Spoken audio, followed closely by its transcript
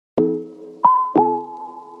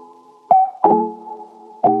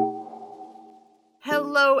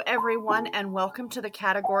everyone, and welcome to the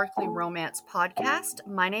Categorically Romance podcast.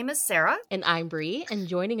 My name is Sarah. And I'm Bree, and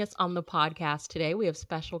joining us on the podcast today, we have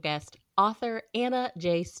special guest author Anna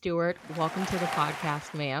J. Stewart. Welcome to the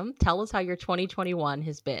podcast, ma'am. Tell us how your 2021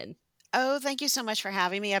 has been. Oh, thank you so much for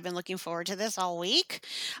having me. I've been looking forward to this all week.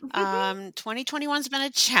 2021's been a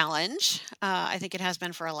challenge. I think it has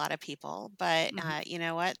been for a lot of people, but you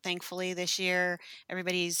know what? Thankfully, this year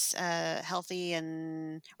everybody's healthy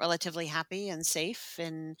and relatively happy and safe,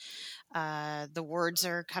 and the words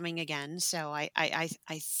are coming again. So I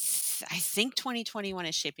think 2021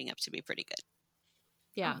 is shaping up to be pretty good.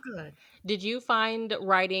 Yeah. Oh, good. Did you find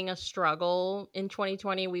writing a struggle in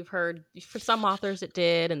 2020? We've heard for some authors it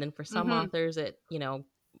did, and then for some authors it,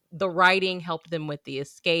 the writing helped them with the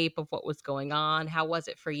escape of what was going on. How was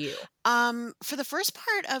it for you? For the first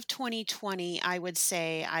part of 2020, I would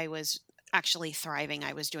say I was actually thriving.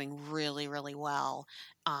 I was doing really, really well.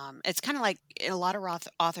 It's kind of like a lot of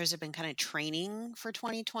authors have been kind of training for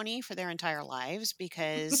 2020 for their entire lives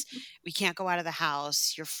because we can't go out of the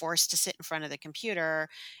house. You're forced to sit in front of the computer,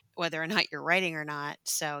 whether or not you're writing or not.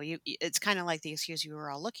 So it's kind of like the excuse you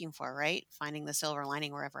were all looking for, right? Finding the silver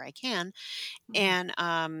lining wherever I can. And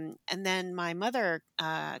then my mother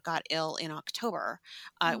got ill in October.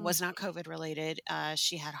 It was not COVID related.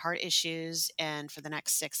 She had heart issues, and for the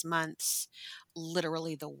next 6 months,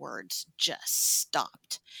 literally the words just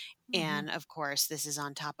stopped. And of course, this is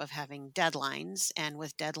on top of having deadlines, and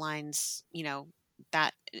with deadlines,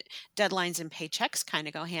 that deadlines and paychecks kind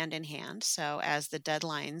of go hand in hand. So as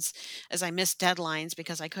I missed deadlines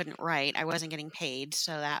because I couldn't write, I wasn't getting paid.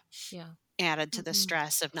 So that added to the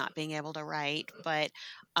stress of not being able to write. But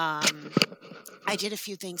I did a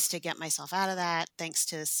few things to get myself out of that, thanks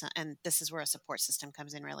to, and this is where a support system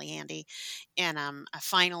comes in really handy. And I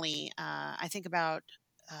finally, I think about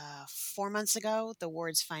 4 months ago, the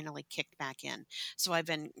words finally kicked back in. So I've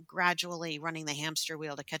been gradually running the hamster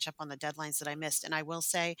wheel to catch up on the deadlines that I missed. And I will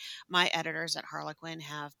say my editors at Harlequin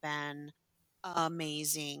have been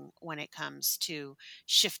amazing when it comes to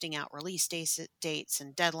shifting out release dates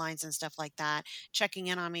and deadlines and stuff like that, checking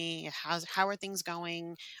in on me. How are things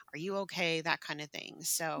going? Are you okay? That kind of thing.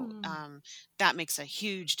 So that makes a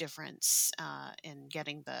huge difference in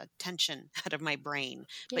getting the tension out of my brain.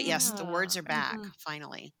 But yes, the words are back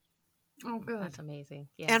finally. Oh, good. That's amazing.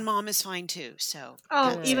 Yeah. And mom is fine too. So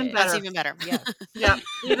even better. That's even better. Yes. Yeah,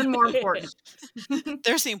 even more important.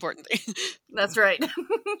 There's the important thing. That's right.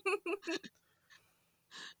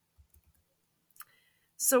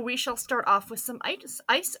 So we shall start off with some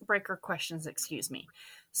icebreaker questions, excuse me.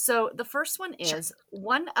 So the first one is,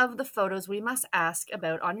 one of the photos we must ask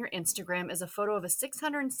about on your Instagram is a photo of a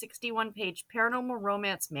 661-page paranormal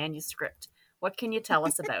romance manuscript. What can you tell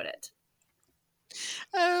us about it?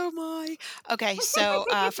 Oh my. Okay, so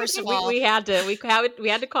first of all, we had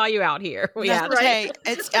to call you out here.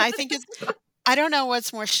 I don't know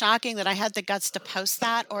what's more shocking, that I had the guts to post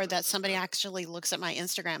that or that somebody actually looks at my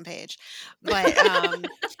Instagram page. But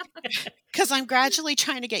because I'm gradually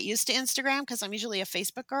trying to get used to Instagram, because I'm usually a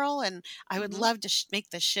Facebook girl, and I would love to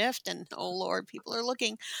make the shift. And oh Lord, people are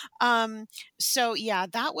looking. So yeah,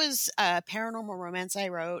 that was a paranormal romance I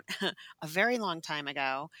wrote a very long time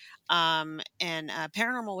ago. And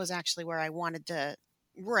paranormal was actually where I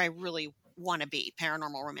really want to be.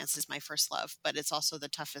 Paranormal romance is my first love, but it's also the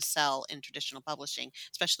toughest sell in traditional publishing,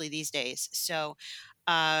 especially these days. So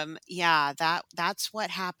that's what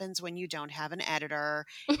happens when you don't have an editor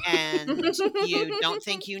and you don't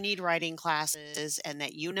think you need writing classes and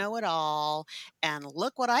that you know it all, and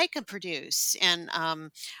look what I could produce. And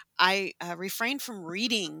I refrained from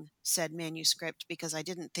reading said manuscript because I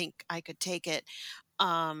didn't think I could take it.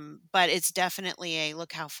 But it's definitely a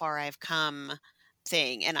look how far I've come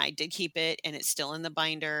thing. And I did keep it, and it's still in the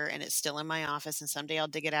binder, and it's still in my office, and someday I'll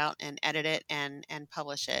dig it out and edit it and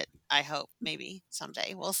publish it. I hope, maybe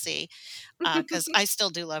someday. We'll see. Because I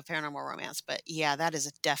still do love paranormal romance. But yeah, that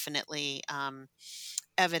is definitely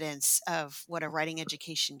evidence of what a writing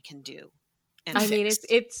education can do. I mean,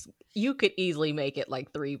 it's you could easily make it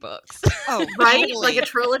like 3 books. Oh, right? Totally. Like a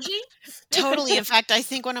trilogy? Totally. In fact, I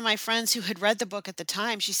think one of my friends who had read the book at the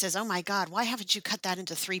time, she says, "Oh my God, why haven't you cut that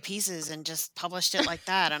into 3 pieces and just published it like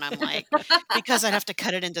that?" And I'm like, because I'd have to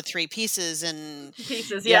cut it into 3 pieces and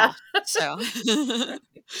yeah. So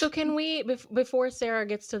So can we, before Sarah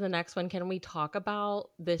gets to the next one, can we talk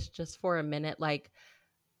about this just for a minute? Like,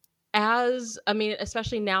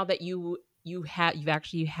 especially now that you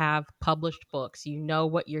have published books, you know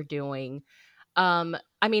what you're doing. I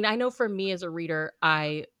know for me as a reader,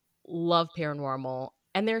 I love paranormal,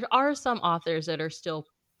 and there are some authors that are still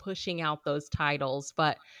pushing out those titles,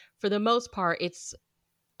 but for the most part, it's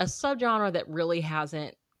a subgenre that really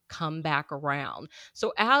hasn't come back around.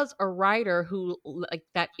 So as a writer who, like,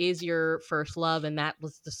 that is your first love and that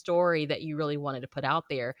was the story that you really wanted to put out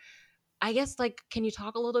there, I guess, like, can you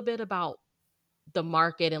talk a little bit about the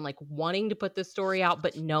market and like wanting to put this story out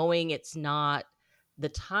but knowing it's not the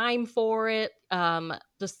time for it?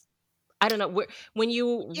 Just, I don't know, when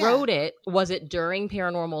you Yeah. wrote it, was it during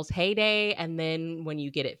Paranormal's heyday, and then when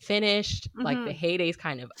you get it finished, like the Mm-hmm. heyday's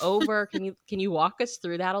kind of over? Can you walk us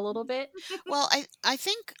through that a little bit? Well, I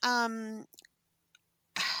think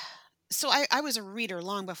so I was a reader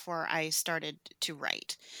long before I started to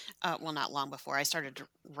write. Well, not long before. I started to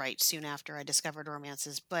write soon after I discovered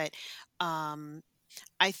romances, but um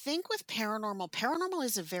I think with paranormal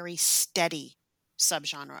is a very steady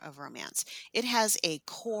subgenre of romance. It has a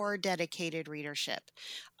core dedicated readership.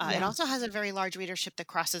 It Yeah. also has a very large readership that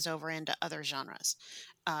crosses over into other genres,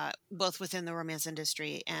 both within the romance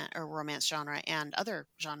industry and or romance genre and other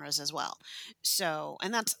genres as well. So,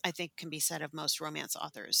 and that's I think can be said of most romance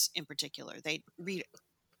authors in particular. They read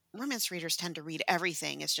romance readers tend to read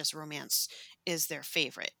everything. It's just romance is their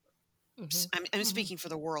favorite. Hmm. I'm Mm-hmm. speaking for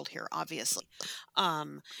the world here, obviously.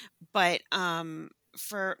 Um, but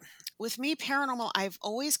for with me, paranormal, I've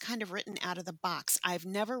always kind of written out of the box. I've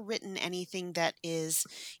never written anything that is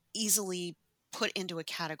easily put into a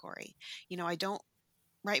category. I don't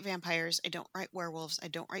write vampires. I don't write werewolves. I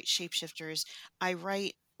don't write shapeshifters. I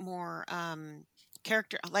write more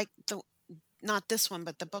character like the not this one,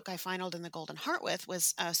 but the book I finaled in the Golden Heart with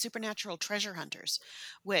was Supernatural Treasure Hunters,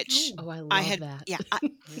 which Oh. Oh, I I love had, that. yeah,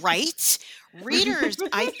 right? Readers,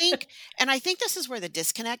 I think, and I think this is where the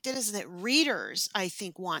disconnect is that readers, I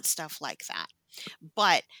think, want stuff like that.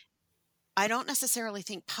 But I don't necessarily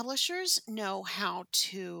think publishers know how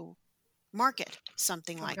to market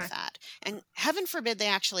something like Okay. that. And heaven forbid they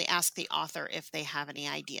actually ask the author if they have any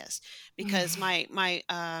ideas, because Mm. my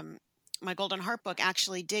Golden Heart book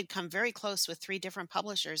actually did come very close with three different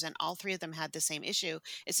publishers, and all three of them had the same issue.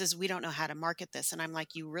 It says, we don't know how to market this. And I'm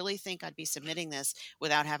like, you really think I'd be submitting this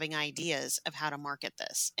without having ideas of how to market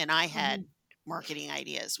this? And I Mm-hmm. had marketing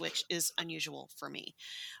ideas, which is unusual for me.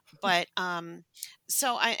 But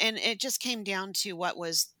it just came down to what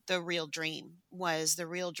was the real dream. Was the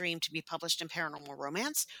real dream to be published in paranormal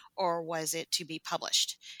romance, or was it to be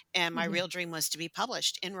published? And my Mm-hmm. real dream was to be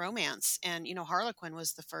published in romance. And Harlequin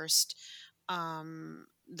was the first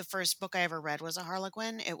book I ever read was a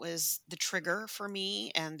Harlequin. It was the trigger for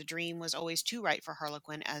me, and the dream was always to write for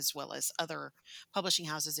Harlequin as well as other publishing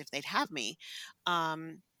houses if they'd have me.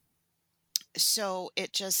 Um, so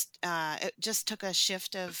it just took a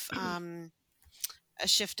shift of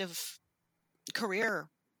career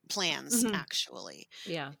plans, Mm-hmm. actually,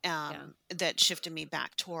 Yeah. Yeah. that shifted me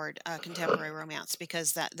back toward contemporary romance,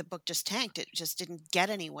 because that the book just tanked. It just didn't get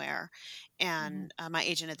anywhere. Mm-hmm. And my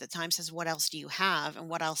agent at the time says, what else do you have? And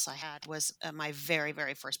what else I had was my very,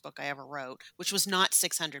 very first book I ever wrote, which was not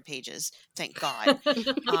 600 pages, thank God.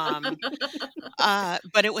 Um,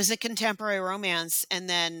 but it was a contemporary romance. And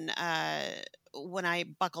then when I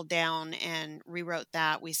buckled down and rewrote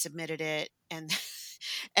that, we submitted it, and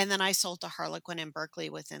and then I sold to Harlequin in Berkeley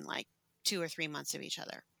within like 2 or 3 months of each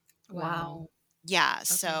other. Wow. Wow. Yeah,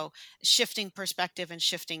 Okay. so shifting perspective and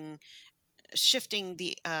shifting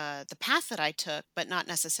the path that I took, but not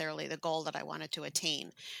necessarily the goal that I wanted to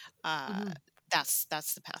attain. Uh, Mm-hmm. that's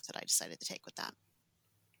the path that I decided to take with that.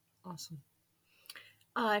 Awesome.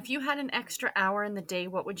 If you had an extra hour in the day,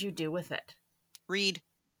 what would you do with it? Read.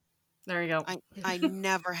 There you go. I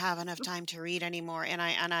never have enough time to read anymore, and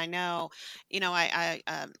I know,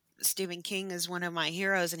 Stephen King is one of my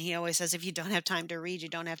heroes, and he always says, if you don't have time to read, you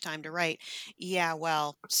don't have time to write. Yeah,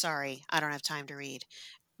 well, sorry, I don't have time to read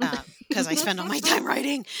because I spend all my time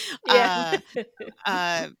writing. Yeah. Uh,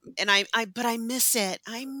 uh, but I miss it.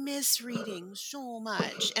 I miss reading so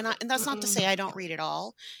much, and that's not to Mm-mm. say I don't read at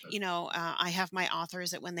all. I have my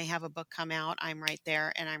authors that when they have a book come out, I'm right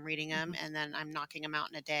there and I'm reading them, Mhm. and then I'm knocking them out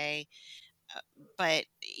in a day. But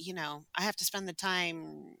I have to spend the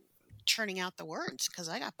time churning out the words because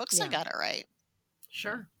I got books I Yeah. gotta write.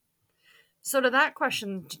 Yeah. Sure. So, to that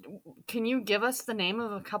question, can you give us the name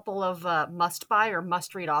of a couple of must buy or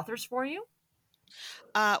must read authors for you?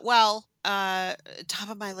 Top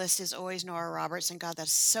of my list is always Nora Roberts, and God,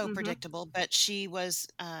 that's so Mm-hmm. predictable. But she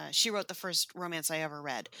wrote the first romance I ever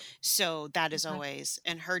read, so that is Okay. always.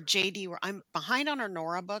 And her JD, I'm behind on her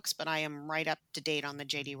Nora books, but I am right up to date on the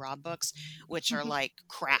JD Robb books, which are like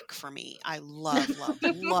crack for me. I love, love,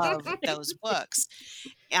 love those books.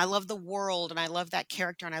 I love the world and I love that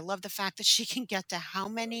character and I love the fact that she can get to how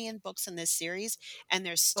many in books in this series and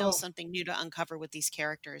there's still Oh, something new to uncover with these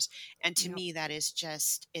characters. And to yep. me that is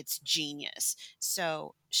just it's genius. genius.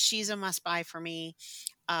 So she's a must buy for me.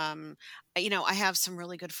 Um, I have some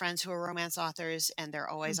really good friends who are romance authors, and they're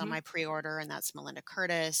always on Mm-hmm. my pre-order, and that's Melinda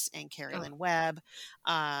Curtis and Carrie Oh. Lynn Webb,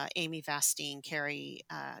 Amy Vastine,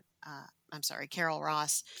 Carol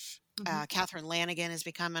Ross. Mm-hmm. Catherine Lanigan has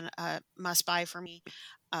become a must buy for me.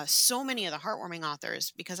 So many of the heartwarming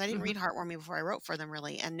authors, because I didn't Mm-hmm. read heartwarming before I wrote for them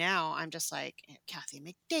really. And now I'm just like Kathy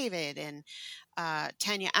McDavid and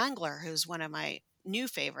Tanya Angler, who's one of my new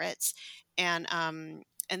favorites. And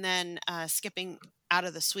then skipping out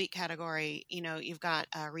of the sweet category, you've got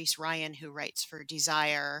Reese Ryan, who writes for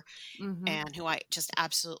Desire Mm-hmm. and who I just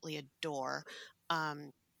absolutely adore.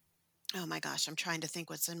 Um, Oh my gosh, I'm trying to think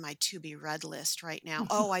what's in my to be read list right now.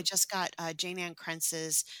 Oh, I just got Jane Ann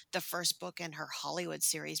Krentz's the first book in her Hollywood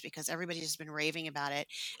series because everybody's just been raving about it,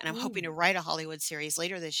 and I'm hoping to Ooh. write a Hollywood series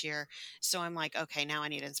later this year. So I'm like, okay, now I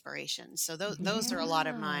need inspiration. So those are a lot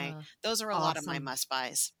of my Yeah. Awesome. must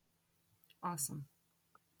buys. Awesome.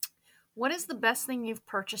 What is the best thing you've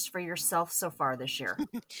purchased for yourself so far this year?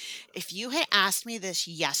 If you had asked me this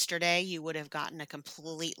yesterday, you would have gotten a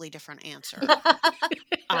completely different answer.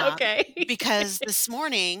 Uh, Okay. because this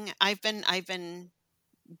morning I've been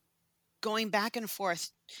going back and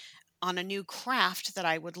forth on a new craft that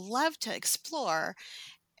I would love to explore,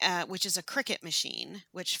 which is a Cricut machine.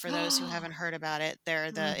 Which, for those who haven't heard about it,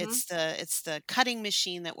 Mm-hmm. it's the cutting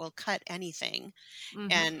machine that will cut anything.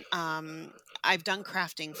 Mm-hmm. And I've done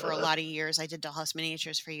crafting for a lot of years. I did dollhouse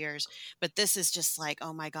miniatures for years, but this is just like,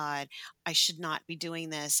 oh my god, I should not be doing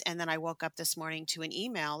this. And then I woke up this morning to an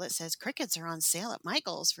email that says Cricuts are on sale at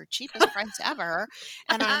Michael's for cheapest price ever,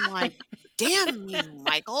 and I'm like, damn you,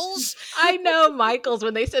 Michael's. I know Michael's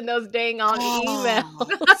when they send those dang on emails. Oh,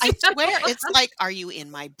 I swear it's like, are you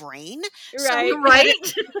in my brain? So Right. what did Right?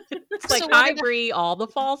 It's like, so what hi, did I, Bree, all the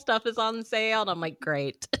fall stuff is on sale. And I'm like,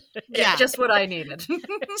 great. Yeah, yeah. just what I needed.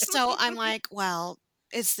 So I'm like, well,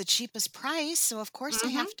 it's the cheapest price, so of course I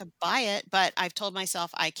Mm-hmm. have to buy it, but I've told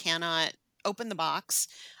myself I cannot open the box.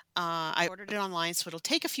 I ordered it online, so it'll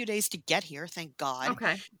take a few days to get here, thank God.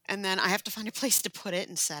 Okay. And then I have to find a place to put it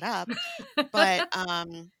and set up. But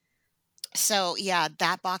so yeah,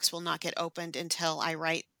 that box will not get opened until I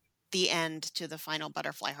write the end to the final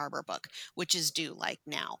Butterfly Harbor book, which is due like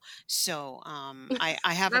now. So I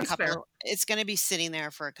have a That's couple fair. of it's going to be sitting there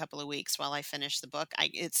for a couple of weeks while I finish the book.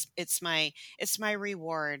 It's my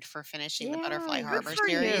reward for finishing the Yeah, Butterfly Good Harbor for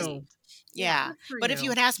series. exactly. you. Yeah. Yeah. Good for But if you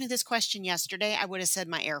you. had asked me this question yesterday, I would have said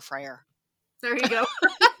my air fryer. There you go.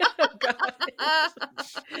 Oh,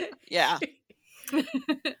 gosh. Yeah.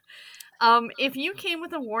 If you came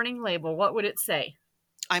with a warning label, what would it say?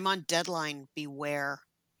 I'm on deadline. Beware.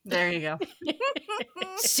 There you go.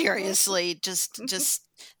 Seriously, just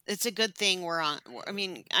it's a good thing I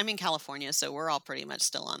mean, I'm in California, so we're all pretty much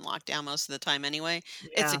still on lockdown most of the time anyway.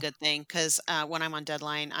 It's a Yeah. good thing because when I'm on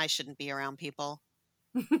deadline, I shouldn't be around people.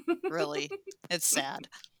 Really, it's sad.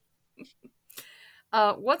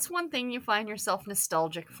 What's one thing you find yourself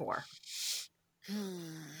nostalgic for?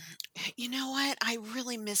 Hmm. You know what? I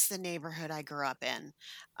really miss the neighborhood I grew up in.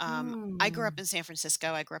 I grew up Hmm. in San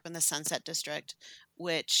Francisco. I grew up in the Sunset District,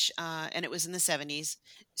 and it was in the 70s.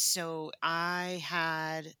 So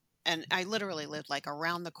and I literally lived like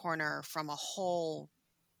around the corner from a whole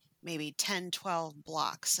maybe 10, 12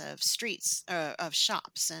 blocks of streets, of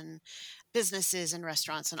shops and businesses and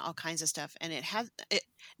restaurants and all kinds of stuff. And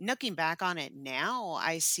looking back on it now,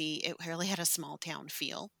 I see it really had a small town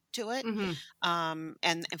feel to it. Mm-hmm.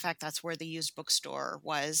 And in fact, that's where the used bookstore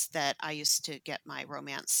was that I used to get my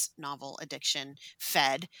romance novel addiction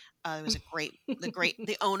fed. It was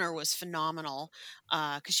the owner was phenomenal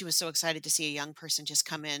because she was so excited to see a young person just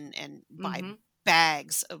come in and buy Mm-hmm.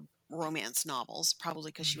 bags of romance novels,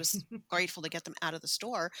 probably because she was grateful to get them out of the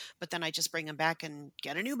store. But then I just bring them back and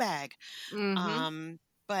get a new bag. Mm-hmm. Um,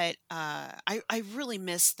 but I really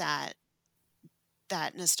miss that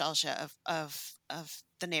nostalgia of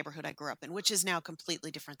the neighborhood I grew up in, which is now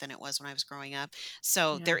completely different than it was when I was growing up.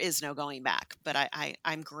 So Yeah. there is no going back. But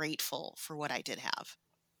I'm grateful for what I did have.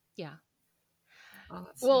 Yeah. Oh,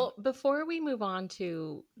 that's Well, before we move on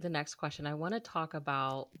to the next question, I want to talk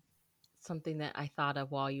about something that I thought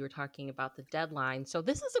of while you were talking about the deadline. So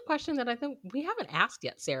this is a question that I think we haven't asked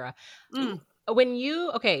yet, Sarah. sweet.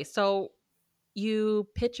 So you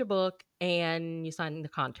pitch a book and you sign the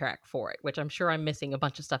contract for it, which I'm sure I'm missing a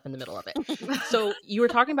bunch of stuff in the middle of it. So you were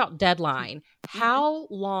talking about deadline. How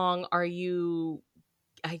long are you,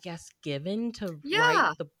 I guess, given to write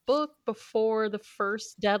Yeah. the book before the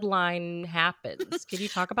first deadline happens? Could you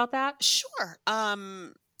talk about that? Sure.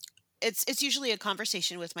 it's usually a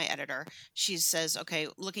conversation with my editor. She says, "Okay,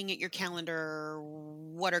 looking at your calendar,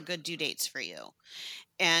 what are good due dates for you?"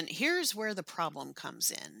 And here's where the problem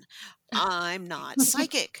comes in. I'm not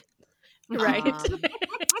psychic. Right. Um,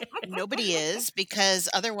 Nobody is, because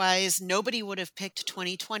otherwise nobody would have picked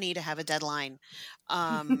 2020 to have a deadline.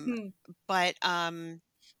 Um, but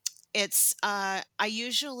it's I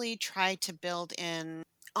usually try to build in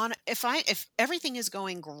on if everything is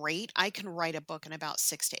going great, I can write a book in about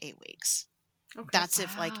 6 to 8 weeks. Okay. That's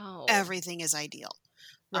if like Wow. everything is ideal.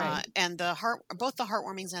 Right. And both the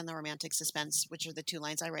heartwarmings and the romantic suspense, which are the two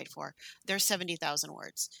lines I write for, they're 70,000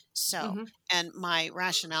 words. So, Hmm. and my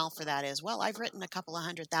rationale for that is, well, I've written a couple of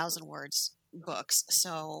 100,000 words books.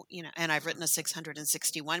 So, and I've written a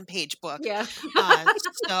 661 page book. Yeah. Uh,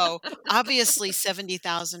 so obviously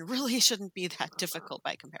 70,000 really shouldn't be that difficult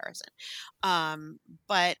by comparison. Um,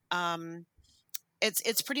 but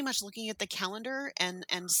it's pretty much looking at the calendar and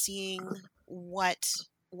seeing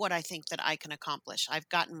what I think that I can accomplish. I've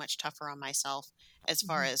gotten much tougher on myself as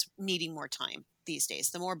far as needing more time these days.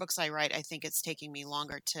 The more books I write, I think it's taking me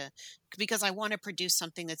longer because I want to produce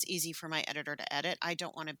something that's easy for my editor to edit. I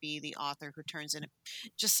don't want to be the author who turns in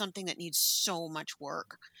just something that needs so much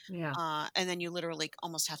work. Yeah. And then you literally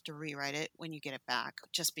almost have to rewrite it when you get it back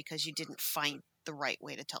just because you didn't find the right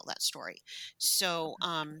way to tell that story. So,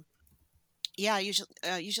 yeah,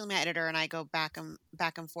 usually my editor and I go back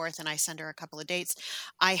and forth, and I send her a couple of dates.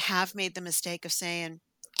 I have made the mistake of saying,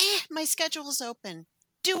 my schedule is open.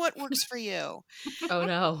 Do what works for you." Oh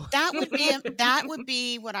no. That would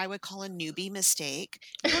be what I would call a newbie mistake.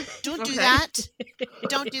 Don't do Okay. that.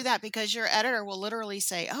 Don't do that, because your editor will literally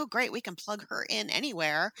say, "Oh, great, we can plug her in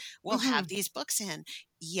anywhere. We'll Hmm. have these books in."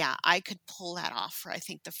 Yeah, I could pull that off for I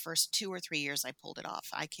think the first 2 or 3 years I pulled it off.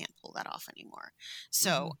 I can't pull that off anymore.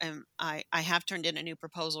 So, Hmm. I have turned in a new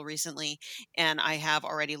proposal recently, and I have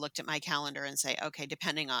already looked at my calendar and say, okay,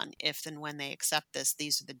 depending on if and when they accept this,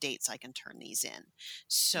 these are the dates I can turn these in.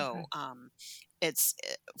 So, Okay. it's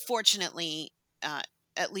fortunately, uh,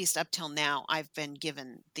 at least up till now, I've been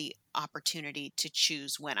given the opportunity to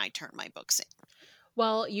choose when I turn my books in.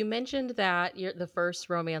 Well, you mentioned that the first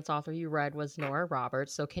romance author you read was Nora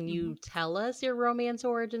Roberts. So can Hmm. you tell us your romance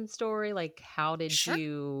origin story? Like Sure.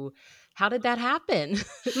 how did that happen?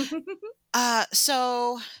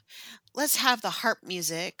 So let's have the harp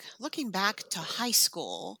music. Looking back to high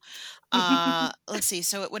school, let's see.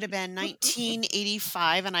 So it would have been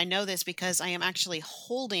 1985, and I know this because I am actually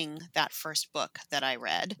holding that first book that I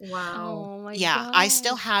read. Wow. Oh my Yeah, I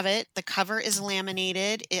still gosh. have it. The cover is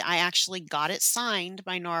laminated. I actually got it signed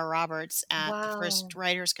by Nora Roberts at the first Wow.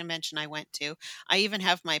 writers convention I went to. I even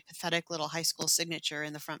have my pathetic little high school signature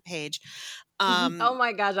in the front page. Oh Um,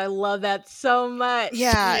 my gosh, I love that so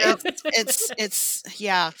much. yeah, Yep. it's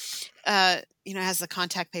yeah. It has the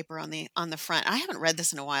contact paper on the front. I haven't read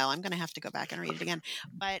this in a while. I'm going to have to go back and read it again.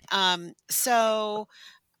 But so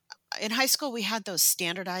in high school we had those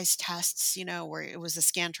standardized tests, where it was a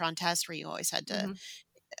Scantron test where you always had to, Hmm.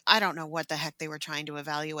 I don't know what the heck they were trying to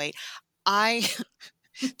evaluate. I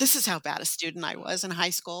This is how bad a student I was in high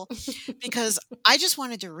school, because I just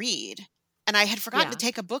wanted to read, and I had forgotten to Yeah.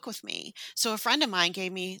 take a book with me. So a friend of mine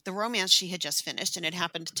gave me the romance she had just finished, and it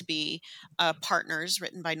happened to be Partners,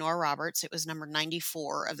 written by Nora Roberts. It was number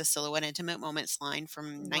 94 of the Silhouette Intimate Moments line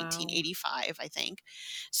from Wow. 1985, I think.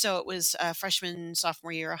 So it was freshman,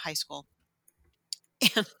 sophomore year of high school.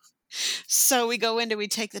 So we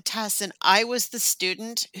take the test, and I was the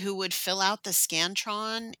student who would fill out the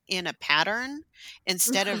Scantron in a pattern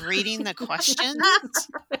instead of reading the questions,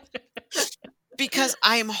 because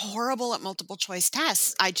I am horrible at multiple choice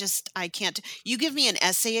tests. I can't. You give me an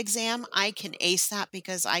essay exam, I can ace that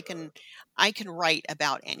because I can write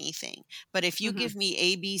about anything. But if you Hmm. give me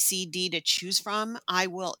A, B, C, D to choose from, I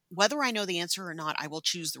will, whether I know the answer or not, I will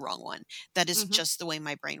choose the wrong one. That is Hmm. just the way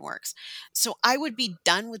my brain works. So I would be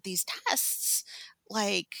done with these tests,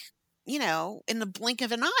 like, in the blink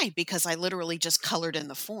of an eye, because I literally just colored in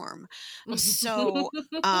the form. So,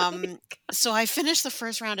 um, so I finished the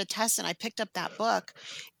first round of tests, and I picked up that book,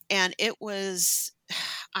 and it was,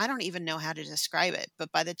 I don't even know how to describe it,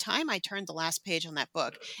 but by the time I turned the last page on that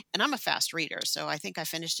book, and I'm a fast reader, so I think I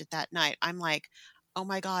finished it that night, I'm like, "Oh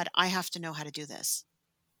my god, I have to know how to do this."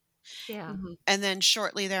 Yeah. Hmm. And then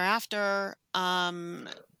shortly thereafter,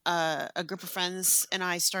 a group of friends and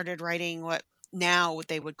I started writing what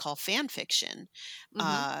they would call fan fiction.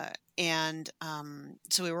 Hmm. Uh, and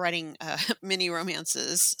So we were writing mini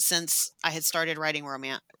romances. Since I had started reading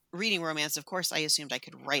romance, of course, I assumed I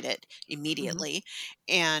could write it Hmm. immediately,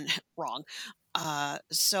 and wrong.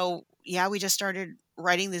 So yeah, we just started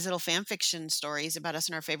writing these little fan fiction stories about us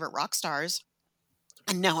and our favorite rock stars.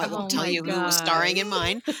 And no, I won't Oh tell my you who was starring gosh. in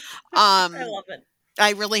mine. I Um, love it.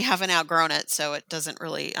 I really haven't outgrown it, so it doesn't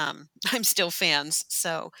really, I'm still fans.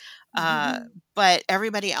 So, uh, Mhm. but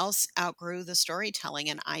everybody else outgrew the storytelling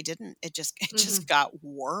and I didn't. It just Mhm. got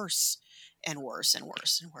worse and worse and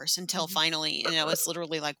worse and worse until Mhm. finally, it's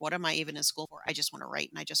literally like, what am I even in school for? I just want to write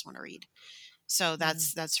and I just want to read. So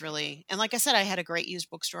Mhm. that's really, and like I said, I had a great used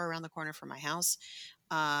bookstore around the corner from my house,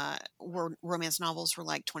 where romance novels were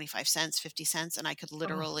like 25 cents, 50 cents, and I could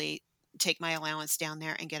Oh. literally take my allowance down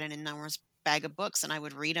there and get an enormous bag of books and I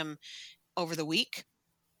would read them over the week.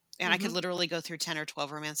 And I could Mhm. literally go through 10 or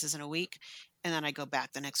 12 romances in a week. And then I go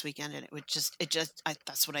back the next weekend and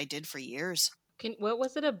that's what I did for years. What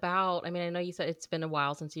was it about? I mean, I know you said it's been a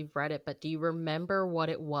while since you've read it, but do you remember what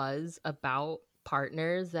it was about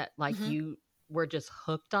partners that like hmm you were just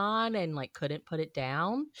hooked on and like couldn't put it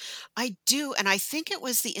down? I do. And I think it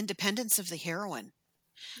was the independence of the heroine.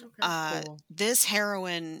 Okay. Cool. This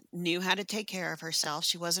heroine knew how to take care of herself.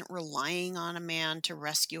 She wasn't relying on a man to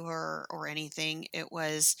rescue her or anything. It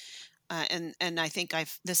was, and I think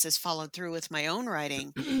this has followed through with my own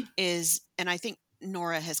writing, and I think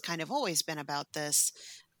Nora has kind of always been about this.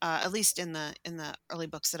 At least in the early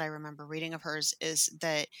books that I remember reading of hers, is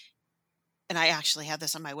that, and I actually have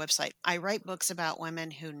this on my website. I write books about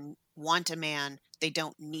women who want a man, they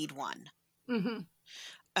don't need one, Mhm.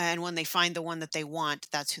 and when they find the one that they want,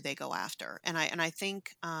 that's who they go after. And I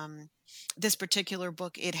think, this particular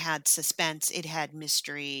book, it had suspense, it had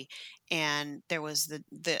mystery, and there was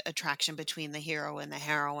the attraction between the hero and the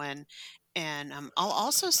heroine. And I'll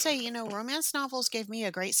also say, romance novels gave me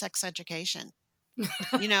a great sex education.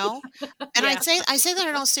 You know, and Yeah. I say that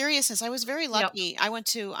in all seriousness. I was very Yep. lucky. I went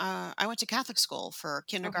to Catholic school for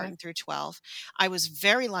Okay. kindergarten through 12. I was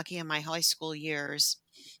very lucky in my high school years,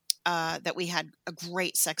 that we had a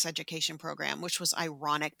great sex education program, which was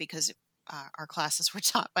ironic because, our classes were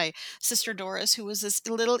taught by Sister Doris, who was this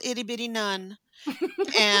little itty bitty nun.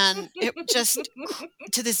 And it just,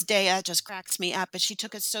 to this day, that just cracks me up. But she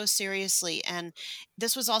took it so seriously. And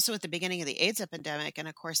this was also at the beginning of the AIDS epidemic. And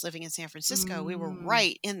of course, living in San Francisco, we were Mm.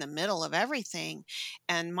 right in the middle of everything.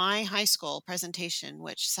 And my high school presentation,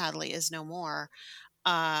 which sadly is no more,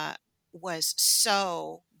 uh, was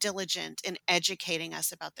so diligent in educating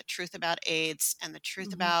us about the truth about AIDS and the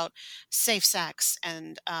truth Mhm. about safe sex.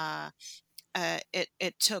 And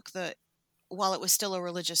it took the, while it was still a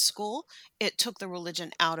religious school, it took the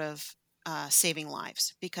religion out of, saving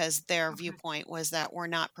lives, because their Okay. viewpoint was that we're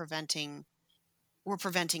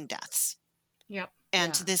preventing deaths. Yep.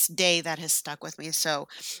 And to Yeah. this day, that has stuck with me. So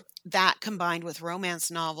that combined with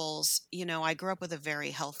romance novels, I grew up with a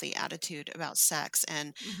very healthy attitude about sex,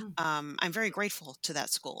 and, Mhm. I'm very grateful to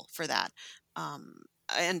that school for that,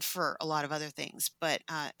 and for a lot of other things. But,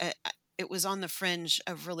 it was on the fringe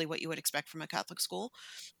of really what you would expect from a Catholic school,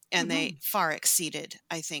 and they Mhm. far exceeded,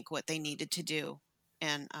 I think, what they needed to do.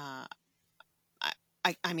 And,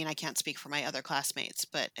 I, I mean, I can't speak for my other classmates,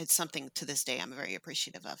 but it's something to this day I'm very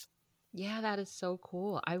appreciative of. Yeah, that is so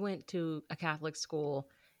cool. I went to a Catholic school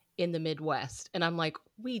in the Midwest and I'm like,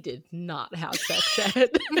 we did not have sex ed.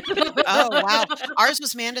 Oh, wow. Ours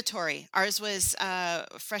was mandatory. Ours was,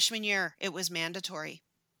 freshman year. It was mandatory.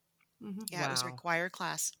 Mhm. Yeah, it was a Wow. required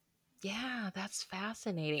class. Yeah, that's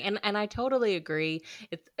fascinating. And I totally agree.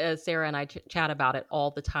 It's Sarah and I chat about it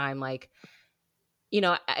all the time. Like,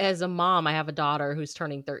 as a mom, I have a daughter who's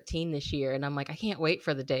turning 13 this year, and I'm like, I can't wait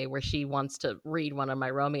for the day where she wants to read one of my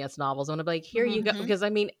romance novels. I want to be like, here you Mhm. go. Mhm. Because I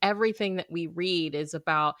mean, everything that we read is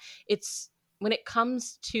about it's when it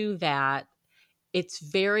comes to that, it's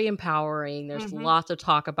very empowering. There's Mhm. lots of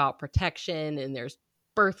talk about protection and there's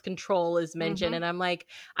birth control is mentioned. Mhm. And I'm like,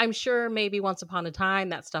 I'm sure maybe once upon a time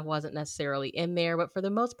that stuff wasn't necessarily in there. But for the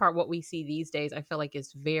most part, what we see these days, I feel like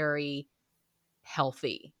is very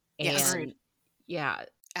healthy. Yes, Agreed. And yeah,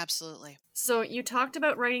 absolutely. So you talked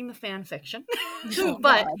about writing the fan fiction, Oh,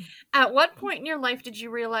 but God. at what point in your life did you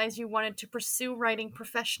realize you wanted to pursue writing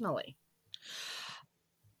professionally?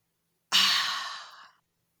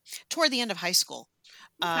 Toward the end of high school.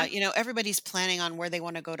 Okay. Everybody's planning on where they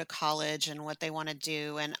want to go to college and what they want to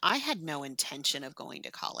do. And I had no intention of going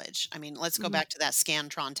to college. I mean, let's go Mhm. back to that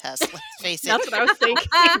Scantron test. Let's face it. that's what I was thinking.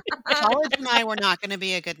 College and I were not going to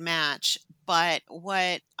be a good match.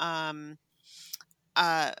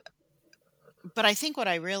 Uh, but I think what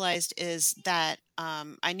I realized is that,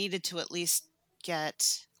 I needed to at least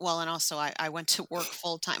get, well, and also I went to work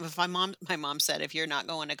full time. If my mom said, if you're not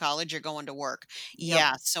going to college, you're going to work. Yep.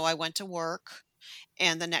 Yeah. So I went to work.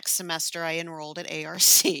 And the next semester I enrolled at ARC,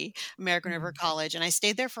 American River College, and I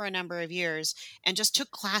stayed there for a number of years and just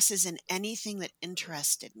took classes in anything that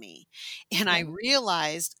interested me. And I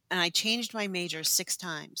realized, and I changed my major 6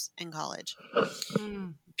 times in college.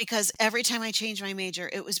 Mm. Because every time I changed my major,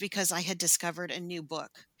 it was because I had discovered a new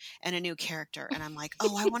book and a new character, and I'm like,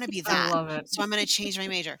 "Oh, I wanna be I that, love it. so I'm gonna change my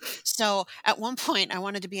major." So, at one point, I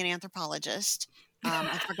wanted to be an anthropologist.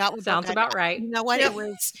 I forgot what book Sounds about right. you know what? Yep.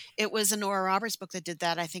 It was a Nora Roberts book that did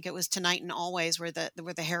that. I think it was Tonight and Always where the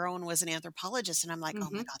heroine was an anthropologist, and I'm like, "Oh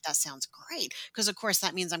my Mhm. god, that sounds great," because of course,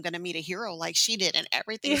 that means I'm gonna meet a hero like she did, and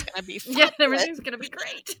Yeah. everything's gonna be Yeah, fabulous. everything's gonna be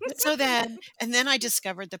great. So then I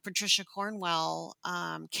discovered the Patricia Cornwell,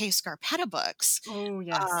 Kay Scarpetta books, Oh,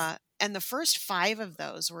 yes. and the first 5 of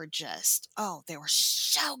those were just they were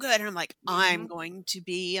so good, and I'm like, "I'm Mhm. going to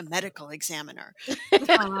be a medical examiner."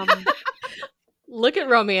 Um, Look at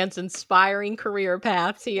romance inspiring career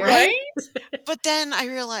paths here. right? Right? But then I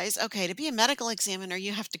realized, okay, to be a medical examiner,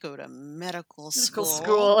 you have to go to medical Medical school.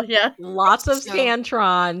 school, yeah. Lots of So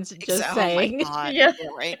scantrons, just oh my saying. god, Yeah. yeah,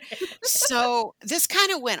 right? So, this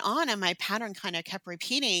kinda went on, and my pattern kinda kept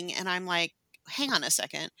repeating, and I'm like, "Hang on a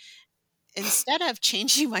second. Instead of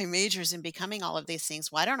changing my majors and becoming all of these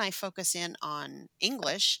things, why don't I focus in on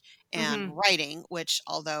English and Mhm. writing, which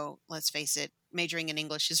although let's face it, majoring in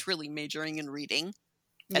English is really majoring in reading.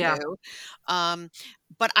 Yeah. Hello. Um,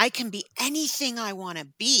 but I can be anything I want to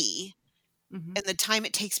be Mhm. in the time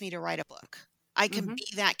it takes me to write a book. I can Mhm. be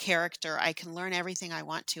that character. I can learn everything I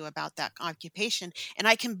want to about that occupation, and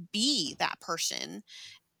I can be that person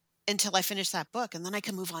until I finish that book, and then I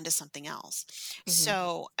can move on to something else. Mhm.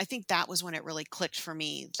 So I think that was when it really clicked for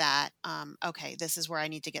me that, okay, this is where I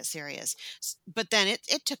need to get serious. But then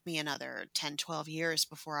it took me another 10, 12 years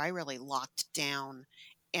before I really locked down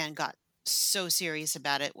and got so serious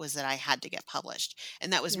about it was that I had to get published.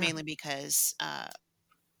 And that was Yeah. mainly because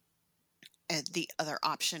the other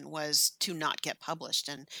option was to not get published.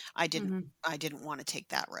 And I didn't, Mhm. I didn't want to take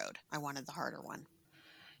that road. I wanted the harder one.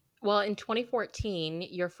 Well, in 2014,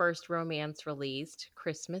 your first romance released,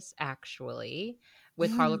 Christmas Actually,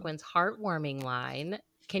 with Harlequin's heartwarming line.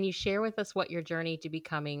 Can you share with us what your journey to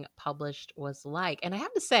becoming published was like? And I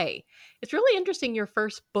have to say, it's really interesting your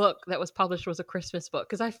first book that was published was a Christmas book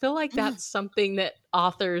because I feel like that's something that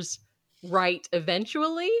authors write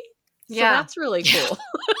eventually. So Yeah. that's really Yeah. cool.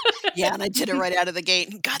 Yeah, and I did it right out of the gate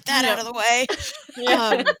and got that out Yep. of the way. Yeah.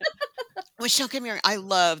 Um, which don't get me wrong, I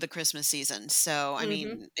love the Christmas season. So, I Mhm.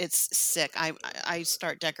 mean, it's sick. I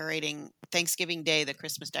start decorating Thanksgiving Day, the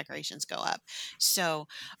Christmas decorations go up. So,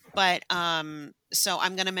 so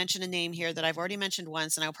I'm going to mention a name here that I've already mentioned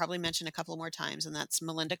once, and I'll probably mention a couple more times, and that's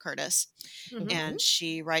Melinda Curtis. Mhm. Mhm. And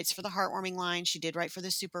she writes for the heartwarming line. She did write for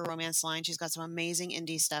the super romance line. She's got some amazing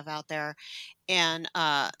indie stuff out there. And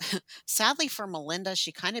sadly for Melinda,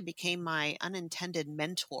 she kind of became my unintended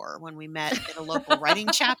mentor when we met in a local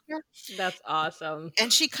writing chapter. That's awesome.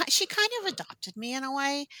 And she kind of adopted me in a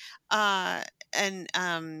way. Uh, and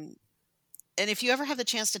and if you ever have the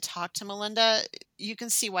chance to talk to Melinda, you can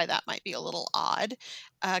see why that might be a little odd,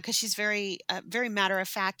 because she's very matter of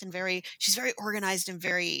fact and she's very organized and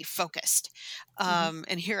very focused. Mhm.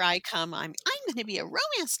 And here I come, I'm going to be a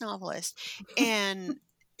romance novelist, and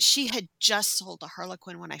she had just sold to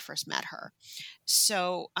Harlequin when I first met her.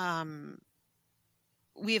 So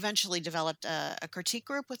we eventually developed a critique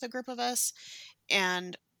group with a group of us,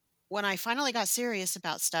 and when I finally got serious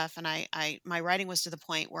about stuff and my writing was to the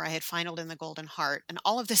point where I had finaled in the Golden Heart, and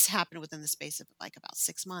all of this happened within the space of like about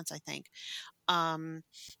 6 months, I think. Um,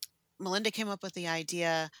 Melinda came up with the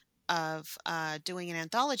idea of doing an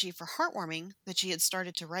anthology for Heartwarming that she had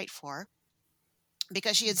started to write for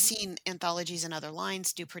because she had Mhm. seen anthologies and other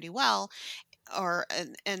lines do pretty well.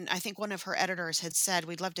 And I think one of her editors had said,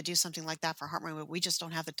 "We'd love to do something like that for Heartwarming, but we just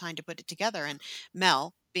don't have the time to put it together." And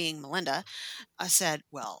Mel, being Melinda, said,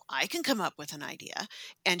 "Well, I can come up with an idea."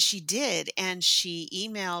 And she did. And she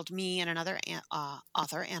emailed me and another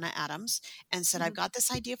author, Anna Adams, and said, "I've Mhm. got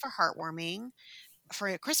this idea for Heartwarming for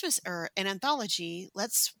a Christmas or an anthology.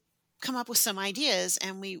 Let's come up with some ideas."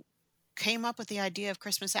 And we came up with the idea of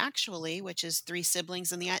Christmas Actually, which is 3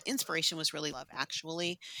 siblings, and the inspiration was really Love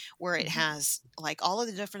Actually, where it Mhm. has, like, all of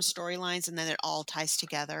the different storylines, and then it all ties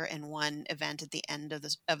together in one event at the end of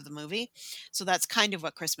the movie. So that's kind of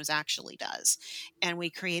what Christmas Actually does. And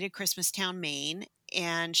we created Christmastown, Maine,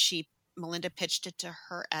 and Melinda pitched it to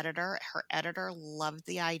her editor. Her editor loved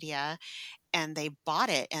the idea, and they bought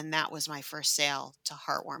it, and that was my first sale to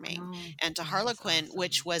Heartwarming Oh, and to that is Harlequin,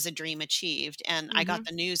 which awesome. was a dream achieved. And I got Mhm.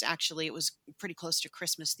 the news, actually, it was pretty close to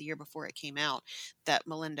Christmas the year before it came out, that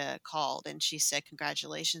Melinda called and she said,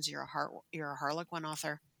 "Congratulations, you're a Harlequin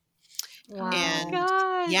author." Oh Wow. And gosh.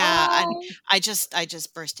 yeah, and Oh. I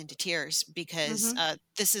just burst into tears because Mhm.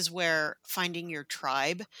 this is where finding your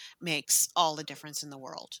tribe makes all the difference in the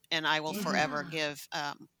world. And I will forever Yeah. give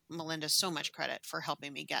Melinda so much credit for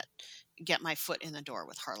helping me get my foot in the door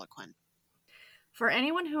with Harlequin. For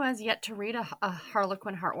anyone who has yet to read a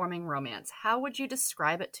Harlequin heartwarming romance, how would you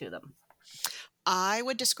describe it to them? I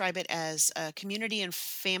would describe it as community and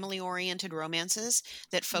family oriented romances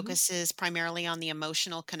that Mhm. focuses primarily on the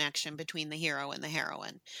emotional connection between the hero and the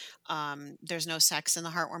heroine. There's no sex in the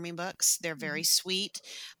heartwarming books. They're very Mhm. sweet.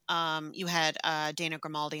 You had Dana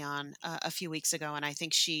Grimaldi on a few weeks ago, and I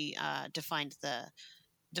think she defined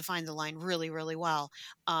the line really, really well.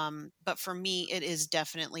 But for me, it is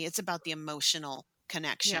definitely it's about the emotional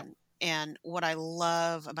Yep. connection. And what I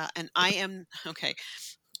love about, and I am okay,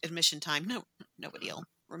 admission time. No, nobody'll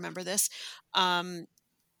remember this. Um,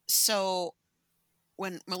 so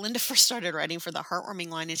when Melinda first started writing for the heartwarming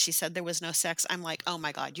line and she said there was no sex, I'm like, oh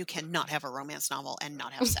my God, you cannot have a romance novel and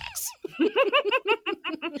not have sex.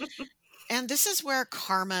 And this is where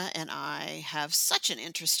Karma and I have such an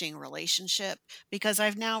interesting relationship because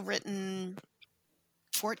I've now written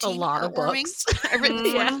A 14 lot of heartwarming. books. I've written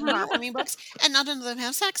Yeah. 14 heartwarming books and none of them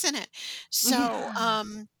have sex in it. So,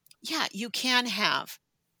 Mhm. yeah, you can have.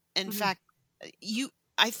 In Mhm. fact, you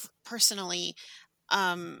personally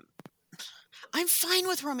um I'm fine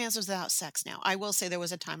with romances without sex now. I will say there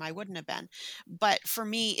was a time I wouldn't have been. But for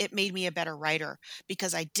me, it made me a better writer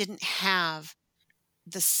because I didn't have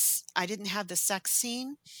the sex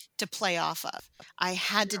scene to play off of. I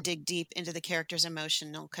had to Yep. dig deep into the characters'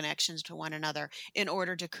 emotional connections to one another in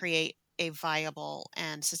order to create a viable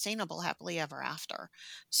and sustainable happily ever after.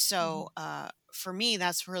 So, Mhm. for me,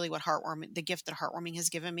 that's really what heartwarming, the gift that heartwarming has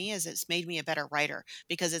given me is it's made me a better writer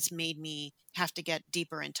because it's made me have to get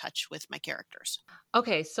deeper in touch with my characters.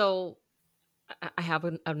 Okay, so I have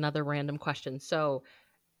another random question. So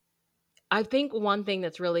I think one thing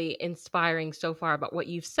that's really inspiring so far about what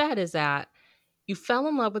you've said is that you fell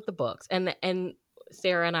in love with the books, and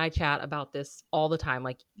Sarah and I chat about this all the time.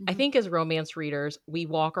 Like, I Mhm. think as romance readers, we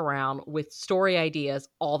walk around with story ideas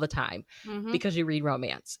all the time Mhm. because you read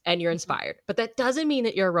romance and you're Mhm. inspired. But that doesn't mean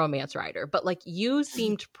that you're a romance writer. But like, you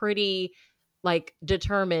seemed pretty like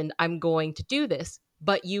determined, I'm going to do this.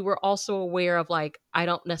 But you were also aware of like, I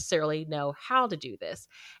don't necessarily know how to do this.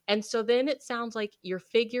 And so then it sounds like you're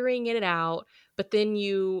figuring it out, but then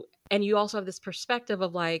you also have this perspective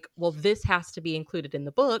of like, well, this has to be included in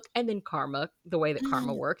the book. And then karma, the way that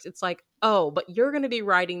karma works, it's like, oh, but you're going to be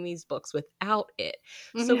writing these books without it.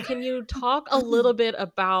 So Mhm. can you talk a little bit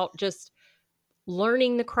about just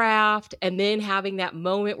learning the craft and then having that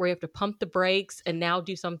moment where you have to pump the brakes and now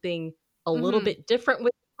do something a little Mhm. bit different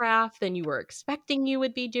with the craft than you were expecting you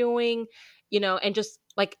would be doing, and just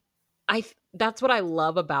like that's what I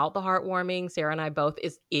love about the heartwarming, Sarah and I both,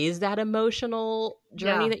 is that emotional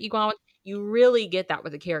journey Yeah. that you go on. You really get that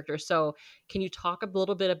with the character. So can you talk a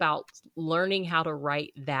little bit about learning how to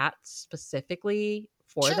write that specifically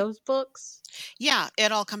for Sure. those books? Yeah,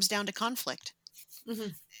 it all comes down to conflict.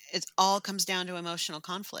 Mhm. It all comes down to emotional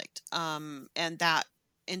conflict. And that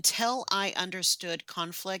until I understood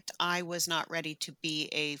conflict, I was not ready to be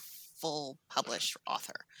a full published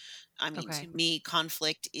author. I mean, to Okay. me,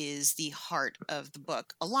 conflict is the heart of the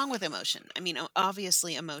book, along with emotion. I mean,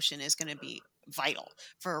 obviously, emotion is going to be vital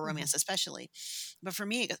for a Mhm. romance, especially. But for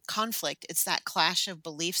me, conflict, it's that clash of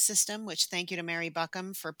belief system, which thank you to Mary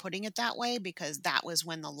Buckham for putting it that way, because that was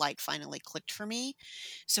when the light finally clicked for me.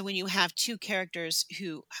 So when you have two characters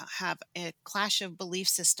who have a clash of belief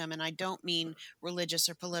system, and I don't mean religious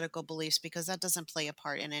or political beliefs because that doesn't play a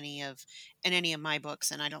part in any of my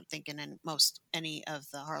books, and I don't think in most any of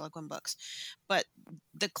the Harlequin books, but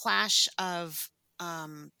the clash of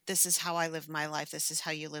this is how I live my life, this is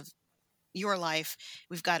how you live your life.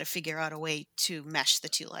 We've got to figure out a way to mesh the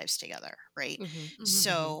two lives together, right? Mm-hmm. Mhm. Mm-hmm.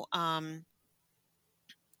 So,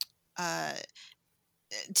 uh,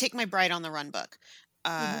 take my Bride on the Run book.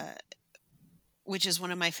 Mhm. Uh, which is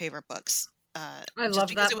one of my favorite books. I Just love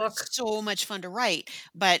because that it was book. so much fun to write.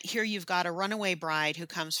 But here you've got a runaway bride who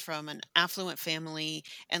comes from an affluent family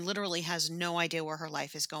and literally has no idea where her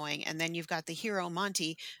life is going. And then you've got the hero,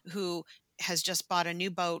 Monty, who has just bought a new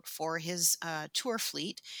boat for his tour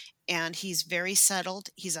fleet. And he's very settled.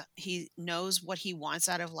 He knows what he wants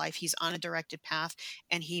out of life. He's on a directed path,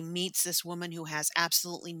 and he meets this woman who has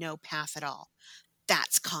absolutely no path at all.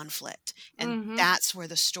 That's conflict, and Mhm. that's where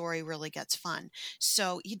the story really gets fun.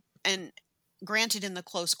 So you and granted, in the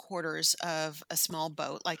close quarters of a small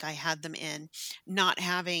boat like I had them in, not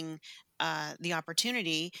having the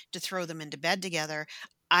opportunity to throw them into bed together,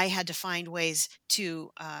 I had to find ways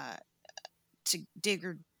to dig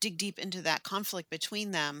dig deep into that conflict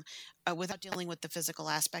between them without dealing with the physical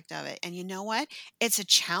aspect of it. And you know what? It's a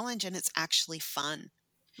challenge and it's actually fun.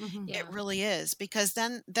 Mhm. It Yeah. really is, because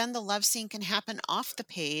then the love scene can happen off the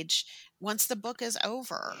page once the book is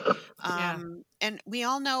over. Yeah. And we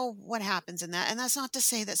all know what happens in that. And that's not to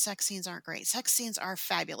say that sex scenes aren't great. Sex scenes are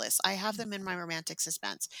fabulous. I have them in my romantic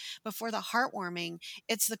suspense. But for the heartwarming,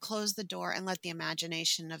 it's the close the door and let the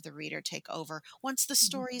imagination of the reader take over. Once the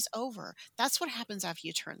Mhm. story's over, that's what happens after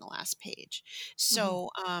you turn the last page. Mhm. So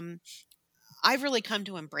I've really come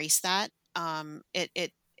to embrace that.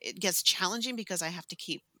 It gets challenging because I have to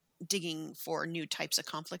keep digging for new types of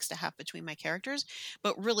conflicts to have between my characters,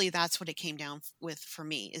 but really that's what it came down with for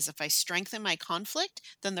me, is if I strengthen my conflict,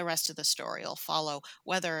 then the rest of the story will follow,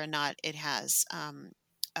 whether or not it has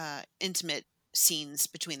intimate scenes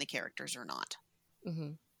between the characters or not.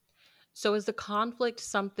 Hmm. So is the conflict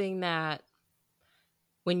something that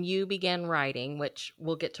when you began writing, which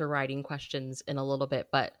we'll get to writing questions in a little bit,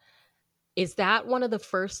 but is that one of the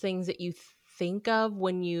first things that you think of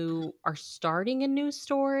when you are starting a new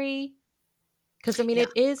story? Because I mean, Yeah.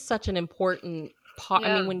 it is such an important part. I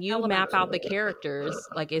Yeah. mean, when you Element. map out the characters,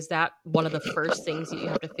 like, is that one of the first things that you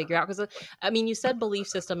have to figure out? Because I mean, you said belief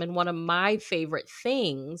system, and one of my favorite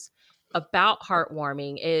things about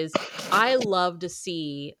heartwarming is I love to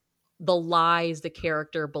see the lies the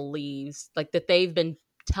character believes, like that they've been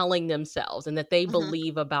telling themselves and that they Hmm.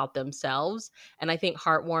 believe about themselves. And I think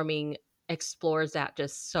heartwarming explores that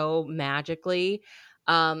just so magically.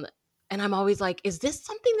 Um, and I'm always like, is this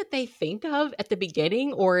something that they think of at the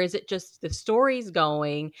beginning? Or is it just the story's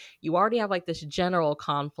going? You already have like this general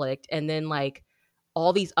conflict, and then like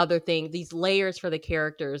all these other things, these layers for the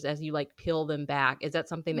characters as you like peel them back. Is that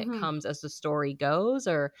something that Mhm. comes as the story goes?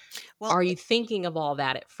 Or Well, are you thinking of all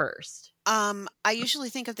that at first? I usually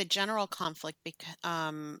think of the general conflict,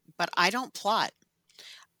 but I don't plot.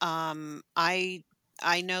 Um, I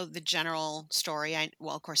I know the general story.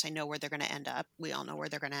 Well, of course, I know where they're going to end up. We all know where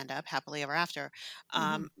they're going to end up, happily ever after.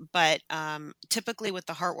 Mhm. But typically with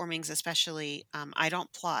the heartwarmings, especially, I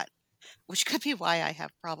don't plot, which could be why I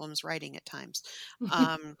have problems writing at times.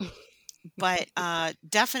 Um, but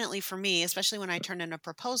definitely for me, especially when I turn in a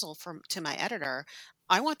proposal to my editor,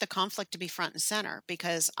 I want the conflict to be front and center,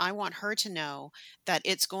 because I want her to know that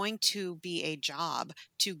it's going to be a job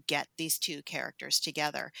to get these two characters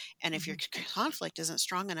together. And if your Mhm. conflict isn't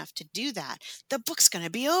strong enough to do that, the book's going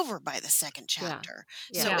to be over by the second Yeah. chapter.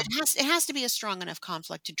 So Yeah. Yeah. it has to be a strong enough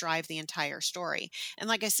conflict to drive the entire story. And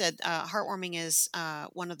like I said, heartwarming is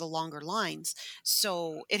one of the longer lines,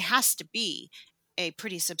 so it has to be a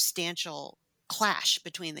pretty substantial clash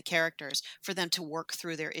between the characters for them to work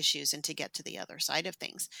through their issues and to get to the other side of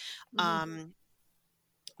things. Mhm. Um,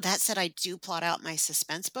 that said, I do plot out my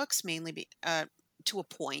suspense books mainly to a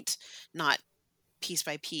point, not piece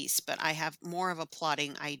by piece, but I have more of a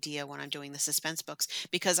plotting idea when I'm doing the suspense books,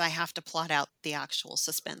 because I have to plot out the actual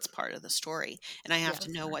suspense part of the story, and I have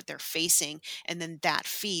to Yes. know what they're facing, and then that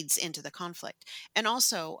feeds into the conflict. And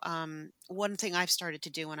also, one thing I've started to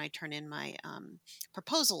do when I turn in my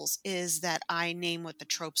proposals is that I name what the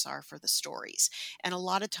tropes are for the stories. And a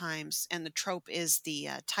lot of times, and the trope is the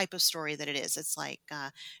type of story that it is. It's like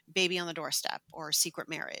baby on the doorstep, or secret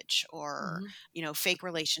marriage, or Mhm. fake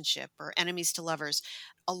relationship, or enemies to lovers.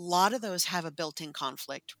 A lot of those have a built-in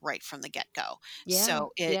conflict right from the get-go. Yeah.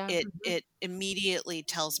 So it Yeah. it Mhm. it immediately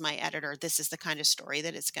tells my editor this is the kind of story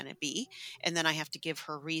that it's going to be, and then I have to give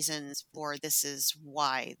her reasons for this is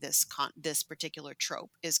why this particular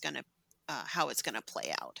trope is going to how it's going to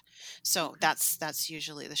play out. So Okay. that's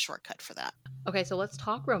usually the shortcut for that. Okay, so let's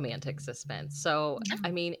talk romantic suspense. So, Sure. Mhm.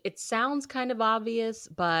 I mean, it sounds kind of obvious,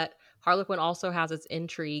 but Harlequin also has its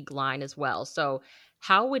intrigue line as well. So,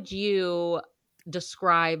 how would you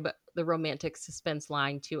describe the romantic suspense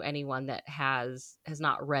line to anyone that has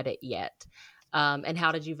not read it yet? And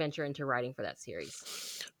how did you venture into writing for that series?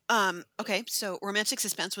 Okay, so romantic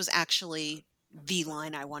suspense was actually the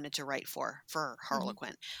line I wanted to write for Mhm.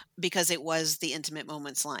 Harlequin, because it was the intimate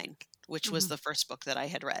moments line, which was Mhm. the first book that I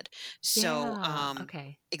had read. So, Yeah.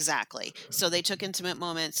 Okay. exactly. So they took intimate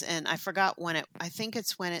moments, and I forgot when I think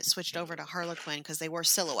it's when it switched over to Harlequin, because they were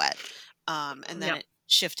Silhouette, and then Yep. it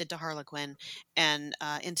shifted to Harlequin, and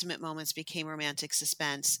intimate moments became romantic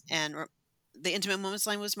suspense, and the intimate moments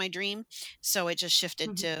line was my dream, so it just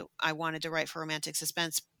shifted Mhm. to I wanted to write for romantic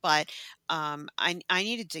suspense, but I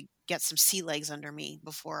needed to get some sea legs under me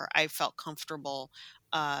before I felt comfortable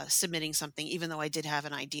submitting something, even though I did have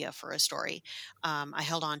an idea for a story. I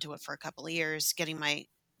held on to it for a couple of years, getting my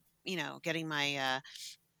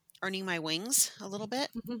earning my wings a little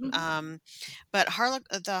bit. Mhm. Um, but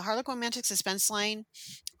the Harlequin romantic suspense line.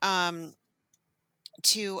 Um,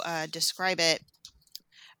 to describe it,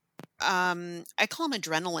 I call them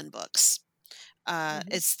adrenaline books.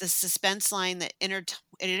 It's the suspense line that it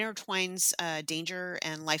intertwines danger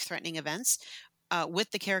and life-threatening events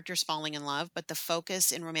with the characters falling in love, but the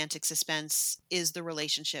focus in romantic suspense is the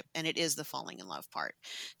relationship and it is the falling in love part.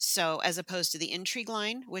 So, as opposed to the intrigue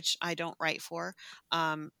line, which I don't write for,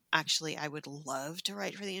 actually, I would love to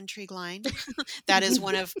write for the intrigue line. That is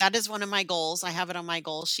one of my goals. I have it on my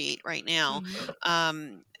goal sheet right now.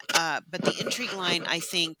 Mhm. But the intrigue line, I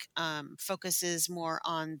think, focuses more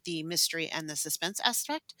on the mystery and the suspense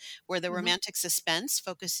aspect, where the Mhm. romantic suspense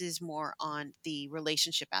focuses more on the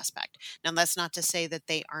relationship aspect. Now, that's not to say that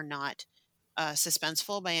they are not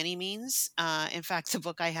suspenseful by any means. In fact, the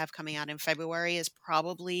book I have coming out in February is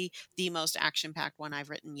probably the most action packed one I've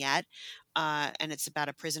written yet. And it's about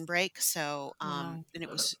a prison break. So, Wow. and it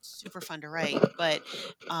was super fun to write. But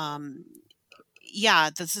um, yeah,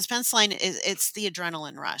 the suspense line is it's the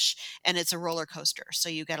adrenaline rush and it's a roller coaster. So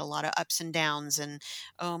you get a lot of ups and downs and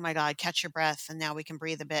oh my God, catch your breath and now we can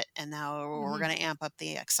breathe a bit and now we're Mhm. going to amp up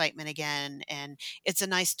the excitement again. And it's a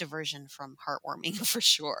nice diversion from heartwarming for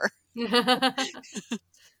sure.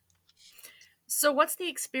 So, what's the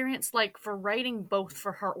experience like for writing both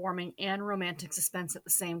for heartwarming and romantic suspense at the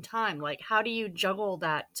same time? Like, how do you juggle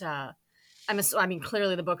that? I mean,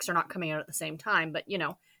 clearly the books are not coming out at the same time, but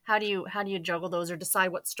how do you juggle those or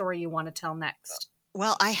decide what story you want to tell next?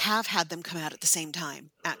 Well, I have had them come out at the same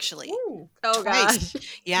time, actually. Ooh, Oh Twice. gosh.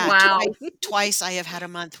 Yeah, wow, twice I have had a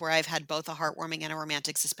month where I've had both a heartwarming and a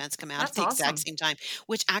romantic suspense come out at that's the exact awesome. same time,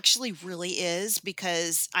 which actually really is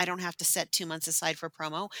because I don't have to set 2 months aside for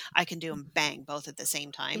promo. I can do them bang both at the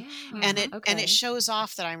same time. Yeah. And Mm-hmm. it Okay. shows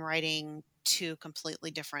off that I'm writing 2 completely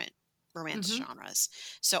different romance Mm-hmm. genres.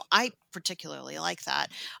 So I particularly like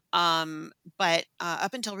that. But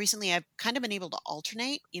up until recently, I've kind of been able to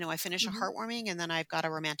alternate. You know, I finish a Mm-hmm. heartwarming and then I've got a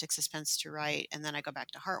romantic suspense to write, and then I go back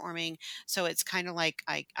to heartwarming. So it's kind of like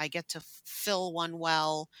I get to fill one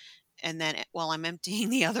well, and then while I'm emptying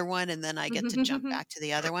the other one, and then I get to jump back to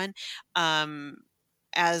the other one. Um,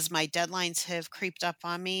 as my deadlines have creeped up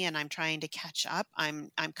on me and I'm trying to catch up, I'm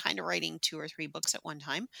kind of writing 2 or 3 books at one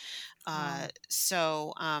time. Wow.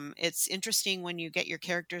 It's interesting when you get your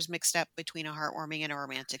characters mixed up between a heartwarming and a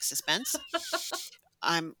romantic suspense.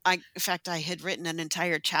 In fact, I had written an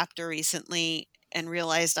entire chapter recently and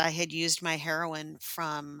realized I had used my heroine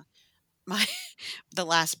from my the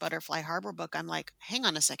last Butterfly Harbor book. I'm like, hang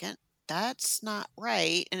on a second, that's not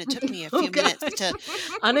right. And it took me a Oh few minutes gosh. to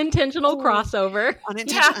Unintentional oh crossover.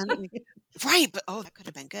 Yeah. unintentional. Right, but oh, that could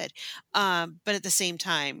have been good. But at the same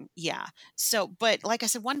time, yeah. So, but like I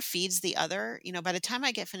said, one feeds the other. You know, by the time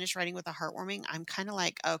I get finished writing with a heartwarming, I'm kind of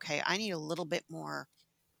like, okay, I need a little bit more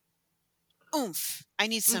oomph.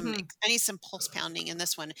 Mm-hmm. I need some pulse pounding in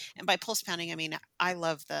this one. And by pulse pounding, I mean I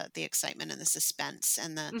love the excitement and the suspense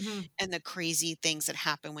Mm-hmm. and the crazy things that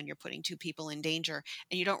happen when you're putting 2 people in danger.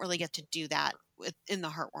 And you don't really get to do that in the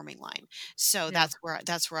heartwarming line. So Yeah.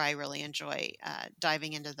 that's where I really enjoy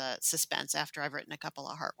diving into the suspense after I've written a couple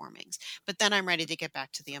of heartwarmings. But then I'm ready to get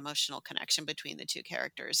back to the emotional connection between the 2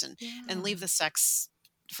 characters and leave Yeah. the sex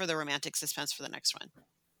for the romantic suspense for the next one.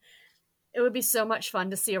 It would be so much fun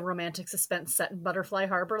to see a romantic suspense set in Butterfly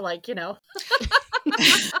Harbor, like, like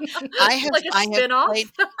a I have spin-off.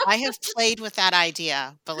 played with that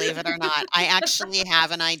idea, believe it or not. I actually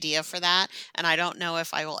have an idea for that, and I don't know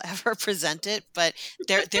if I will ever present it, but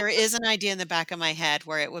there is an idea in the back of my head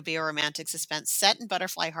where it would be a romantic suspense set in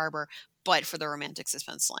Butterfly Harbor, but for the romantic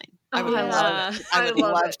suspense line. Oh, I love it. Yeah. I I would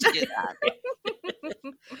love love to do that.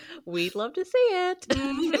 it. We'd love to see it.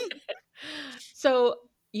 Mhm. So,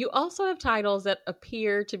 you also have titles that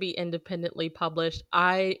appear to be independently published.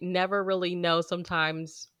 I never really know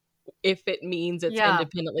sometimes if it means it's Yeah.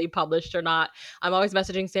 independently published or not. I'm always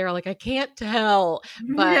messaging Sarah like I can't tell,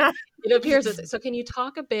 but Yeah. it appears it's so can you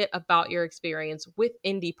talk a bit about your experience with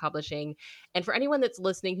indie publishing? And for anyone that's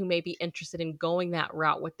listening who may be interested in going that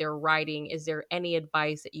route with their writing, is there any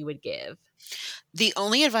advice that you would give? The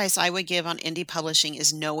only advice I would give on indie publishing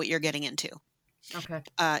is know what you're getting into. Okay.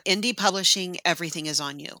 Indie publishing, everything is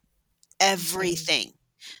on you. Okay. Everything.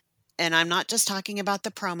 And I'm not just talking about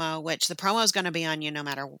the promo, which the promo is going to be on you no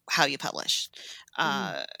matter how you publish. Mhm.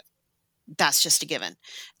 Uh, that's just a given.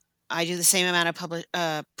 I do the same amount of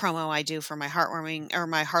promo I do for my heartwarming or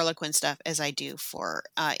my Harlequin stuff as I do for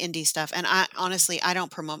indie stuff. And I honestly, I don't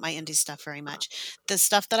promote my indie stuff very much. The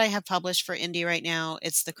stuff that I have published for indie right now,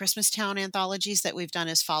 it's the Christmas Town anthologies that we've done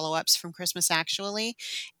as follow-ups from Christmas Actually.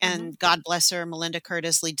 Mhm. And God bless her, Melinda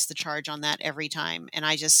Curtis leads the charge on that every time. And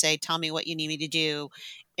I just say, tell me what you need me to do.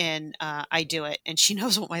 And I do it. And she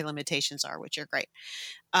knows what my limitations are, which are great.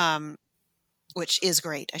 Um, which is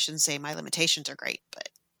great. I shouldn't say my limitations are great, but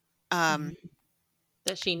um,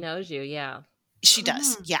 That she knows you, yeah. she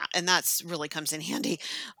does. Yeah, and that's really comes in handy.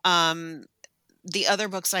 Um, the other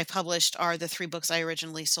books I published are the 3 books I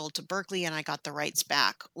originally sold to Berkeley, and I got the rights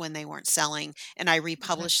back when they weren't selling, and I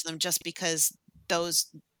Okay. republished them just because those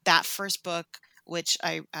that first book, which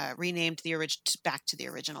I, renamed back to the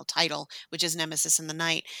original title, which is Nemesis in the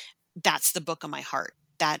Night, that's the book of my heart.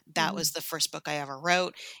 That was Mhm. the first book I ever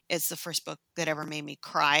wrote. It's the first book that ever made me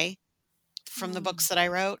cry from the Mm. books that I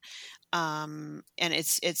wrote. And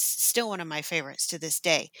it's still one of my favorites to this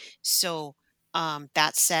day. So,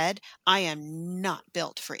 that said, I am not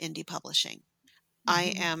built for indie publishing.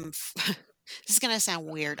 I Mhm. am this is gonna sound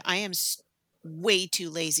weird. I am way too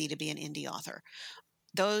lazy to be an indie author.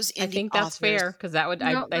 Those I indie think that's authors, fair because that would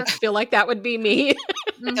No, I that's feel like that would be me.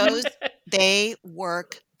 mhm. those they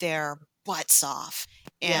work their butts off.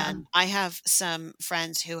 Yeah. And I have some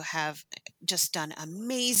friends who have just done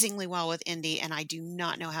amazingly well with indie, and I do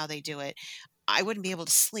not know how they do it. I wouldn't be able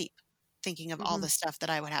to sleep thinking of all the Mhm. stuff that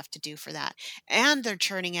I would have to do for that. And they're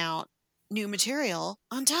churning out new material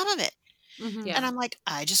on top of it. Mhm. And Yeah. I'm like,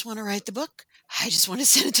 I just want to write the book. I just want to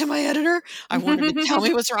send it to my editor. I want him to tell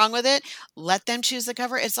me what's wrong with it. Let them choose the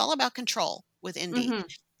cover. It's all about control with indie.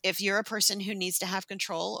 Mhm. If you're a person who needs to have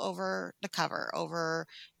control over the cover, over,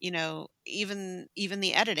 even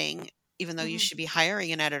the editing, even though you Mhm. should be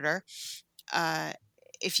hiring an editor, uh,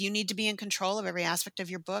 if you need to be in control of every aspect of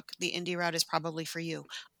your book, the indie route is probably for you.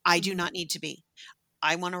 I do Mhm. not need to be.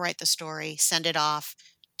 I want to write the story, send it off,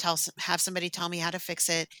 have somebody tell me how to fix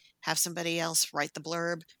it, have somebody else write the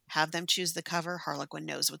blurb, have them choose the cover. Harlequin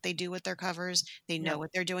knows what they do with their covers. They know Yep.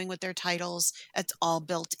 what they're doing with their titles. It's all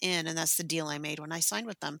built in, and that's the deal I made when I signed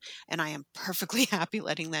with them. And I am perfectly happy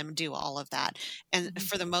letting them do all of that. And Mhm.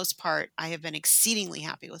 for the most part, I have been exceedingly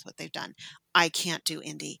happy with what they've done. I can't do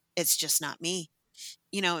indie. It's just not me.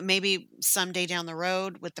 Maybe someday down the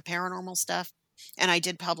road with the paranormal stuff. And I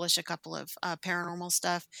did publish a couple of paranormal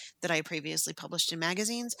stuff that I previously published in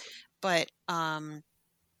magazines, but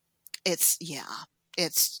yeah,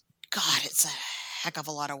 it's God, it's a heck of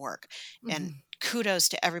a lot of work. And Mhm. kudos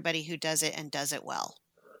to everybody who does it and does it well,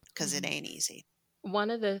 because it Mhm. ain't easy. One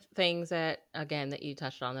of the things that again that you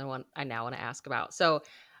touched on, the one I now want to ask about. So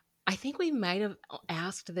I think we might have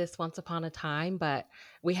asked this once upon a time, but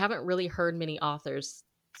we haven't really heard many authors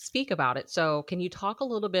speak about it. So can you talk a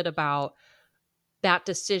little bit about that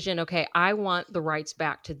decision? Okay, I want the rights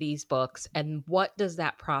back to these books, and what does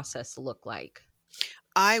that process look like?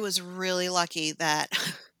 I was really lucky that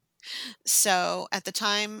so at the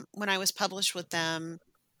time when I was published with them,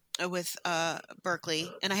 with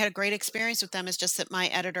Berkeley, and I had a great experience with them. It's just that my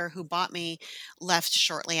editor who bought me left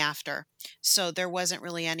shortly after. So there wasn't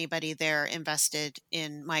really anybody there invested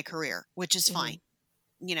in my career, which is fine. Hmm.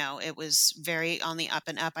 It was very on the up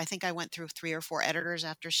and up. I think I went through 3 or 4 editors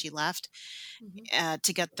after she left Mhm.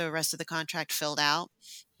 to get the rest of the contract filled out.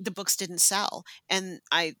 The books didn't sell, and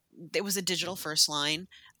it was a digital first line.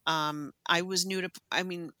 I was new to, I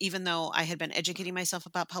mean, even though I had been educating myself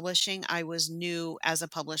about publishing, I was new as a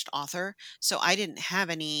published author, so I didn't have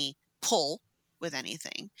any pull with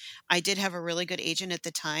anything. I did have a really good agent at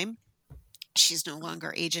the time. She's no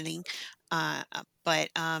longer agenting, but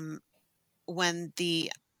when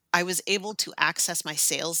the I was able to access my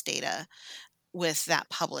sales data with that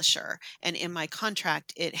publisher, and in my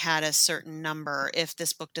contract it had a certain number. If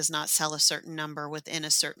this book does not sell a certain number within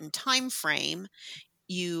a certain time frame,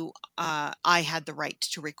 I had the right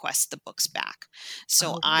to request the books back.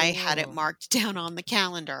 So Oh, I had it cool. marked down on the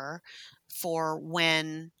calendar for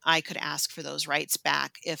when I could ask for those rights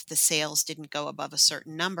back if the sales didn't go above a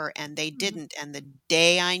certain number, and they Mhm. didn't. And the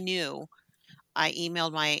day I knew, I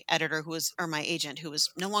emailed my editor or my agent, who was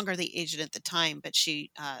no longer the agent at the time, but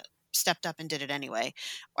she stepped up and did it anyway.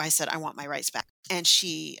 I said, I want my rights back. And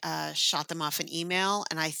she shot them off an email.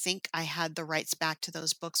 And I think I had the rights back to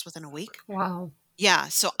those books within a week. Wow. Yeah.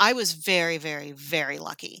 So I was very, very, very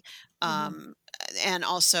lucky. Mhm. Um, and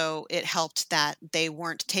also, it helped that they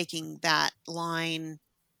weren't taking that line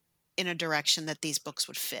in a direction that these books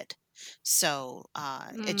would fit. So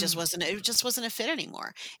Mm. it just wasn't a fit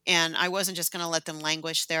anymore. And I wasn't just going to let them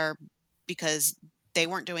languish there because they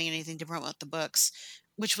weren't doing anything to promote the books,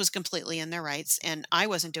 which was completely in their rights. And I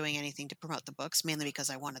wasn't doing anything to promote the books, mainly because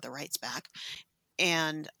I wanted the rights back.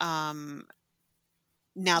 And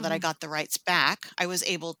Now that I Mhm. got the rights back, I was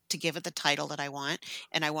able to give it the title that I want,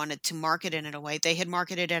 and I wanted to market it in a way. They had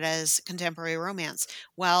marketed it as contemporary romance.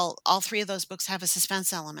 Well, all three of those books have a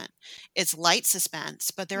suspense element. It's light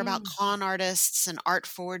suspense, but they're about Mm. con artists and art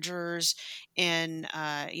forgers. And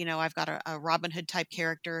I've got a Robin Hood type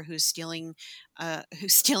character who's stealing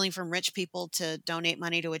from rich people to donate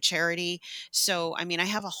money to a charity. So, I mean, I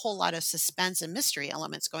have a whole lot of suspense and mystery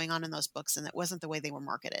elements going on in those books, and that wasn't the way they were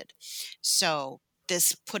marketed. So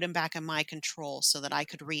this put them back in my control so that I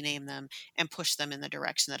could rename them and push them in the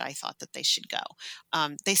direction that I thought that they should go.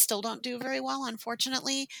 They still don't do very well,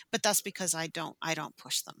 unfortunately, but that's because I don't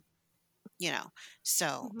push them, you know.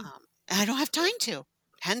 So Mhm. I don't have time to.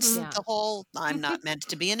 Hence Mhm. Yeah. the whole I'm not meant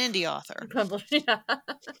to be an indie author. Published, yeah.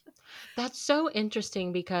 That's so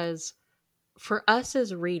interesting because for us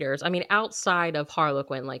as readers, I mean, outside of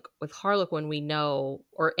Harlequin, like with Harlequin, we know,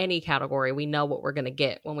 or any category, we know what we're going to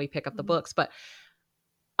get when we pick up the Mhm. books. But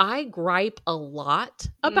I gripe a lot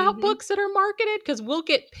about Mhm. books that are marketed because we'll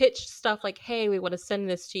get pitched stuff like, "Hey, we want to send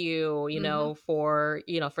this to you, Mhm. for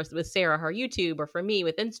with Sarah, her YouTube, or for me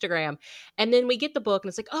with Instagram." And then we get the book and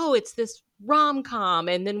it's like, "Oh, it's this rom com,"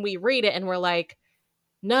 and then we read it and we're like,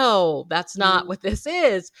 "No, that's not Mm, what this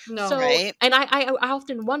is." No. So, right? and I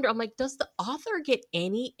often wonder, I'm like, does the author get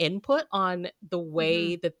any input on the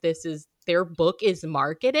Mhm. way that their book is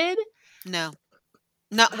marketed? No.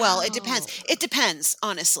 Not well, it depends. Oh, It depends,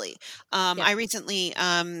 honestly. yeah. I recently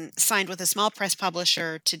signed with a small press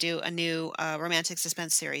publisher to do a new romantic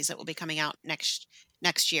suspense series that will be coming out next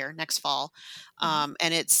year, next fall. Mhm.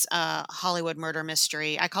 And it's Hollywood murder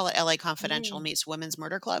mystery. I call it LA Confidential Mm. meets Women's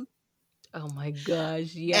Murder Club. Oh my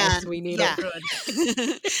gosh, yes, And we need So yeah. it. good.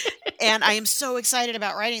 And I am so excited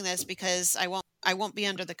about writing this because I won't be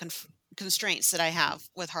under the constraints that I have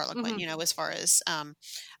with Harlequin, Mhm. as far as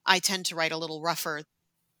I tend to write a little rougher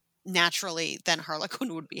naturally than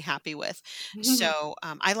Harlequin would be happy with. Mhm. So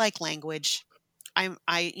I like language. I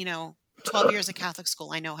 12 years of Catholic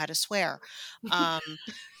school, I know how to swear. Um,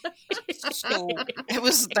 so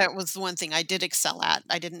that was the one thing I did excel at.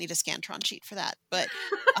 I didn't need a Scantron sheet for that. But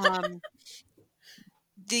um,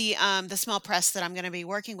 the small press that I'm going to be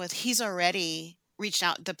working with, he's already reached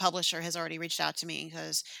out. The publisher has already reached out to me and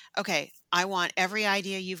goes, "Okay, I want every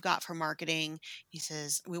idea you've got for marketing." He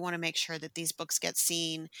says, "We want to make sure that these books get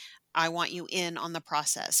seen. I want you in on the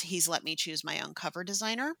process." He's let me choose my own cover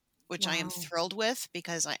designer, which I am Wow. thrilled with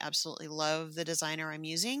because I absolutely love the designer I'm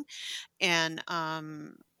using. And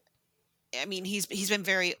I mean, he's been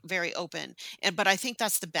very very open, but I think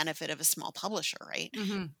that's the benefit of a small publisher, right?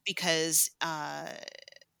 Mhm. Because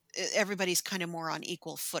everybody's kind of more on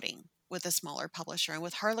equal footing with a smaller publisher. And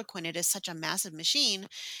with Harlequin, it is such a massive machine;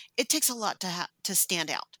 it takes a lot to stand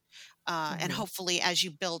out. And Mhm. hopefully, as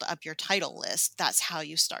you build up your title list, that's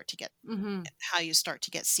Mhm. how you start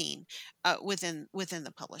to get seen within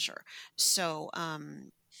the publisher. So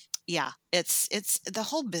yeah, it's the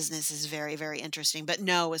whole business is very very interesting. But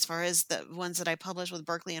no, as far as the ones that I published with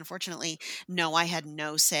Berkeley, unfortunately, no, I had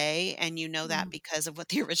no say, and you know that Mhm. because of what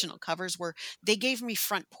the original covers were. They gave me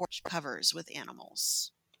front porch covers with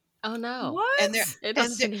animals, Oh no. and they're What? It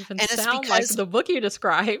and they're, doesn't even and it's sound like because the book you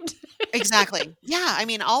described. exactly, yeah. I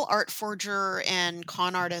mean, all art forger and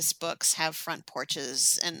con artist books have front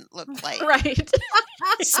porches and look like Right.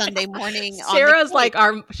 Sunday morning on the Sarah's Cape. like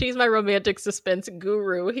our she's my romantic suspense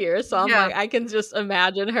guru here. So I'm Yeah. like, I can just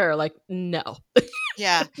imagine her like, no.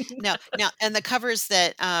 Yeah. No, now and the covers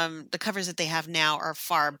that they have now are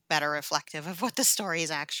far better reflective of what the stories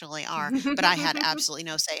actually are, but I had absolutely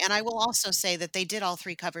no say. And I will also say that they did all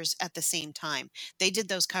 3 covers at the same time. They did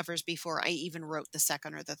those covers before I even wrote the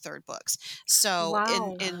 2nd or the 3rd books. So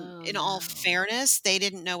in Wow. in Oh in all no. fairness, they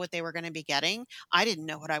didn't know what they were gonna be getting. I didn't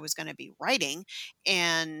know what I was gonna be writing,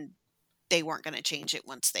 and they weren't gonna change it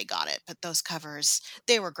once they got it. But those covers,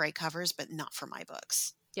 they were great covers, but not for my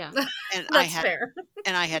books. Yeah. And That's fair.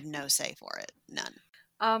 I had no say for it, none.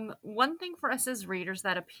 One thing for us as readers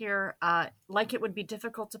that appear like it would be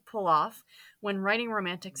difficult to pull off when writing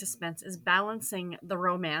romantic suspense is balancing the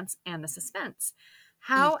romance and the suspense.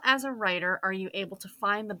 Mm, How, as a writer, are you able to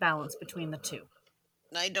find the balance between the two?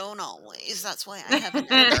 I don't always, that's why I have an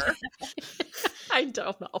editor. I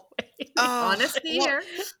don't know. Oh, Honesty well, here.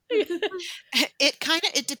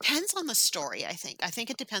 it depends on the story, I think. I think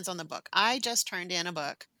it depends on the book. I just turned in a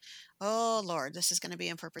book. Oh Lord, this is gonna be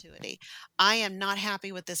in perpetuity. I am not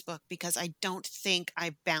happy with this book because I don't think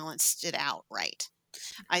I balanced it out right.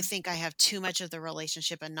 I think I have too much of the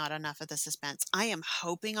relationship and not enough of the suspense. I am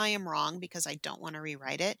hoping I am wrong because I don't wanna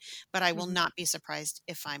rewrite it, but I will Mhm. not be surprised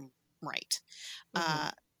if I'm right. Mhm.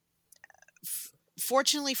 Uh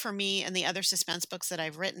fortunately for me and the other suspense books that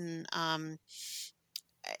I've written,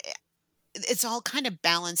 it's all kind of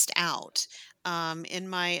balanced out. In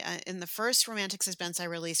the first romantic suspense I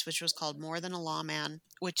released, which was called More Than a Lawman,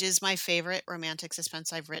 which is my favorite romantic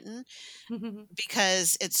suspense I've written,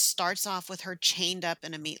 because it starts off with her chained up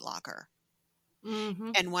in a meat locker.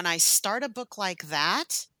 Mm-hmm. And when I start a book like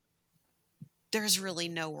that, there's really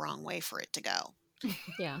no wrong way for it to go.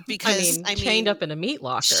 Yeah. Because, Chained up in a meat she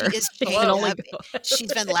locker. is It can chained only up. go.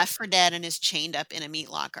 She's been left for dead and is chained up in a meat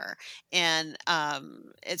locker. And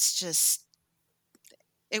it's just,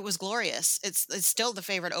 it was glorious. It's still the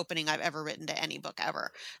favorite opening I've ever written to any book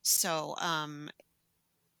ever. So,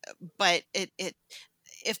 but it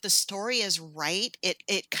if the story is right,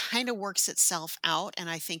 it kind of works itself out, and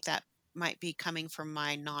I think that might be coming from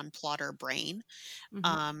my non-plotter brain. Mm-hmm.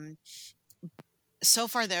 Um, so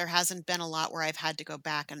far there hasn't been a lot where I've had to go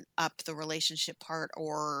back and up the relationship part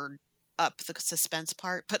or up the suspense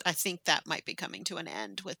part, but I think that might be coming to an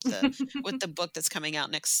end with the book that's coming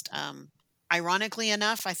out next. Ironically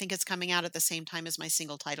enough, I think it's coming out at the same time as my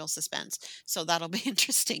single title suspense, so that'll be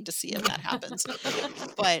interesting to see if that happens.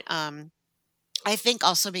 But I think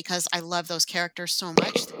also because I love those characters so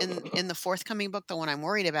much in the forthcoming book, the one I'm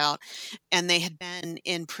worried about, and they had been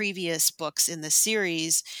in previous books in the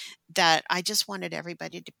series, that I just wanted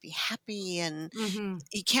everybody to be happy, and Mm-hmm.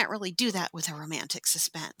 you can't really do that with a romantic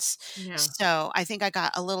suspense. Yeah. So I think I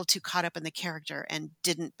got a little too caught up in the character and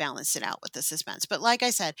didn't balance it out with the suspense. But like I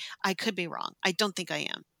said, I could be wrong. I don't think I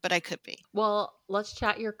am, but I could be. Well, let's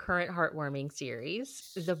chat your current heartwarming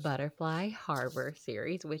series, the Butterfly Harbor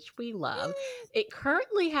series, which we love. It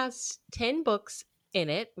currently has 10 books in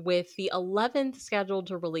it, with the 11th scheduled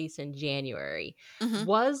to release in January. Mhm.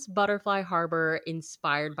 Was Butterfly Harbor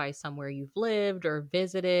inspired by somewhere you've lived or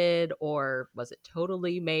visited, or was it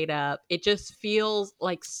totally made up? It just feels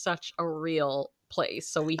like such a real place,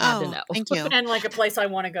 so we had to Oh, know. thank you. And like a place I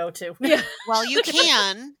want to go to. Yeah. Well, you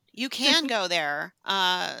can go there.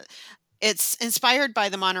 It's inspired by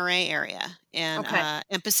the Monterey area Okay.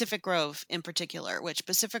 and Pacific Grove in particular, which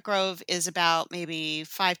Pacific Grove is about maybe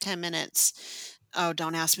 5-10 minutes. Oh,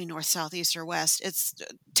 don't ask me north, south, east, or west. It's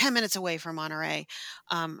 10 minutes away from Monterey.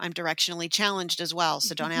 I'm directionally challenged as well,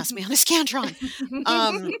 so don't ask me on a Scantron.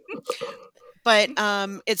 Um, but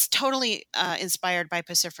it's totally inspired by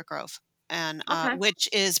Pacific Grove, and Okay. which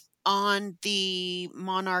is on the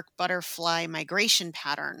monarch butterfly migration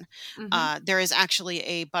pattern. Mm-hmm. There is actually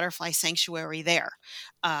a butterfly sanctuary there,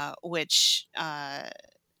 which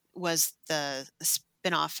was the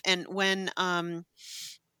spinoff. And when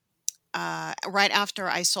right after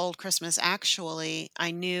I sold Christmas Actually,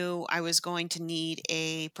 I knew I was going to need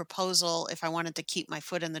a proposal if I wanted to keep my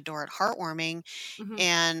foot in the door at Heartwarming. Mm-hmm.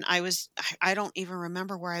 And I don't even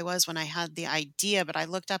remember where I was when I had the idea, but I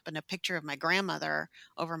looked up in a picture of my grandmother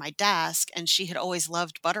over my desk, and she had always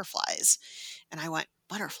loved butterflies. And I went,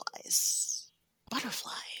 butterflies,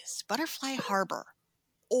 butterflies, Butterfly Harbor.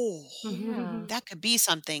 Oh, Yeah. that could be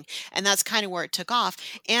something. And that's kind of where it took off.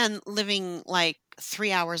 And living like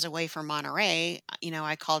 3 hours away from Monterey,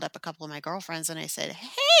 I called up a couple of my girlfriends and I said,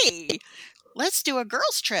 hey, let's do a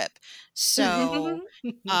girls trip. So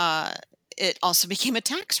uh, it also became a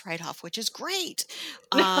tax write-off, which is great.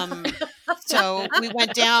 So we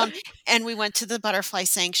went down and we went to the butterfly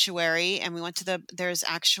sanctuary, and we went to there's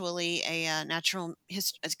actually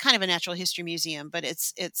it's kind of a natural history museum, but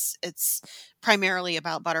it's primarily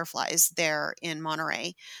about butterflies there in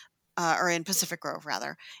Monterey, or in Pacific Grove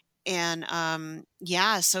rather. And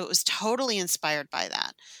yeah, so it was totally inspired by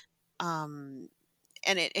that. Um,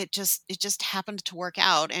 and it just happened to work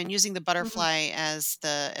out, and using the Mm-hmm. butterfly as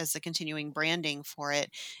the continuing branding for it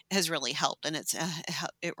has really helped. And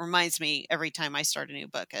it reminds me every time I start a new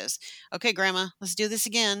book as, okay, grandma, let's do this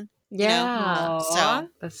again. Yeah. So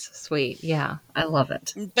That's sweet. Yeah. I love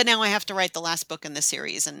it. but now I have to write the last book in the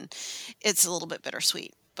series, and it's a little bit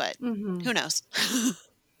bittersweet, but Mm-hmm. who knows.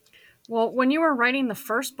 Well, when you were writing the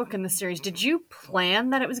first book in the series, did you plan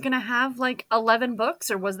that it was going to have like 11 books,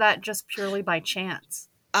 or was that just purely by chance?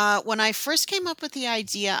 When I first came up with the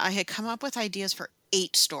idea, I had come up with ideas for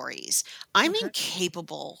 8 stories. I'm Okay.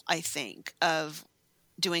 incapable, I think, of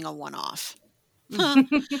doing a one-off.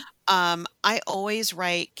 Mm-hmm. I always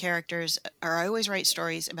write characters, or I always write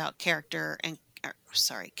stories about character and,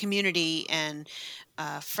 sorry, community and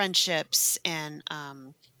friendships, and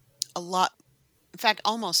a lot. In fact,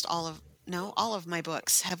 almost all of no, all of my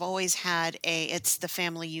books have always had it's the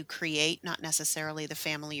family you create, not necessarily the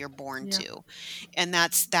family you're born Yeah. to, and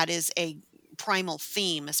that is a primal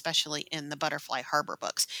theme, especially in the Butterfly Harbor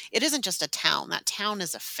books. It isn't just a town. That town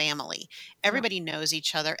is a family. Everybody knows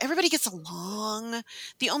each other. Everybody gets along.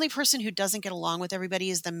 The only person who doesn't get along with everybody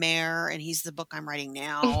is the mayor, and he's the book I'm writing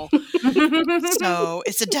now. So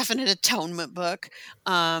it's a definite atonement book.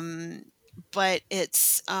 But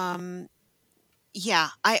it's yeah,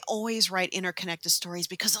 I always write interconnected stories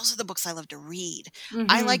because those are the books I love to read.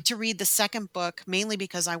 I like to read the second book mainly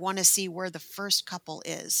because I want to see where the first couple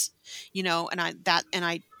is, and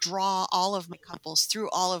I draw all of my couples through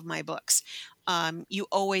all of my books. You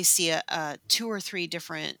always see a two or three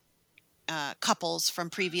different couples from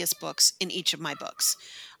previous books in each of my books.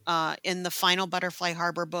 In the final Butterfly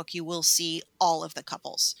Harbor book, you will see all of the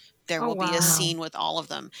couples. There Oh, will be a wow. scene with all of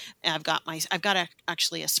them. And I've got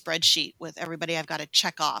actually a spreadsheet with everybody I've got to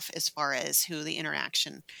check off as far as who the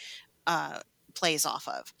interaction plays off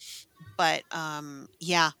of. But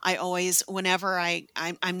yeah, I always, whenever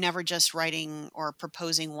I'm never just writing or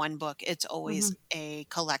proposing one book. It's always a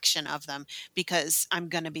collection of them because I'm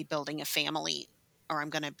going to be building a family, or I'm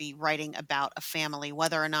going to be writing about a family,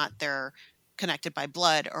 whether or not they're connected by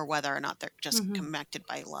blood or whether or not they're just connected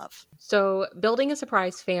by love. So, Building a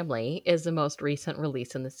Surprise Family is the most recent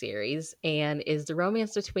release in the series and is the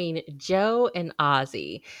romance between Joe and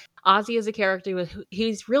Ozzy. Ozzy is a character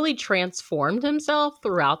he's really transformed himself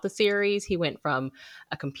throughout the series. He went from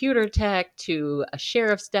a computer tech to a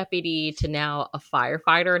sheriff's deputy to now a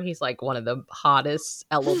firefighter, and he's like one of the hottest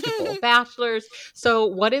eligible bachelors. So,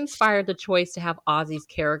 what inspired the choice to have Ozzy's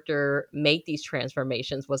character make these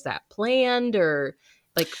transformations? Was that planned, or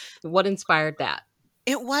like what inspired that?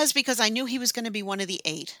 It was because I knew he was going to be one of the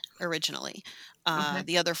 8 originally. Okay.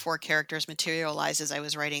 The other 4 characters materialized as I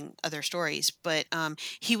was writing other stories, but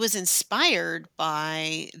he was inspired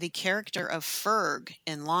by the character of Ferg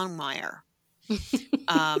in Longmire.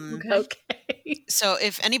 Okay. So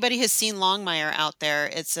if anybody has seen Longmire out there,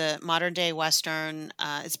 it's a modern day Western.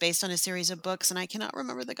 It's based on a series of books, and I cannot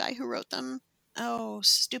remember the guy who wrote them. Oh,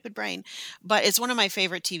 stupid brain. But it's one of my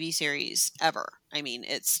favorite TV series ever. I mean,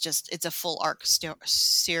 it's a full arc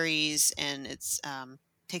series, and it's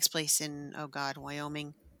takes place in, oh God,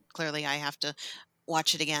 Wyoming. Clearly I have to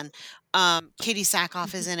watch it again. Katie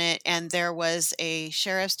Sackhoff is in it, and there was a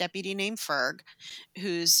sheriff's deputy named Ferg,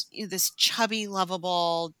 who's this chubby,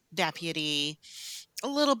 lovable deputy, a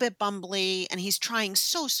little bit bumbly, and he's trying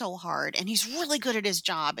so hard, and he's really good at his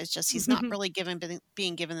job. It's just he's not really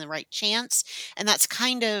being given the right chance, and that's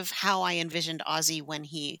kind of how I envisioned Ozzy when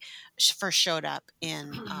he first showed up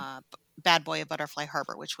in Bad Boy of Butterfly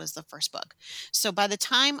Harbor, which was the first book. So by the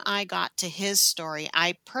time I got to his story,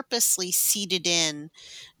 I purposely seeded in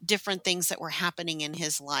different things that were happening in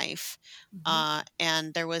his life.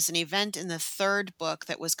 And there was an event in the third book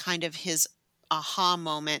that was kind of his aha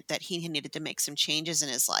moment that he needed to make some changes in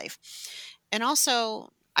his life. And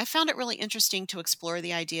also, I found it really interesting to explore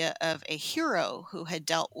the idea of a hero who had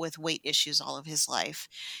dealt with weight issues all of his life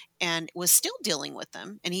and was still dealing with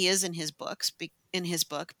them. And he is in his book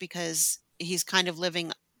because he's kind of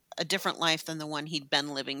living a different life than the one he'd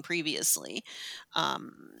been living previously.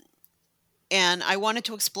 And I wanted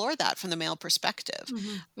to explore that from the male perspective.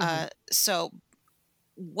 So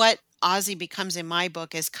what Ozzy becomes in my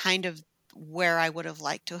book is kind of where I would have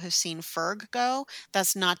liked to have seen Ferg go.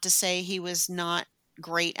 That's not to say he was not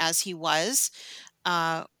great as he was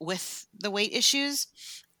with the weight issues,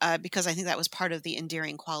 because I think that was part of the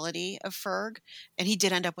endearing quality of Ferg. And he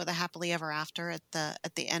did end up with a happily ever after at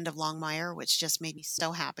the end of Longmire, which just made me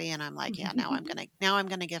so happy. And I'm like, yeah, now I'm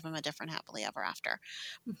gonna give him a different happily ever after.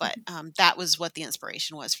 But that was what the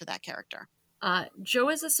inspiration was for that character. Jo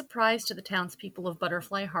is a surprise to the townspeople of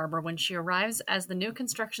Butterfly Harbor when she arrives as the new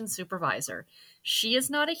construction supervisor. She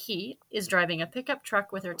is not a he, is driving a pickup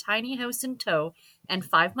truck with her tiny house in tow, and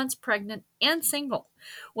 5 months pregnant and single.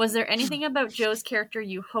 Was there anything about Jo's character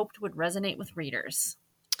you hoped would resonate with readers?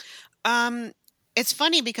 It's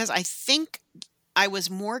funny because I think I was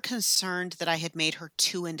more concerned that I had made her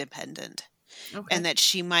too independent, and that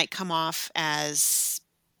she might come off as,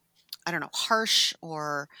 I don't know, harsh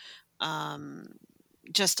or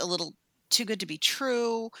just a little too good to be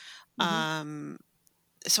true.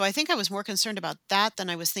 So I think I was more concerned about that than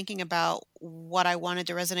I was thinking about what I wanted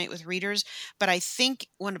to resonate with readers. But I think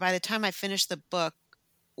by the time I finished the book,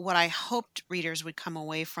 what I hoped readers would come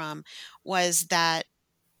away from was that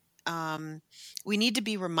we need to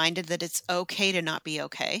be reminded that it's okay to not be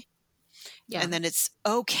okay. Yeah. And then it's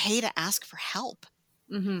okay to ask for help.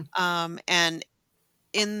 And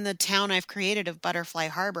in the town I've created of Butterfly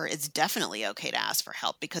Harbor, it's definitely okay to ask for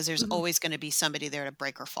help because there's always going to be somebody there to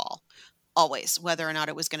break or fall. always, whether or not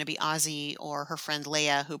it was going to be Ozzy or her friend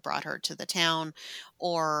Leia who brought her to the town,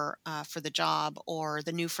 or for the job, or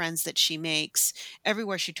the new friends that she makes.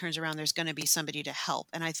 Everywhere she turns around, there's going to be somebody to help.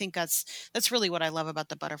 And I think that's really what I love about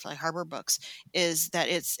the Butterfly Harbor books, is that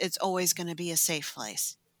it's always going to be a safe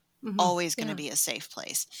place. Mhm. Always going to Yeah. be a safe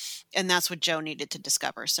place. And that's what Joe needed to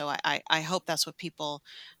discover. So I hope that's what people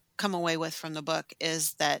come away with from the book,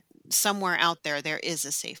 is that somewhere out there is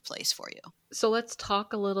a safe place for you. So let's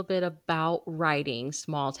talk a little bit about writing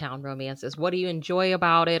small town romances. What do you enjoy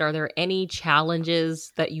about it? Are there any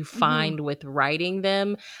challenges that you Mhm. find with writing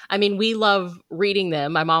them? I mean, we love reading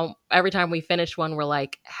them. My mom, every time we finish one, we're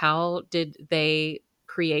like, how did they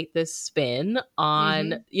create this spin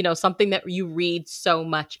on, Mhm. something that you read so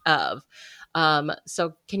much of?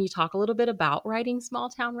 So can you talk a little bit about writing small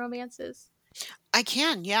town romances? I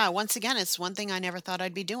can, yeah. Once again, it's one thing I never thought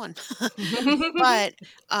I'd be doing. But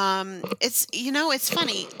it's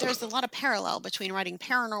funny. There's a lot of parallel between writing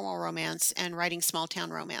paranormal romance and writing small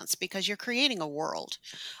town romance, because you're creating a world.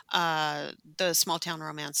 The small town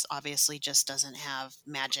romance obviously just doesn't have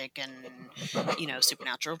magic and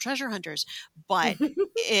supernatural treasure hunters, but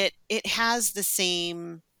it has the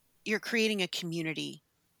same. You're creating a community,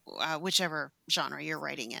 whichever genre you're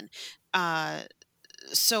writing in. Uh,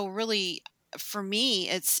 so really, for me,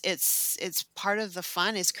 it's part of the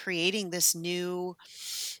fun is creating this new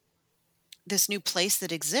place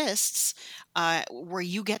that exists, where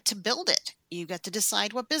you get to build it. You get to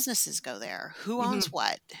decide what businesses go there, who owns Mhm.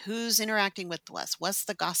 what, who's interacting with what's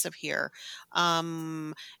the gossip here.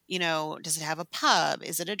 Does it have a pub?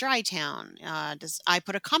 Is it a dry town? Does I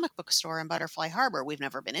put a comic book store in Butterfly Harbor? We've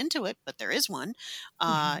never been into it, but there is one.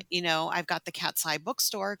 Mhm. I've got the Cat's Eye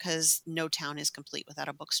bookstore, because no town is complete without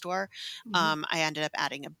a bookstore. Mhm. I ended up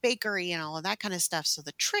adding a bakery and all of that kind of stuff. So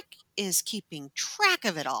the trick is keeping track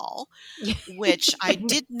of it all, which I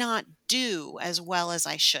did not do as well as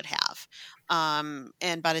I should have.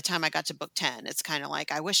 And by the time I got to book 10, it's kind of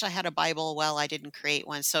like, I wish I had a Bible. Well, I didn't create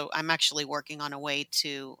one. So I'm actually working on a way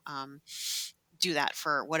to do that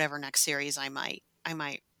for whatever next series I might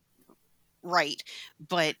write.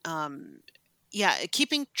 But yeah,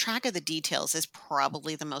 keeping track of the details is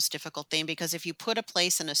probably the most difficult thing, because if you put a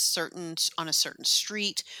place on a certain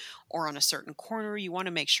street or on a certain corner, you want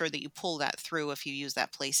to make sure that you pull that through if you use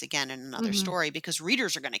that place again in another Mhm. story, because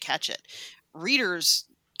readers are going to catch it. Readers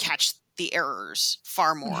catch the errors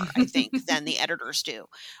far more, I think, than the editors do.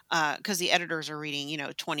 Because the editors are reading,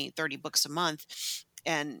 20, 30 books a month,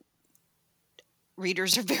 and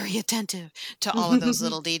readers are very attentive to all of those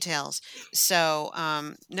little details. So,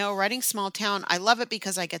 no, writing small town, I love it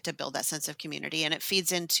because I get to build that sense of community, and it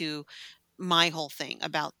feeds into my whole thing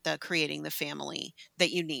about the creating the family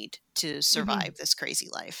that you need to survive Mhm. this crazy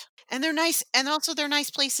life. And they're nice, and also they're nice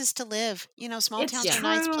places to live. Small It's towns are Yeah.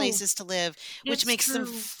 nice true. places to live, which It's makes them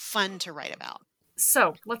true. fun to write about.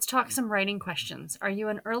 So, let's talk some writing questions. Are you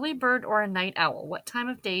an early bird or a night owl? What time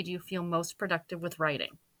of day do you feel most productive with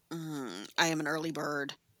writing? I am an early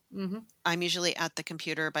bird. Mhm. I'm usually at the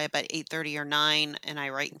computer by about 8:30 or 9, and I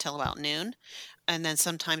write until about noon. And then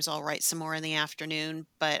sometimes I'll write some more in the afternoon,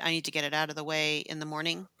 but I need to get it out of the way in the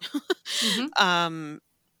morning. Mhm. um,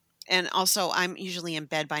 and also, I'm usually in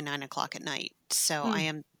bed by 9 o'clock at night. So I Mm.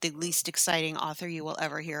 am the least exciting author you will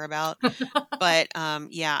ever hear about. But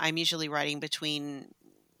yeah, I'm usually writing between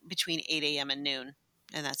 8 a.m. and noon,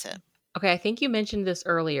 and that's it. Okay, I think you mentioned this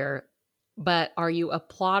earlier, but are you a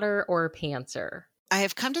plotter or a pantser? I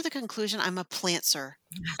have come to the conclusion I'm a plantser.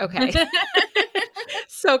 Okay.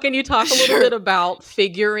 So can you talk a little Sure. bit about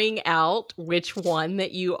figuring out which one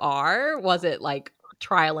that you are? Was it like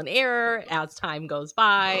trial and error as time goes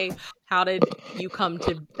by? How did you come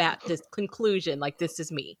to that this conclusion like this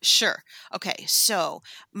is me? Sure. Okay. So,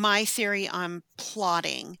 my theory on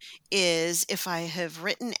plotting is, if I have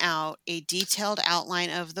written out a detailed outline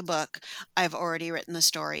of the book, I've already written the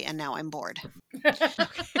story and now I'm bored. Okay.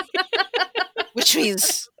 Which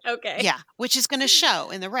means, Okay. yeah, which is going to show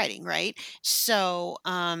in the writing, right? So,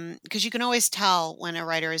 because you can always tell when a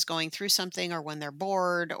writer is going through something, or when they're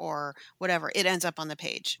bored or whatever, it ends up on the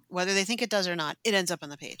page. Whether they think it does or not, it ends up on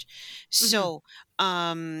the page. Mhm. So,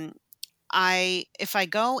 um, if I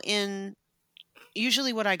go in,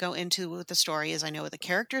 usually what I go into with the story is, I know what the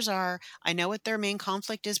characters are, I know what their main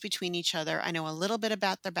conflict is between each other, I know a little bit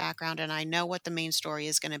about their background, and I know what the main story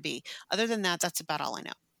is going to be. Other than that, that's about all I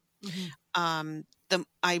know. Mhm.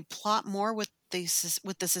 I plot more with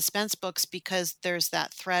with the suspense books, because there's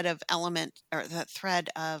that thread of element, or that thread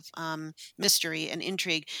of mystery and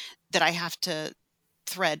intrigue that I have to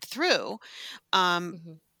thread through. Um,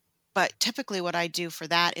 Mhm. But typically what I do for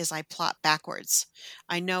that is I plot backwards.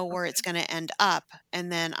 I know where it's Okay. going to end up,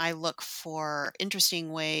 and then I look for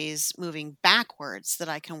interesting ways moving backwards that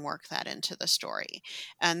I can work that into the story.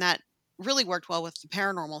 And that really worked well with the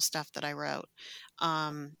paranormal stuff that I wrote,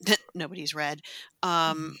 that nobody's read.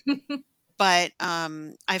 Um, but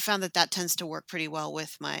I found that that tends to work pretty well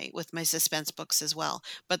with my suspense books as well.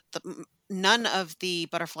 But none of the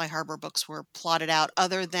Butterfly Harbor books were plotted out,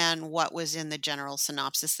 other than what was in the general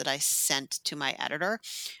synopsis that I sent to my editor,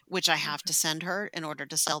 which I have to send her in order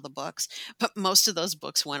to sell the books. But most of those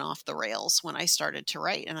books went off the rails when I started to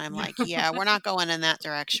write, and I'm like, yeah, we're not going in that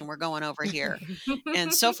direction. We're going over here.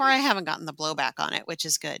 And so far, I haven't gotten the blowback on it, which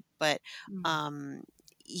is good. But um,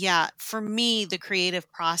 yeah, for me, the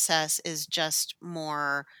creative process is just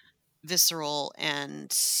more visceral,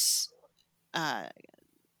 and uh,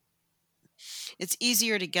 it's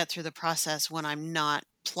easier to get through the process when I'm not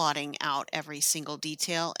plotting out every single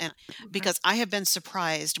detail. And Okay. because I have been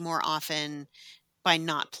surprised more often by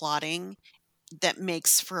not plotting, that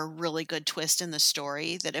makes for a really good twist in the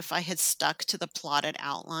story, that if I had stuck to the plotted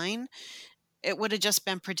outline, it would have just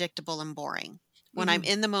been predictable and boring. When I'm Mhm.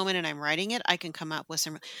 in the moment and I'm writing it, I can come up with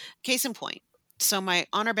some case in point. So my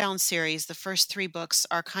Honor Bound series, the first 3 books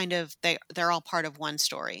are kind of they're all part of one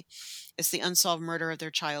story. It's the unsolved murder of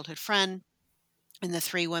their childhood friend, and the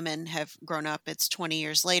 3 women have grown up. It's 20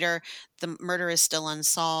 years later. The murder is still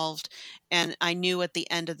unsolved, and I knew at the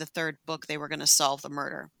end of the 3rd book they were going to solve the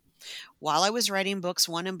murder. While I was writing books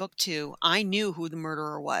 1 and book 2, I knew who the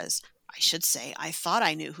murderer was. I should say, I thought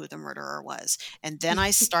I knew who the murderer was. And then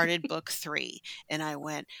I started book 3 and I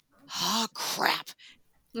went, oh, crap.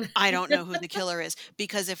 I don't know who the killer is.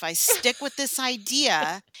 Because if I stick with this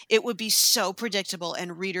idea, it would be so predictable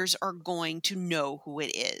and readers are going to know who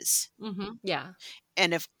it is. Yeah.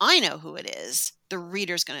 And if I know who it is, the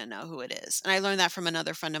reader's going to know who it is. And I learned that from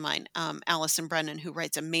another friend of mine, Allison Brennan, who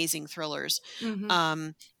writes amazing thrillers. Mhm.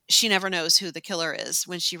 Um, she never knows who the killer is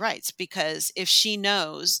when she writes, because if she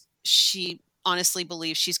knows, she honestly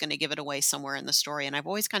believes she's going to give it away somewhere in the story. And I've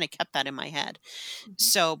always kind of kept that in my head. Mhm.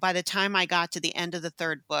 So by the time I got to the end of the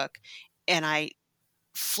 3rd book and I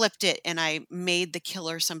flipped it and I made the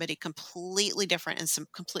killer somebody completely different, and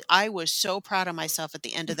I was so proud of myself at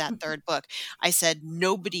the end of that 3rd book. I said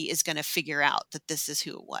nobody is going to figure out that this is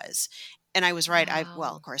who it was. And I was right.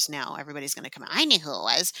 Well, of Wow. course now everybody's going to come out. I knew who it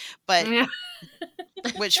was, but Yeah.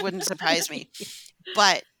 which wouldn't surprise me.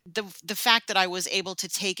 But the fact that I was able to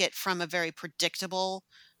take it from a very predictable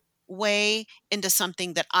way into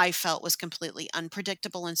something that I felt was completely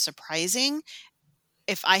unpredictable and surprising,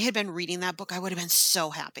 if I had been reading that book, I would have been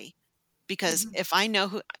so happy. Because Mhm. if I know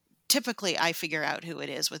who, typically I figure out who it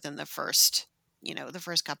is within the first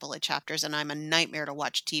couple of chapters, and I'm a nightmare to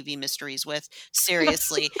watch TV mysteries with.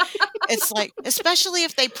 Seriously. It's like, especially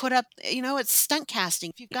if they put up, it's stunt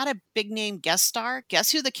casting. If you've got a big name guest star,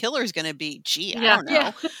 guess who the killer is going to be? Gee, I Yeah. don't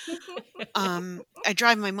Yeah. know. I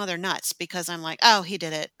drive my mother nuts because I'm like, oh, he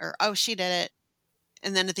did it, or oh, she did it.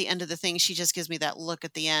 And then at the end of the thing, she just gives me that look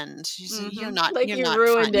at the end. She's like, Mhm. Like you're you not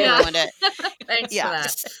front, ruined you it. Yeah. ruined it. Thanks for Yeah.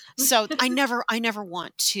 that. So I never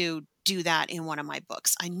want to do that in one of my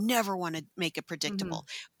books. I never want to make it Mhm. predictable.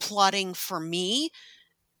 Plotting for me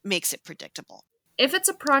makes it predictable. If it's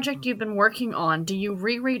a project you've been working on, do you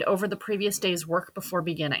reread over the previous day's work before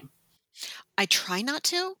beginning? I try not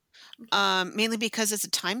to, Okay. mainly because it's a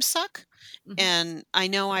time suck. Mhm. And I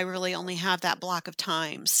know I really only have that block of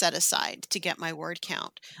time set aside to get my word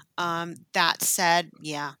count. That said,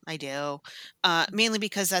 yeah, I do. Mainly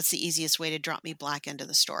because that's the easiest way to drop me black into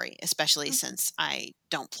the story, especially Okay. since I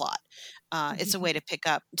don't plot. It's a way Mhm. to pick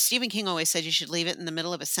up. Stephen King always said you should leave it in the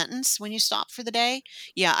middle of a sentence when you stop for the day.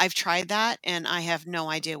 Yeah, I've tried that and I have no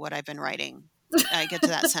idea what I've been writing. I get to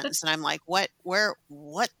that sentence and I'm like, what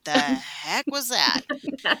the heck was that?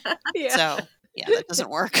 Yeah. So, yeah, that doesn't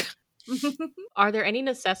work. Are there any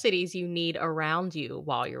necessities you need around you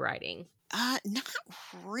while you're writing? Not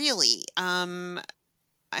really. I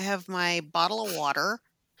have my bottle of water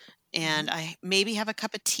and Mhm. I maybe have a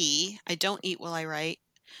cup of tea. I don't eat while I write.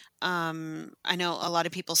 I know a lot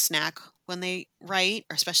of people snack when they write,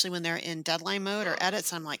 or especially when they're in deadline mode or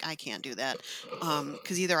edits. I'm like, I can't do that.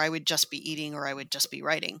 Because either I would just be eating or I would just be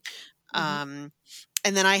writing. Mhm. Um,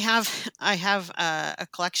 and then I have I have a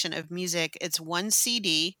collection of music. It's one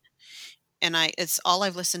CD, and it's all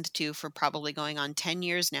I've listened to for probably going on 10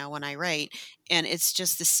 years now when I write, and it's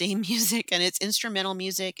just the same music, and it's instrumental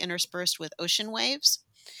music interspersed with ocean waves.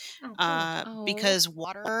 Oh, cool. Oh. Because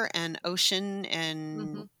water and ocean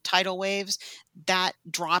and Mhm. tidal waves, that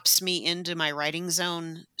drops me into my writing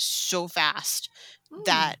zone so fast Mm.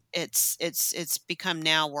 that it's become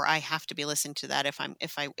now where I have to be listening to that if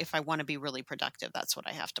I want to be really productive. That's what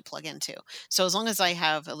I have to plug into. So as long as I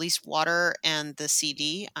have at least water and the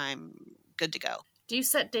CD, I'm good to go. Do you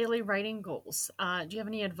set daily writing goals? Do you have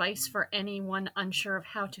any advice for anyone unsure of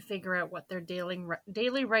how to figure out what their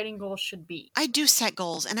daily writing goals should be? I do set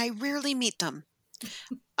goals and I rarely meet them.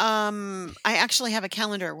 I actually have a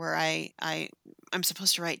calendar where I'm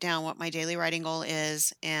supposed to write down what my daily writing goal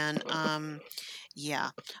is, and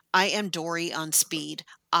yeah, I am Dory on speed.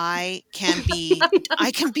 I can be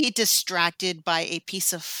I can be distracted by a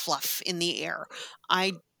piece of fluff in the air.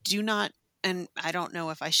 I do not, and I don't know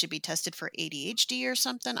if I should be tested for ADHD or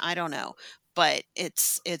something. I don't know, but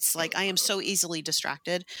it's like I am so easily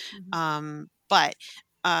distracted. Mhm. But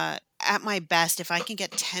at my best, if I can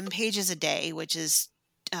get 10 pages a day, which is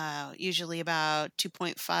usually about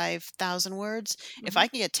 2.5 thousand words. If Mhm. I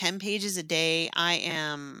can get 10 pages a day, I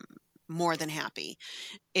am more than happy.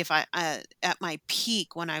 If I at my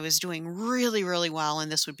peak when I was doing really really well,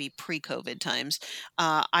 and this would be pre-COVID times,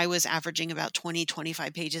 I was averaging about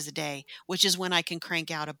 20-25 pages a day, which is when I can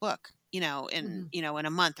crank out a book, in Mhm. in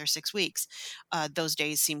a month or 6 weeks. Those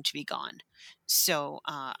days seem to be gone. So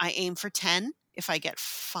I aim for 10. If I get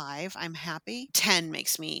 5, I'm happy. 10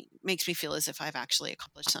 makes me feel as if I've actually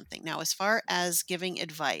accomplished something. Now, as far as giving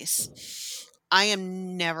advice, I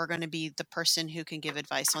am never going to be the person who can give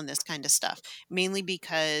advice on this kind of stuff, mainly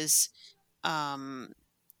because um,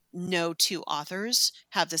 no two authors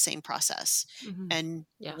have the same process. Mhm. And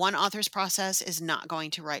Yeah. one author's process is not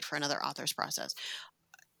going to write for another author's process.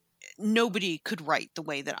 Nobody could write the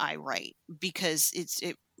way that I write because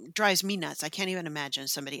it drives me nuts. I can't even imagine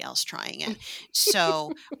somebody else trying it.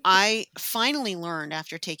 So I finally learned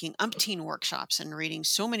after taking umpteen workshops and reading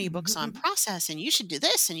so many books on Mhm. process, and you should do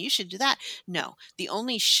this and you should do that. No, the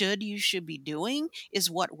only should you should be doing is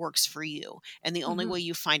what works for you. And the only Mhm. way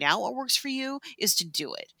you find out what works for you is to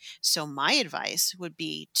do it. So my advice would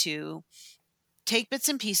be to take bits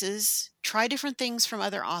and pieces, try different things from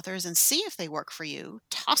other authors and see if they work for you.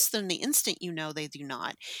 Toss them the instant you know they do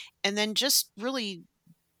not. And then just really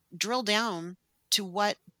drill down to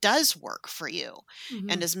what does work for you.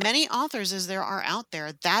 And Mhm. as many authors as there are out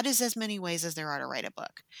there, that is as many ways as there are to write a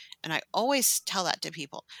book. And I always tell that to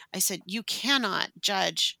people. I said, you cannot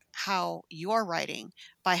judge how you're writing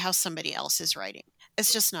by how somebody else is writing.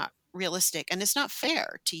 It's just not realistic and it's not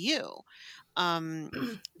fair to you. Um,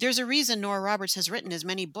 there's a reason Nora Roberts has written as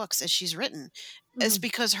many books as she's written. It's Mhm.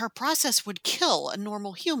 because her process would kill a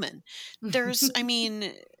normal human. I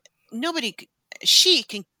mean, nobody, she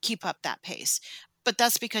can keep up that pace, but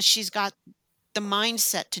that's because she's got the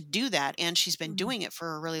mindset to do that and she's been Mhm. doing it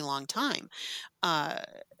for a really long time. Uh,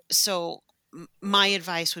 so my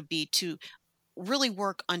advice would be to really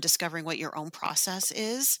work on discovering what your own process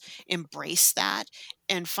is, embrace that,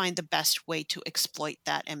 and find the best way to exploit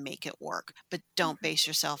that and make it work. But don't Okay. base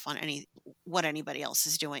yourself on what anybody else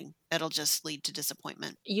is doing. It'll just lead to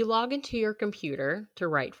disappointment. You log into your computer to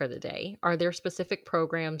write for the day. Are there specific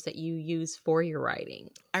programs that you use for your writing?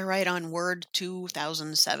 I write on Word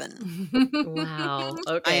 2007. Wow.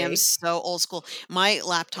 I am Okay. so old school. My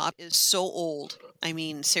laptop is so old. I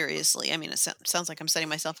mean, seriously. I mean, it sounds like I'm setting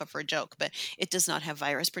myself up for a joke, but it does not have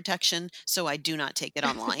virus protection, so I do not take it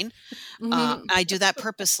online. Mhm. I do that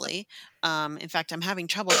purposely. In fact, I'm having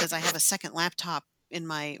trouble because I have a second laptop in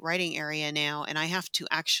my writing area now, and I have to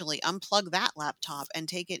actually unplug that laptop and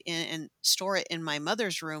take it in and store it in my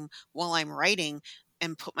mother's room while I'm writing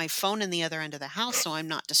and put my phone in the other end of the house so I'm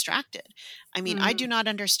not distracted. I mean, I do Mm. not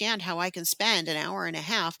understand how I can spend an hour and a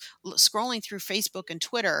half scrolling through Facebook and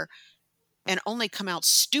Twitter and only come out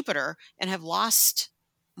stupider and have lost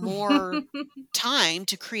more time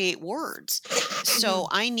to create words. So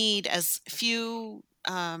Mhm. I need as few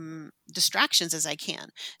distractions as I can.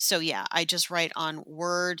 So yeah, I just write on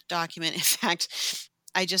Word document. In fact,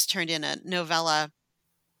 I just turned in a novella.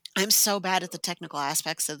 I'm so bad at the technical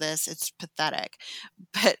aspects of this. It's pathetic.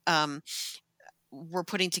 But we're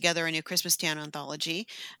putting together a new Christmas Town anthology,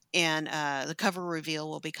 and the cover reveal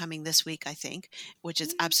will be coming this week, I think, which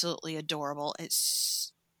is absolutely adorable.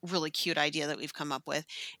 It's really cute idea that we've come up with,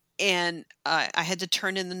 and I had to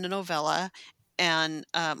turn in the novella, and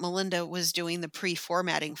Melinda was doing the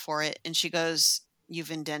pre-formatting for it, and she goes,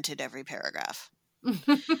 "You've indented every paragraph,"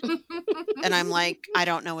 and I'm like, "I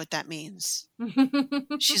don't know what that means."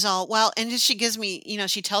 She's all, "Well," and then she gives me,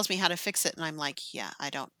 she tells me how to fix it, and I'm like, "Yeah, I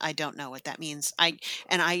don't know what that means."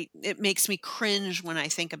 It makes me cringe when I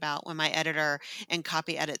think about when my editor and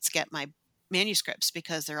copy edits get my manuscripts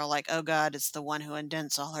because they're all like, oh God, it's the one who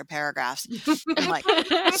indents all her paragraphs. I'm like,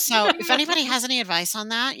 so if anybody has any advice on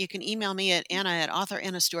that, you can email me at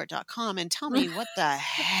Anna@authorannastewart.com and tell me what the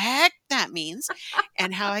heck that means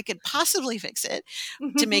and how I could possibly fix it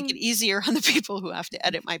to make it easier on the people who have to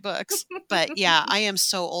edit my books. But yeah, I am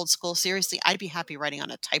so old school. Seriously, I'd be happy writing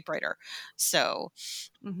on a typewriter. So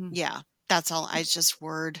yeah, that's all. I just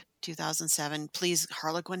Word 2007. Please,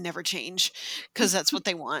 Harlequin never change because that's what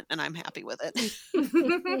they want and I'm happy with it.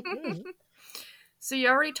 So you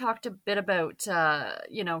already talked a bit about,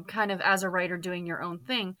 kind of as a writer doing your own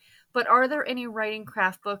thing, but are there any writing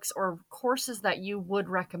craft books or courses that you would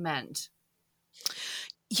recommend?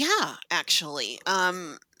 Yeah, actually.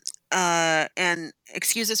 And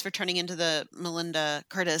excuses for turning into the Melinda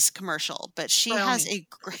Curtis commercial, but she By all has means.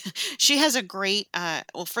 she has a great,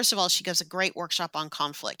 well, first of all, she gives a great workshop on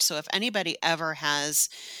conflict. So if anybody ever has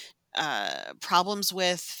problems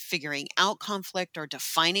with figuring out conflict or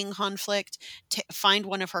defining conflict, find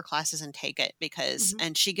one of her classes and take it because,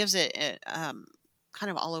 and she gives it kind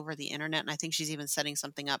of all over the internet. And I think she's even setting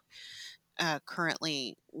something up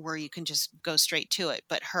currently where you can just go straight to it.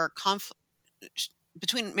 But her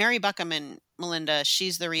between Mary Buckham and Melinda,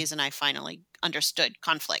 she's the reason I finally understood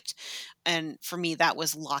conflict. And for me, that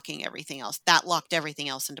was locking everything else. That locked everything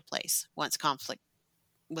else into place once conflict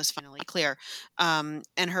was finally clear. And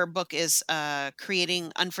her book is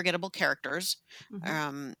Creating Unforgettable Characters.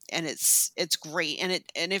 And it's great.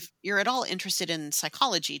 And if you're at all interested in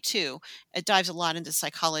psychology too, it dives a lot into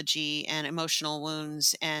psychology and emotional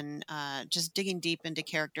wounds and just digging deep into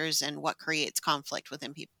characters and what creates conflict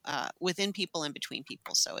within people and between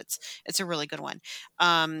people. So it's a really good one.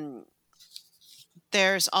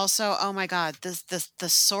 There's also, oh my God, the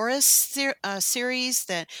Thesaurus series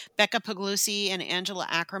that Becca Puglisi and Angela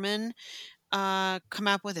Ackerman come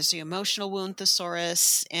up with is the emotional wound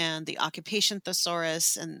thesaurus and the occupation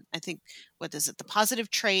thesaurus. And I think, what is it? The positive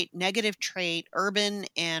trait, negative trait, urban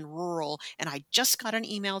and rural. And I just got an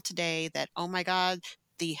email today that, oh my God,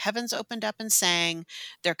 the heavens opened up and sang,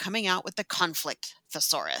 they're coming out with the conflict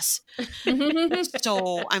thesaurus.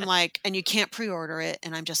 So I'm like, and you can't pre-order it.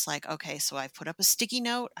 And I'm just like, okay, so I've put up a sticky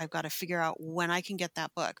note. I've got to figure out when I can get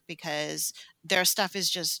that book because their stuff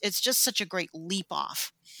is it's just such a great leap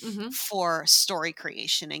off for story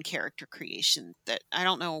creation and character creation that I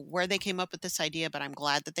don't know where they came up with this idea, but I'm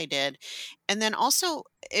glad that they did. And then also,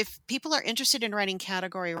 if people are interested in writing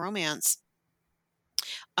category romance,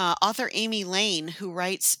 author Amy Lane, who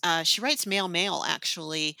writes, she writes male mail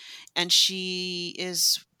actually, and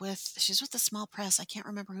she's with a small press. I can't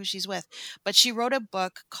remember who she's with, but she wrote a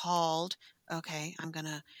book called,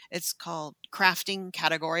 it's called Crafting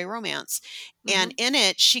Category Romance. And in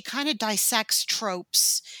it, she kind of dissects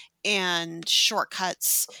tropes and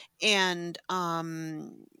shortcuts and how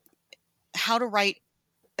to write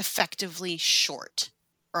effectively short,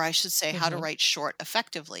 or I should say how to write short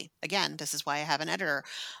effectively. Again, this is why I have an editor.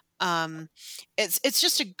 It's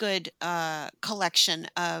just a good collection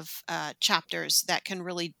of chapters that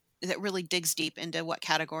really digs deep into what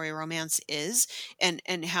category romance is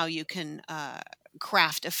and how you can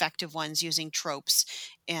craft effective ones using tropes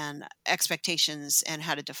and expectations and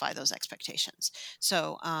how to defy those expectations.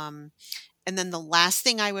 So, and then the last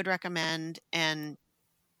thing I would recommend, and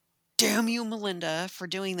damn you, Melinda, for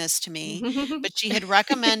doing this to me, but she had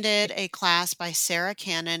recommended a class by Sarah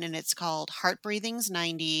Cannon, and it's called Heart Breathings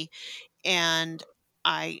 90. And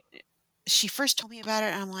she first told me about it,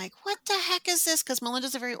 and I'm like, what the heck is this? Because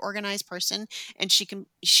Melinda's a very organized person, and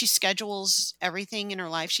she schedules everything in her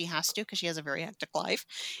life. She has to because she has a very hectic life,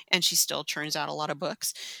 and she still churns out a lot of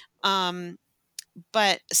books.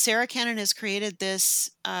 But Sarah Cannon has created this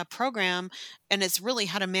program, and it's really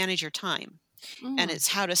how to manage your time. And it's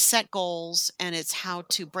how to set goals, and it's how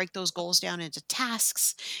to break those goals down into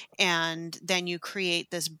tasks. And then you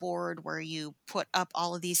create this board where you put up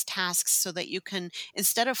all of these tasks so that you can,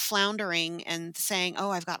 instead of floundering and saying,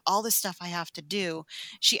 oh, I've got all this stuff I have to do,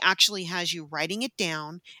 she actually has you writing it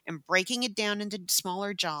down and breaking it down into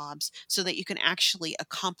smaller jobs so that you can actually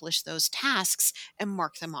accomplish those tasks and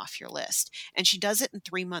mark them off your list. And she does it in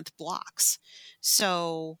 3-month blocks.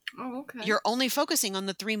 So you're only focusing on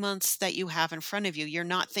the 3 months that you have in front of you. You're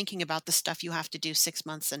not thinking about the stuff you have to do 6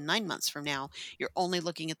 months and 9 months from now. You're only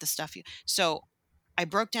looking at the stuff so I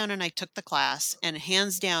broke down and I took the class, and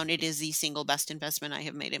hands down, it is the single best investment I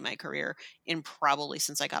have made in my career in probably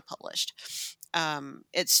since I got published.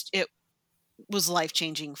 It was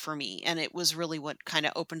life-changing for me, and it was really what kind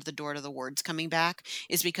of opened the door to the words coming back,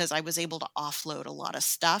 is because I was able to offload a lot of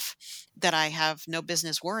stuff that I have no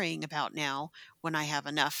business worrying about now when I have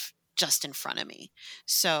enough just in front of me.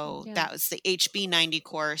 So Yeah. that was the HB 90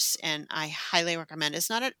 course, and I highly recommend. It's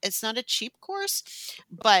not a cheap course,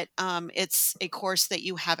 but it's a course that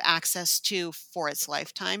you have access to for its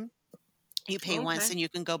lifetime. You pay once Okay. and you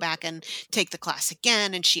can go back and take the class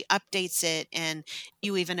again, and she updates it, and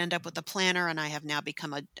you even end up with a planner. And I have now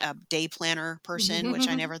become a day planner person, which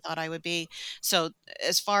I never thought I would be. So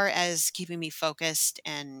as far as keeping me focused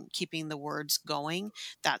and keeping the words going,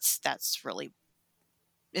 that's really,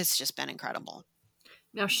 it's just been incredible.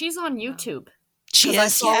 Now she's on Wow. YouTube. She 'Cause I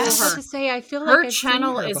is, follow I was about yes. her. to say, I feel Her like I've seen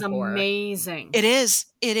channel her is before. amazing. It is.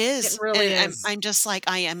 It is. It really And is. I'm just like,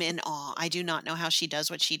 I am in awe. I do not know how she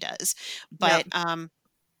does what she does. Yep. But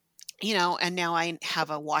you know, and now I have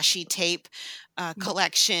a washi tape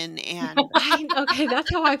collection, and Okay,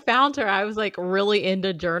 that's how I found her. I was like really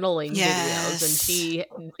into journaling videos, and yes. she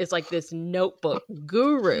is like this notebook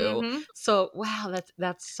guru. Mm-hmm. So wow,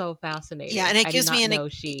 that's so Yeah, fascinating. and it I did gives me not know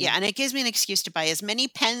she. and it gives me an excuse to buy as many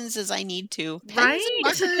pens as I need to. Pens and Right?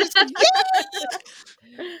 markers.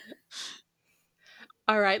 Yeah.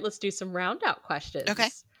 All right, let's do some round out Okay.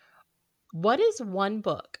 questions. What is one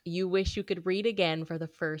book you wish you could read again for the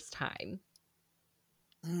first time?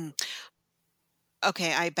 Mm.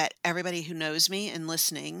 Okay, I bet everybody who knows me and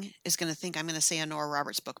listening is going to think I'm going to say a Nora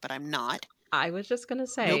Roberts book, but I'm not. I was just gonna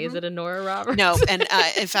say, Nope. is it a Nora Roberts? No, and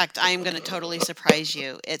in fact, I am going to totally surprise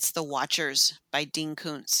you. It's The Watchers by Dean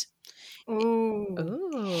Koontz. Ooh.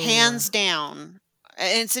 Ooh. Hands down,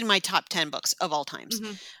 it's in my top 10 books of all times.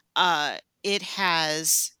 Mm-hmm. It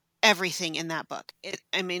has everything in that book.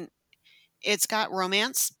 It's got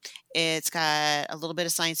romance, it's got a little bit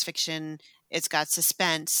of science fiction, it's got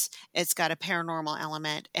suspense, it's got a paranormal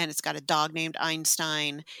element, and it's got a dog named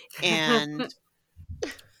Einstein, and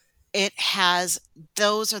it has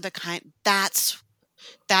those are the kind that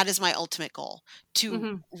is my ultimate goal, to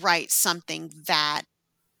Mm-hmm. write something that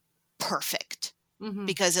perfect, Mm-hmm.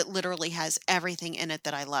 because it literally has everything in it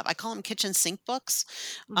that I love. I call them kitchen sink books,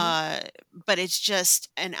 Mm-hmm. but it's just,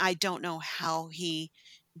 and I don't know how he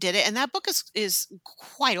did it. And that book is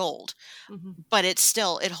quite old, Mm-hmm. but it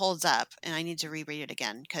holds up, and I need to reread it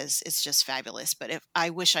again because it's just fabulous. But if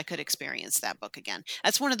I wish I could experience that book again.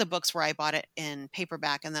 That's one of the books where I bought it in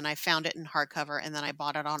paperback, and then I found it in hardcover, and then I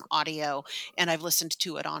bought it on audio, and I've listened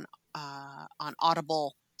to it on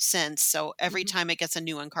Audible since. So every Mm-hmm. time it gets a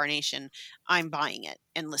new incarnation, I'm buying it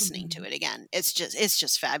and listening to Mm-hmm. it again. It's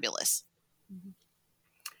just fabulous.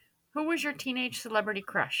 Who was your teenage celebrity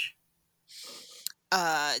crush?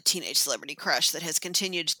 Teenage celebrity crush that has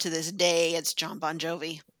continued to this day. It's John Bon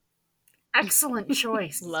Jovi. Excellent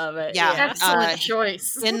choice. Love it. Yeah. Yeah. Excellent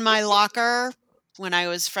choice. In my locker when I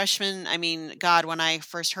was freshman, I mean, God, when I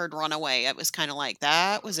first heard Runaway, it was kind of like,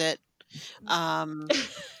 that was it.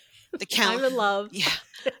 The count. I'm in love. Yeah.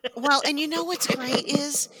 Well, and you know what's great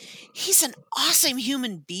is he's an awesome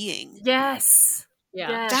human being. Yes. Yeah.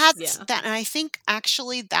 Yes. Yeah. That, and I think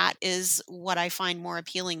actually that is what I find more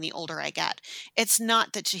appealing the older I get. It's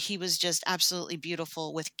not that he was just absolutely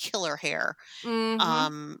beautiful with killer hair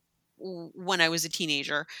Mm-hmm. when I was a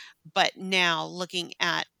teenager, but now looking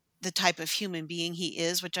at the type of human being he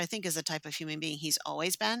is, which I think is the type of human being he's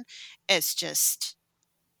always been, it's just,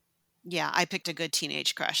 yeah, I picked a good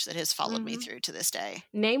teenage crush that has followed me Mm-hmm. through to this day.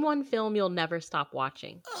 Name one film you'll never stop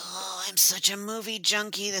watching. Oh, I'm such a movie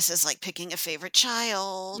junkie. This is like picking a favorite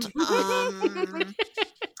child.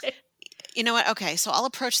 You know what? Okay, so I'll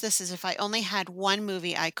approach this as if I only had one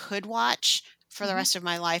movie I could watch for the Mhm. rest of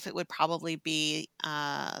my life, it would probably be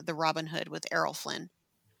The Robin Hood with Errol Flynn.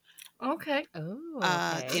 Okay. Oh,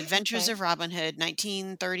 The okay. Adventures Okay. of Robin Hood,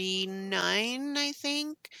 1939, I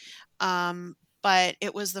think. But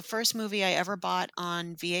it was the first movie I ever bought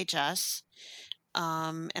on VHS.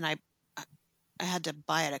 And I had to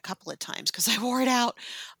buy it a couple of times because I wore it out.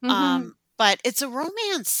 Mm-hmm. But it's a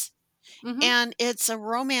romance. Mm-hmm. And it's a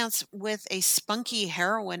romance with a spunky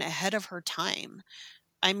heroine ahead of her time.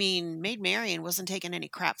 I mean, Maid Marian wasn't taking any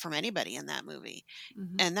crap from anybody in that movie.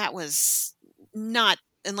 Mm-hmm. And that was not,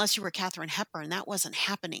 unless you were Katharine Hepburn, that wasn't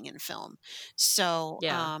happening in film. So,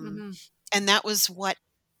 Yeah. Mm-hmm. and that was what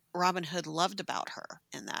Robin Hood loved about her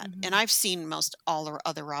in that. Mm-hmm. And I've seen most all the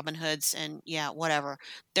other Robin Hoods, and yeah, whatever.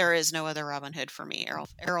 There is no other Robin Hood for me.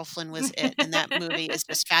 Errol Flynn was it. And that movie is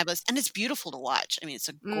just fabulous. And it's beautiful to watch. I mean, it's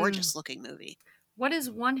a gorgeous looking movie. What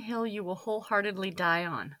is one hill you will wholeheartedly die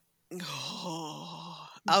on? Oh,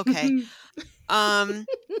 okay.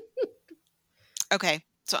 Okay.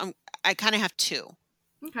 So I kind of have two.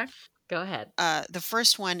 Okay. Go ahead. The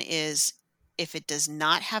first one is, if it does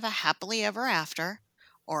not have a happily ever after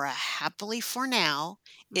or a happily for now,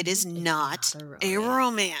 it is not not a a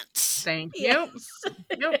romance. Thank you. Yes.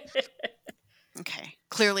 Yep. Okay.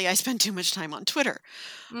 clearly I spend too much time on Twitter.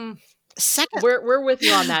 Mm. Second, We're with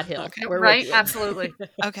you on that hill. Okay. We're Right? with you. Absolutely.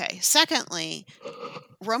 okay. Secondly,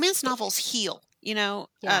 romance novels heal. Yeah.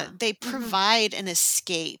 They provide an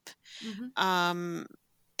escape. Mhm.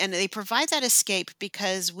 And they provide that escape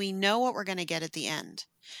because we know what we're going to get at the end.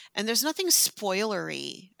 And there's nothing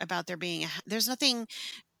spoilery about there's nothing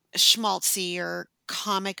schmaltzy or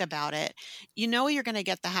comic about it. You know you're going to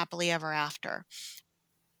get the happily ever after,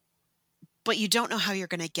 but you don't know how you're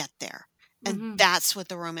going to get there. And Mhm. that's what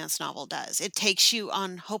the romance novel does. It takes you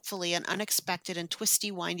on, hopefully, an unexpected and twisty,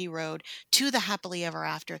 windy road to the happily ever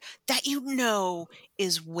after that you know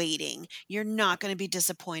is waiting. You're not going to be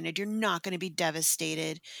disappointed. You're not going to be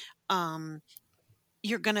devastated.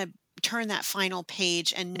 You're going to turn that final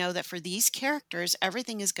page and know that for these characters,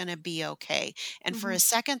 everything is going to be okay. And for a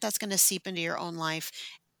second, that's going to seep into your own life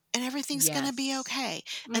and everything's going to be Yes. okay.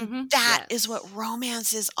 And Mhm. that is what Yes.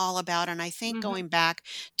 romance is all about. And I think Mhm. going back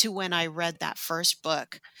to when I read that first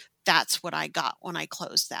book, that's what I got when I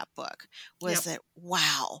closed that book was Yep. that,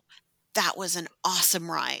 wow, that was an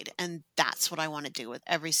awesome ride. And that's what I want to do with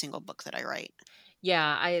every single book that I write.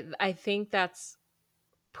 Yeah, I think that's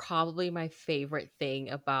probably my favorite thing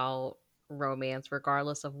about romance,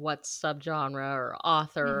 regardless of what subgenre or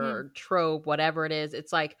author Mhm. or trope, whatever it is.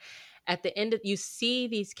 It's like at the end of you see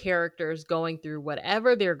these characters going through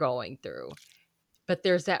whatever they're going through, but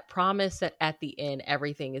there's that promise that at the end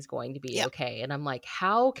everything is going to be Yeah. okay. And I'm like,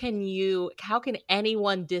 how can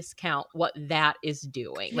anyone discount what that is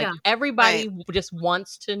doing? Like Yeah. everybody Right. just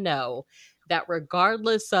wants to know that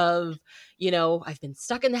regardless of, I've been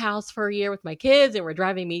stuck in the house for a year with my kids and we're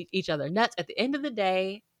driving each other nuts, at the end of the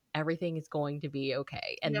day everything is going to be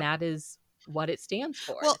okay. And Yep. that is what it stands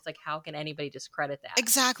for. And Well, it's like, how can anybody discredit that?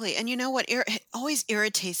 exactly. And you know what it always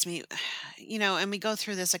irritates me, and we go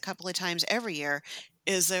through this a couple of times every year,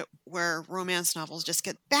 is that where romance novels just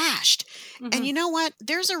get bashed. And you Mhm. know what?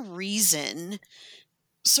 There's a reason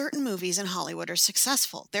certain movies in Hollywood are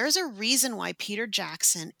successful. There's a reason why Peter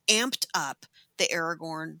Jackson amped up the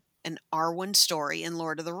Aragorn and Arwen story in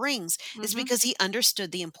Lord of the Rings, is Mhm. because he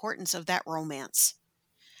understood the importance of that romance.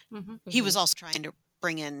 Mhm. He was Mhm. also trying to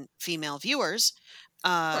bring in female viewers,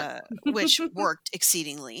 Of course. which worked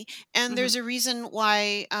exceedingly. And Mhm. there's a reason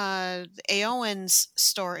why Aowen's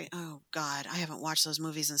story. Oh God, I haven't watched those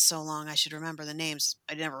movies in so long. I should remember the names.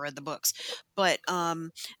 I never read the books, but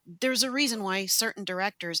there's a reason why certain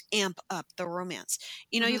directors amp up the romance.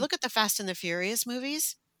 You Mhm. look at the Fast and the Furious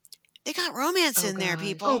movies. They got romance Oh in there, Oh, gosh.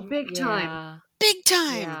 people, big time. Yeah. big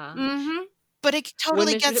time. Yeah. Mhm. But it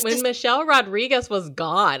totally gets When this. Michelle Rodriguez was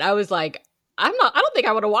gone, I was like, I don't think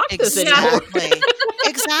I want to watch this Yeah. anymore. Exactly.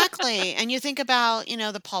 Exactly. And you think about,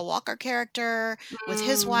 the Paul Walker character with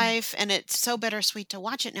his Mm. wife, and it's so bittersweet to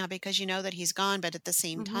watch it now because you know that he's gone, but at the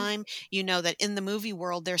same Mhm. time, you know that in the movie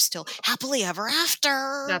world, they're still happily ever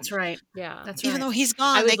after. That's right. Yeah. That's Even right. though he's I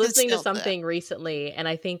gone, they was can listening to still. something recently and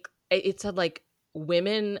I think it said like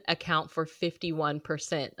women account for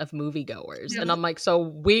 51% of moviegoers. Yep. And Mhm. I'm like, so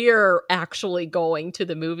we're actually going to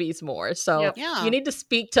the movies more. So Yep. you Yeah. need to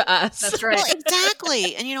speak to us. That's Well, right.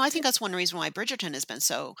 exactly. And I think that's one reason why Bridgerton has been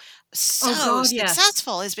so Oh so God, yes.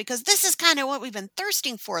 successful is because this is kind of what we've been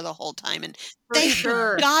thirsting for the whole time. And For thank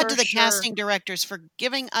sure. God For to the sure. casting directors for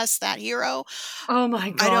giving us that hero. Oh my I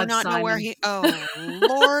do God, not know where Simon. he. Oh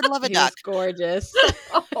Lord, love a He was duck. gorgeous.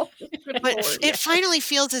 Oh, good But Lord. it Yes. finally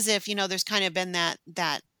feels as if there's kind of been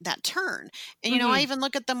that turn. And I Mhm. even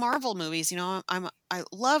look at the Marvel movies. I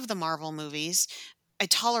love the Marvel movies. I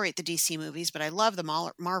tolerate the DC movies, but I love the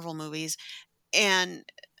Marvel movies. And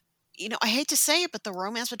I hate to say it, but the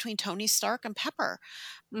romance between Tony Stark and Pepper,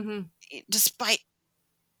 Mhm. despite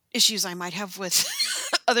issues I might have with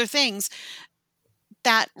other things,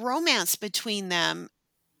 that romance between them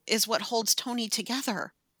is what holds Tony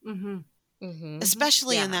together, Mhm. Mhm. Mhm.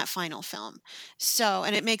 especially in Yeah. that final film. So,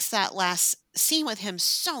 and it makes that last scene with him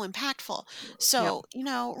so impactful. Yep. So,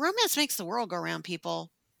 romance makes the world go round,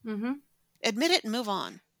 people. Mhm. Admit it and move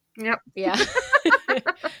on. Yep. Yeah.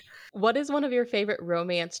 What is one of your favorite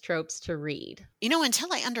romance tropes to read?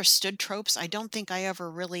 Until I understood tropes, I don't think I ever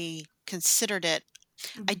really considered it.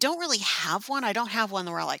 I Mhm. don't really have one. I don't have one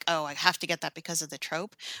where I'm like, oh, I have to get that because of the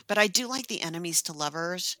trope. But I do like the enemies to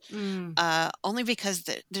lovers, Mm. only because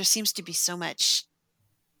there seems to be so much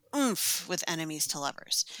oomph with enemies to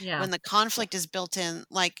lovers. Yeah. When the conflict is built in,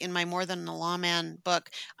 like in my More Than a Lawman book,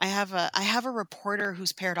 I have a reporter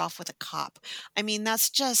who's paired off with a cop. I mean, that's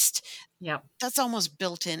just Yep. That's almost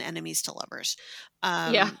built-in enemies to lovers.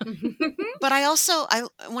 Yeah. But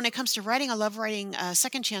when it comes to writing, I love writing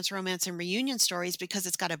second chance romance and reunion stories because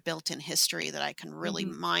it's got a built-in history that I can really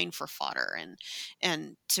mine for fodder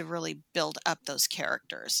and to really build up those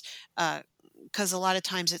characters. Because a lot of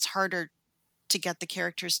times it's harder to get the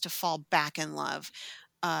characters to fall back in love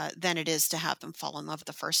than it is to have them fall in love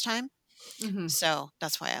the first time. So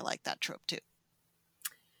that's why I like that trope too.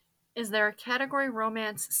 Is there a category,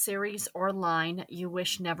 romance, series, or line you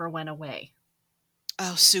wish never went away?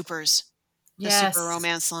 Oh, supers. The super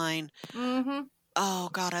romance line. Oh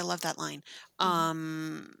God, I love that line.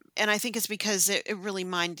 And I think it's because it really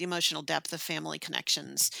mined the emotional depth of family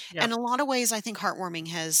connections. Yep. And in a lot of ways, I think Heartwarming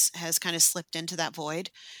has kind of slipped into that void,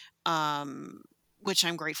 which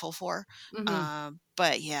I'm grateful for.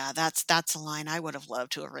 But yeah, that's a line I would have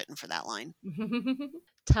loved to have written for that line.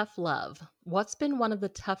 Tough love. What's been one of the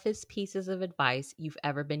toughest pieces of advice you've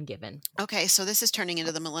ever been given? Okay, so this is turning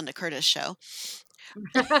into the Melinda Curtis show.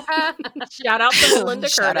 Shout out to Melinda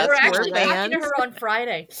Shout Curtis. out We're to actually Melinda. talking to her on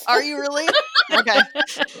Friday. Are you really? Okay.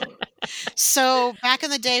 So back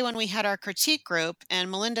in the day when we had our critique group,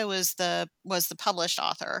 and Melinda was the published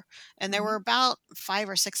author, and there were about 5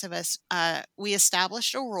 or 6 of us, we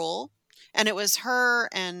established a rule, and it was her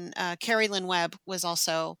and Carrie Lynn Webb was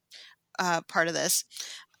also part of this.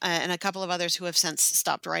 And a couple of others who have since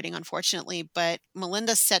stopped writing, unfortunately. But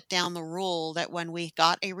Melinda set down the rule that when we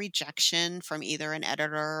got a rejection from either an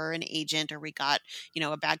editor or an agent, or we got,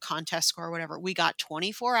 a bad contest score or whatever, we got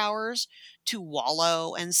 24 hours to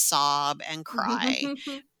wallow and sob and cry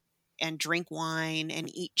and drink wine and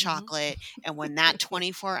eat chocolate. And when that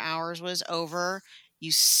 24 hours was over,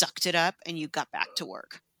 you sucked it up and you got back to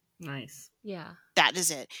work. Nice. Yeah. That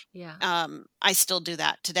is it. Yeah. I still do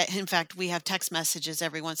that today. In fact, we have text messages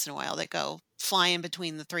every once in a while that go flying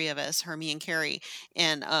between the 3 of us, her, me, and Carrie.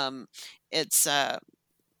 And it's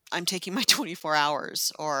I'm taking my 24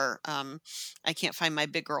 hours, or I can't find my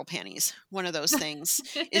big girl panties. One of those things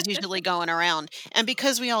is usually going around. And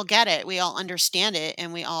because we all get it, we all understand it,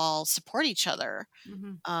 and we all support each other.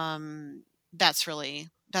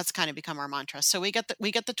 That's kind of become our mantra. So we get the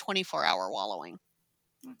 24-hour wallowing,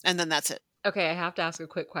 and then that's it. Okay, I have to ask a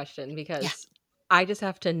quick question because I just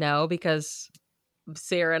have to know, because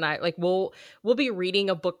Sarah and I, like, we'll be reading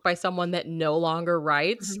a book by someone that no longer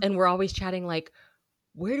writes, and we're always chatting like,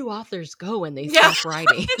 where do authors go when they stop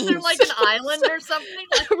writing? Is there like an island or something?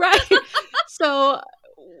 Right. So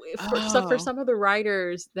for some of the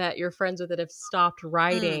writers that you're friends with that have stopped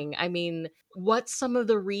writing, I mean, what's some of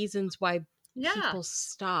the reasons why people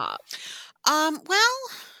stop? I'm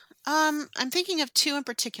thinking of 2 in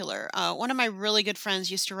particular. One of my really good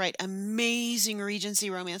friends used to write amazing Regency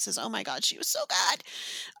romances. Oh my God, she was so good.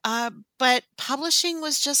 But publishing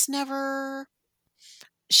was just never.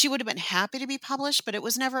 She would have been happy to be published, but it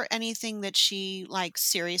was never anything that she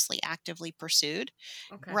seriously actively pursued.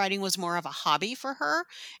 Okay. Writing was more of a hobby for her,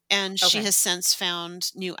 and she has since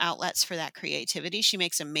found new outlets for that creativity. She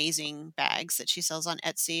makes amazing bags that she sells on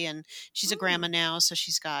Etsy, and she's a grandma now, so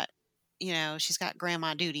she's got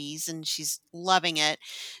grandma duties and she's loving it.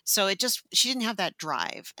 So she didn't have that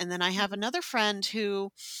drive. And then I have another friend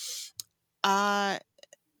who,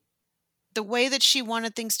 the way that she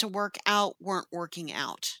wanted things to work out weren't working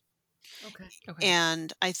out. Okay.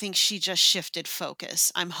 And I think she just shifted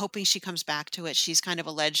focus. I'm hoping she comes back to it. She's kind of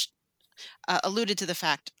alluded to the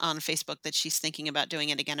fact on Facebook that she's thinking about doing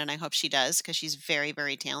it again. And I hope she does, because she's very,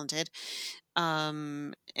 very talented.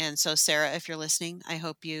 And so Sarah, if you're listening, I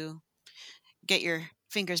hope you get your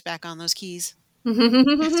fingers back on those keys. So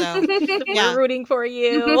we're rooting for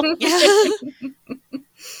you.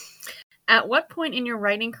 At what point in your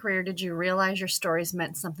writing career did you realize your stories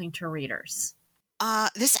meant something to readers?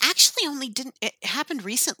 This actually it happened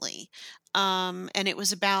recently. And it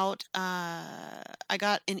was about, I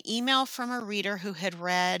got an email from a reader who had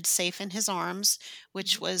read Safe in His Arms,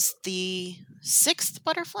 which was the 6th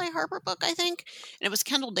Butterfly Harbor book, I think. And it was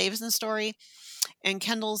Kendall Davison's story. And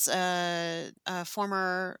Kendall's a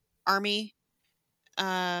former Army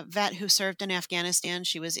vet who served in Afghanistan.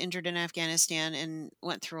 She was injured in Afghanistan and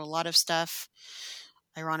went through a lot of stuff.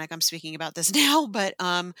 Ironic, I'm speaking about this now, but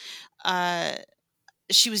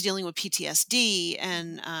she was dealing with PTSD,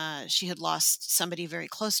 and she had lost somebody very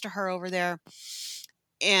close to her over there.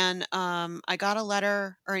 And I got a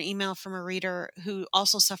letter or an email from a reader who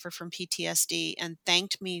also suffered from PTSD and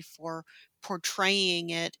thanked me for portraying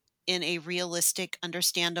it in a realistic,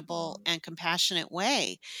 understandable, and compassionate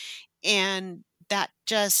way. And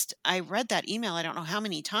I read that email, I don't know how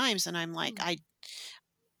many times, and I'm like,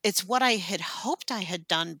 it's what I had hoped I had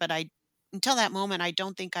done, but I until that moment, I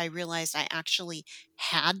don't think I realized I actually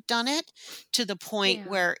had done it to the point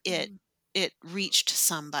where it reached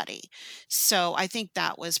somebody. So I think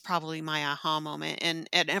that was probably my aha moment. And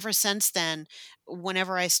ever since then,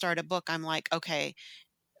 whenever I start a book, I'm like, okay,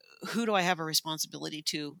 who do I have a responsibility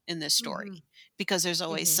to in this story? Because there's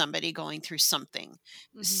always somebody going through something.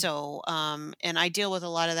 So, and I deal with a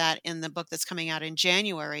lot of that in the book that's coming out in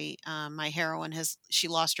January. My heroine she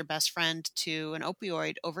lost her best friend to an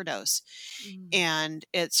opioid overdose, and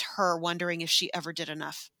it's her wondering if she ever did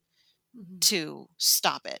enough to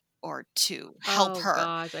stop it or to help Oh her.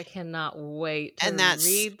 gosh, I cannot wait to And that's,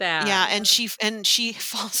 read that. yeah. And she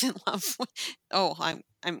falls in love with,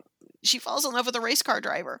 she falls in love with a race car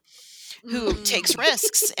driver who takes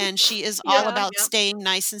risks, and she is all about staying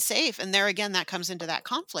nice and safe. And there again, that comes into that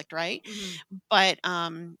conflict, right? But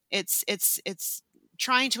it's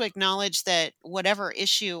trying to acknowledge that whatever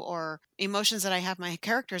issue or emotions that I have my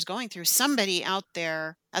characters going through, somebody out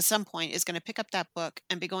there at some point is going to pick up that book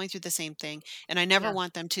and be going through the same thing. And I never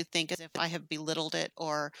want them to think as if I have belittled it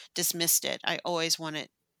or dismissed it. I always want it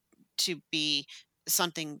to be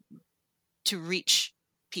something to reach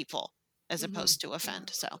people as opposed to offend.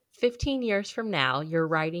 So 15 years from now, you're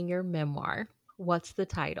writing your memoir. What's the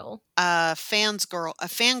title? A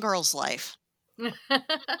fangirl's life.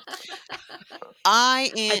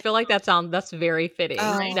 I feel like that's very fitting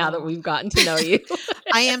now that we've gotten to know you.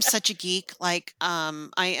 I am such a geek. Like, I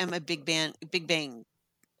am a Big Bang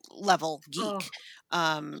level geek.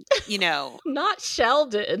 You know, not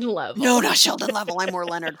Sheldon level. No, not Sheldon level. I'm more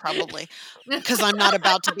Leonard probably, because I'm not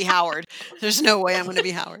about to be Howard. There's no way I'm going to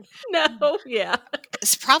be Howard. No, yeah.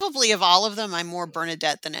 It's probably of all of them, I'm more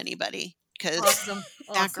Bernadette than anybody. Because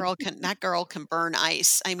that girl can burn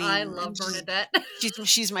ice. I mean, I love Bernadette.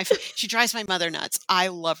 She drives my mother nuts. I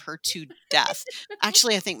love her to death.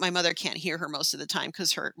 Actually, I think my mother can't hear her most of the time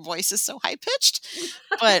because her voice is so high pitched.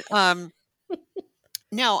 But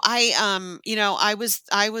no, I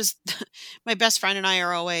was my best friend and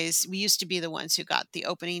I we used to be the ones who got the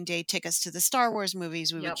opening day tickets to the Star Wars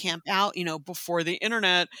movies. We would camp out, before the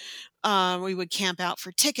internet. We would camp out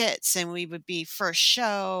for tickets, and we would be first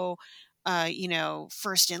show.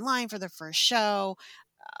 First in line for the first show,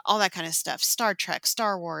 all that kind of stuff. Star Trek,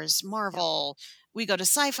 Star Wars, Marvel. We go to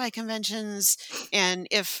sci-fi conventions. And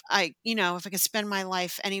if I could spend my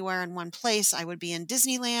life anywhere in one place, I would be in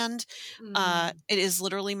Disneyland. It is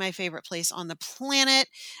literally my favorite place on the planet,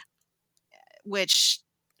 which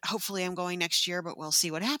hopefully I'm going next year, but we'll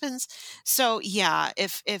see what happens. So yeah,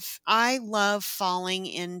 if I love falling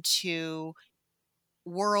into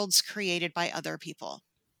worlds created by other people,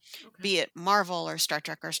 be it Marvel or Star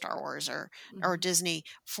Trek or Star Wars or Disney.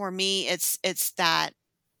 For me, it's that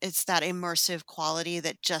immersive quality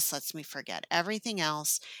that just lets me forget everything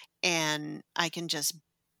else, and I can just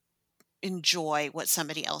enjoy what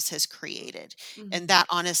somebody else has created. And that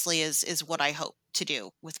honestly is what I hope to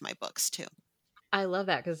do with my books too. I love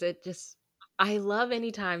that, because I love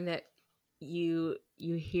any time that you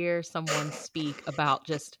hear someone speak about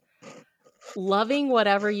just loving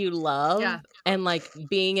whatever you love and like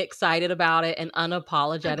being excited about it and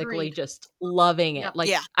unapologetically just loving it. Like,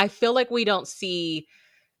 I feel like we don't see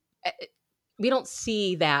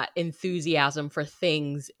that enthusiasm for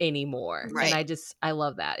things anymore. Right. And I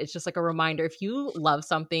love that. It's just like a reminder. If you love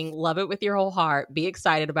something, love it with your whole heart, be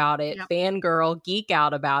excited about it, fangirl, geek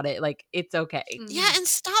out about it. Like, it's okay. Yeah. And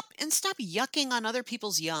stop yucking on other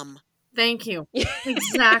people's yum. Thank you.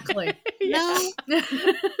 Exactly. No.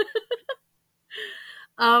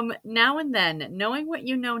 Now and then, knowing what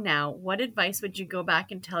you know now, what advice would you go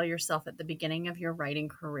back and tell yourself at the beginning of your writing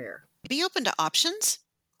career? Be open to options.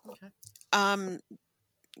 Okay.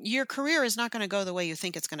 Your career is not going to go the way you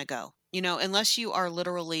think it's going to go, unless you are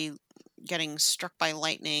literally getting struck by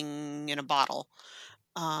lightning in a bottle.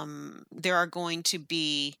 There are going to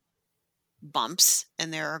be bumps,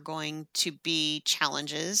 and there are going to be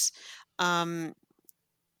challenges.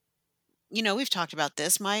 We've talked about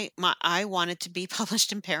this. I wanted to be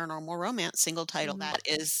published in paranormal romance, single title.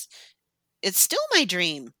 It's still my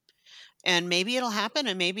dream, and maybe it'll happen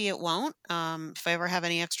and maybe it won't. If I ever have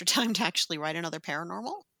any extra time to actually write another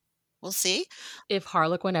paranormal, we'll see. If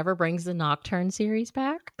Harlequin ever brings the Nocturne series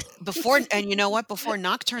back. Before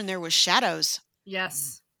Nocturne, there was Shadows.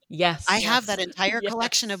 Yes. Yes. I have that entire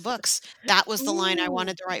collection of books. That was the line I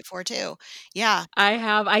wanted to write for too. Yeah.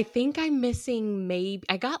 I think I'm missing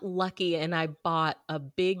I got lucky and I bought a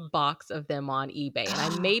big box of them on eBay, and I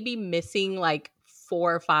may be missing like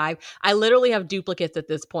 4 or 5. I literally have duplicates at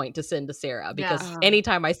this point to send to Sarah, because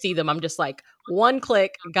anytime I see them, I'm just like, one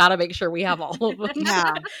click, gotta make sure we have all of them.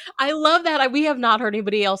 Yeah. I love that. We have not heard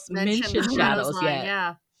anybody else mention Shadows yet.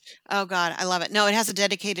 Yeah. Oh God, I love it. No, it has a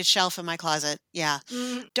dedicated shelf in my closet. Yeah.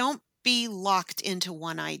 Mm, Don't be locked into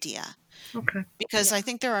one idea. okay. Because Yeah. I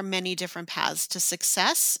think there are many different paths to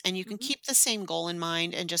success, and you can Mhm. keep the same goal in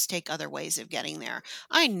mind and just take other ways of getting there.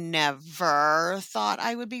 I never thought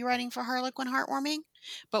I would be writing for Harlequin Heartwarming,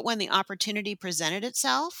 but when the opportunity presented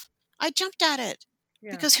itself, I jumped at it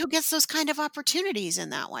Yeah. because who gets those kind of opportunities in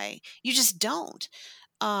that way? You just don't.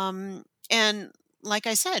 And like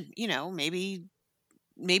I said,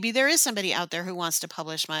 maybe there is somebody out there who wants to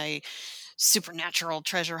publish my supernatural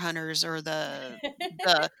treasure hunters or the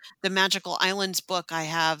the magical islands book I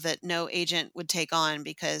have that no agent would take on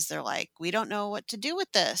because they're like, we don't know what to do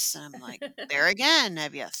with this. And I'm like, there again,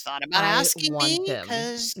 have you thought about I asking want me? them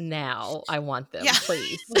Because now. I want yeah, them,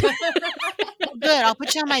 please. well, good. I'll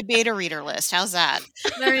put you on my beta reader list. How's that?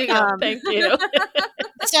 There you go. Um, Thank you.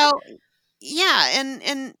 so yeah,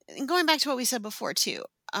 and going back to what we said before too.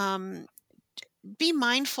 Um, be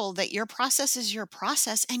mindful that your process is your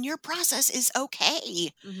process and your process is okay.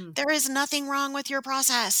 Mhm. There is nothing wrong with your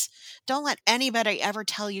process. Don't let anybody ever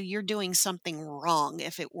tell you you're doing something wrong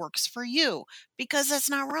if it works for you, because that's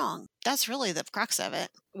not wrong. That's really the crux of it.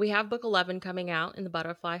 We have book 11 coming out in the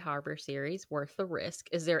Butterfly Harbor series, Worth the Risk.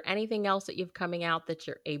 Is there anything else that you've coming out that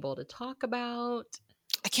you're able to talk about?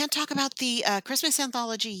 I can't talk about the Christmas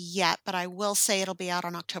anthology yet, but I will say it'll be out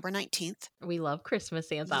on October 19th. We love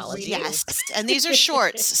Christmas anthologies. do. Yes, and these are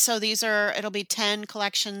shorts. So it'll be 10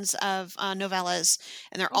 collections of novellas,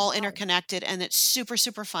 and they're Oh, all wow. interconnected, and it's super,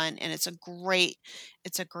 super fun. And it's a great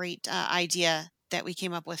idea that we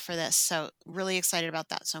came up with for this. So really excited about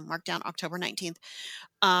that. So mark down October 19th.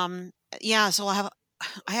 Yeah, so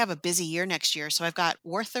I have a busy year next year. So I've got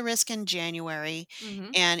Worth the Risk in January, Mhm.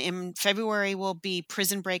 and in February will be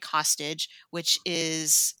Prison Break Hostage, which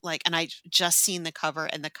is like, and I just seen the cover,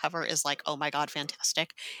 and the cover is like, oh my God,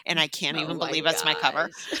 fantastic. And I can't Oh even my believe that's my cover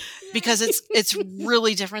gosh. because it's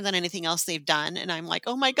really different than anything else they've done. And I'm like,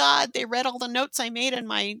 oh my God, they read all the notes I made in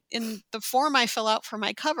the form I fill out for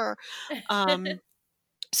my cover. Um,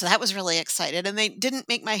 so that was really excited, and they didn't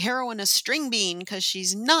make my heroine a string bean because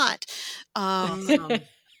she's not. Awesome.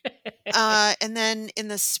 And then in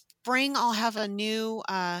the spring, I'll have a new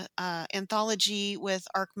anthology with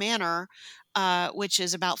Ark Manor, which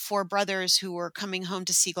is about four brothers who were coming home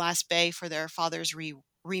to Sea Glass Bay for their father's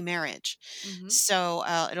remarriage. Mhm. So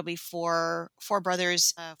it'll be four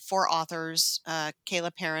brothers, four authors,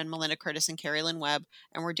 Kayla Perrin, Melinda Curtis, and Carrie Lynn Webb,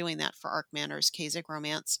 and we're doing that for Ark Manor's Kasich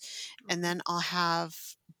Romance. And Okay. then I'll have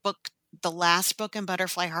book the last book in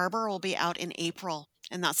Butterfly Harbor will be out in April,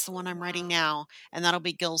 and that's the one I'm writing Wow. now, and that'll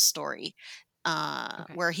be Gil's story,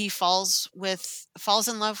 Okay. where he falls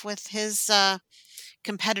in love with his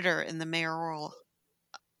competitor in the mayoral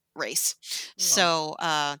race. Wow. So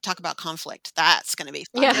talk about conflict. That's going to be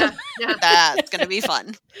fun. Yeah. Yeah. Yeah. That's going to be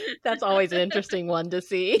fun. That's always an interesting one to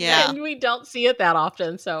see. Yeah. And we don't see it that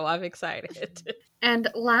often, so I'm excited. And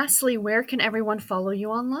lastly, where can everyone follow you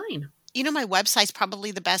online? My website's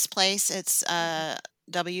probably the best place. It's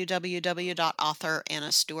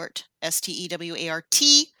www.authorannastewart,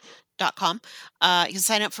 STEWART.com. You can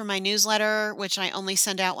sign up for my newsletter, which I only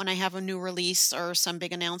send out when I have a new release or some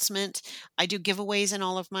big announcement. I do giveaways in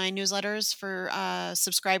all of my newsletters for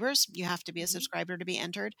subscribers. You have to be a Mhm. subscriber to be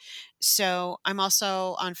entered. So I'm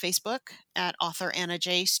also on Facebook at author Anna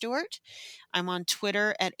J. Stewart. I'm on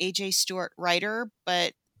Twitter at AJ Stewart Writer,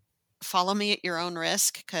 but follow me at your own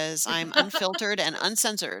risk because I'm unfiltered and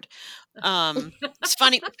uncensored. It's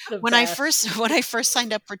funny The when I best. first when I first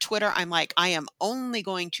signed up for Twitter, I'm like, I am only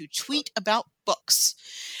going to tweet about books.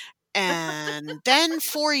 And then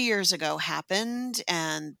 4 years ago happened,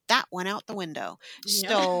 and that went out the window. Yeah.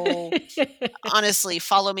 So honestly,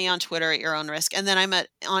 follow me on Twitter at your own risk, and then I'm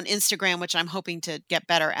on Instagram, which I'm hoping to get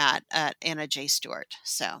better at Anna J. Stewart.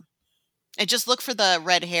 So. And just look for the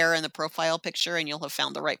red hair in the profile picture, and you'll have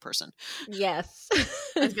found the right person. Yes.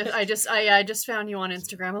 I just found you on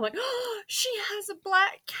Instagram. I'm like, oh, she has a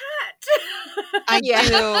black cat. I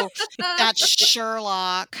Yeah. do. That's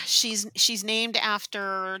Sherlock. She's named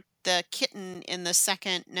after the kitten in the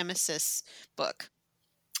second Nemesis book.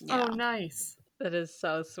 Yeah, Oh, nice. That is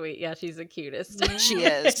so sweet. Yeah, she's the cutest. she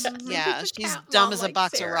is. Mhm. Yeah, She's a she's cat dumb mom as a like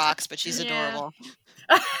box of Sarah. rocks, but she's Yeah. adorable.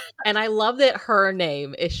 And I love that her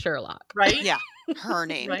name is Sherlock. Right? Yeah, her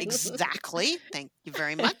name. Right. Exactly. Thank you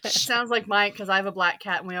very It much. sounds like mine because I have a black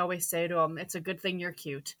cat, and we always say to him, "It's a good thing you're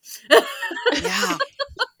cute." Yeah.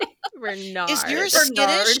 Bernard. Is yours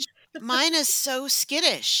Bernard. skittish? Mine is so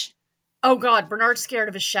skittish. Oh God, Bernard's scared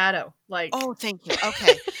of his shadow. Like, Oh, thank you.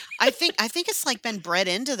 Okay. I think it's like been bred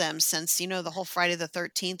into them since, the whole Friday the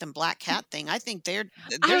 13th and Black Cat thing. I think I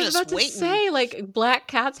they're was just about to waiting. say, like, black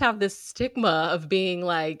cats have this stigma of being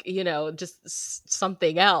like, just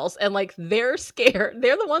something else. And like, they're scared.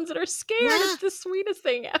 They're the ones that are scared. Yeah, It's the sweetest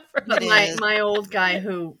thing but it ever. is. my old guy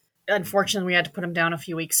who unfortunately we had to put him down a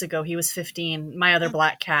few weeks ago. He was 15. My other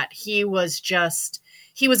black cat, he was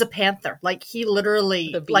a panther. Like he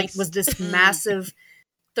literally The like was beast. this Mm. massive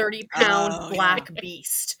 30-pound Oh, yeah. black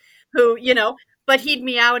beast who, but he'd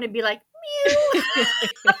meow and it'd be like meow.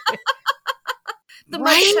 The Mike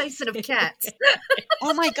Right? Tyson of cats.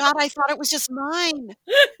 Oh my God, I thought it was just mine.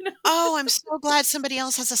 Oh, I'm so glad somebody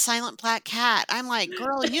else has a silent black cat. I'm like,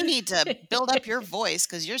 girl, you need to build up your voice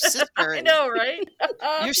because I know, right?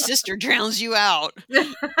 your sister drowns you out.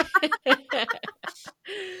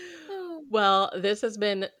 Well, this has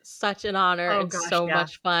been such an honor Oh and gosh, so yeah.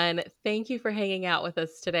 much fun. Thank you for hanging out with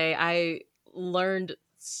us today. I learned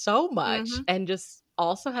so much Mhm. and just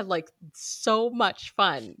also had like so much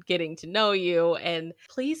fun getting to know you. And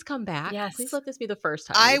please come back. Yes. Please let this be the first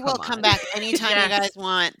time I you will come come on. back anytime you Yes. guys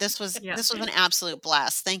want. This was Yeah. this was an absolute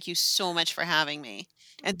blast. Thank you so much for having me.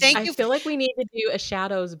 And thank I you. feel like we need to do a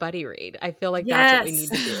Shadows buddy read. I feel like that's what we need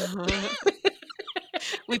to do.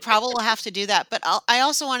 We probably will have to do that. But I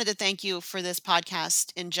also wanted to thank you for this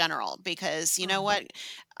podcast in general because you know Oh. what?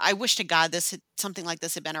 I wish to God something like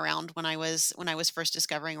this had been around when I was first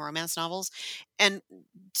discovering romance novels, and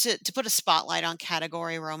to put a spotlight on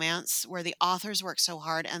category romance where the authors work so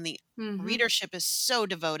hard and the Mhm. readership is so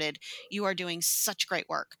devoted. You are doing such great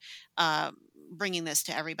work, uh, bringing this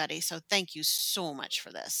to everybody. So thank you so much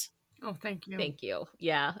for this. Oh, thank you. Thank you.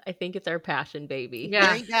 Yeah, I think it's our passion, baby. There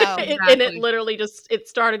Yeah. you go. And it Exactly. literally it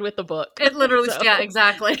started with the book. It literally, So yeah,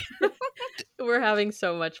 exactly. we're having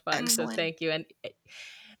so much fun. So Excellent. thank you. And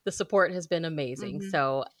the support has been amazing. Mhm.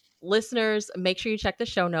 So listeners, make sure you check the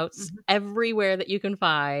show notes. Mhm. Everywhere that you can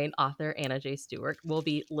find author Anna J. Stewart will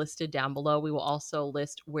be listed down below. We will also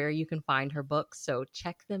list where you can find her books. So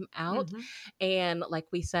check them out. Mhm. And like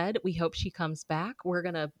we said, we hope she comes back. We're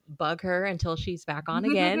going to bug her until she's back on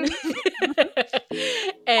again.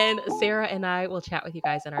 And Sarah and I will chat with you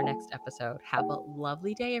guys in our next episode. Have a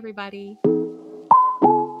lovely day, everybody.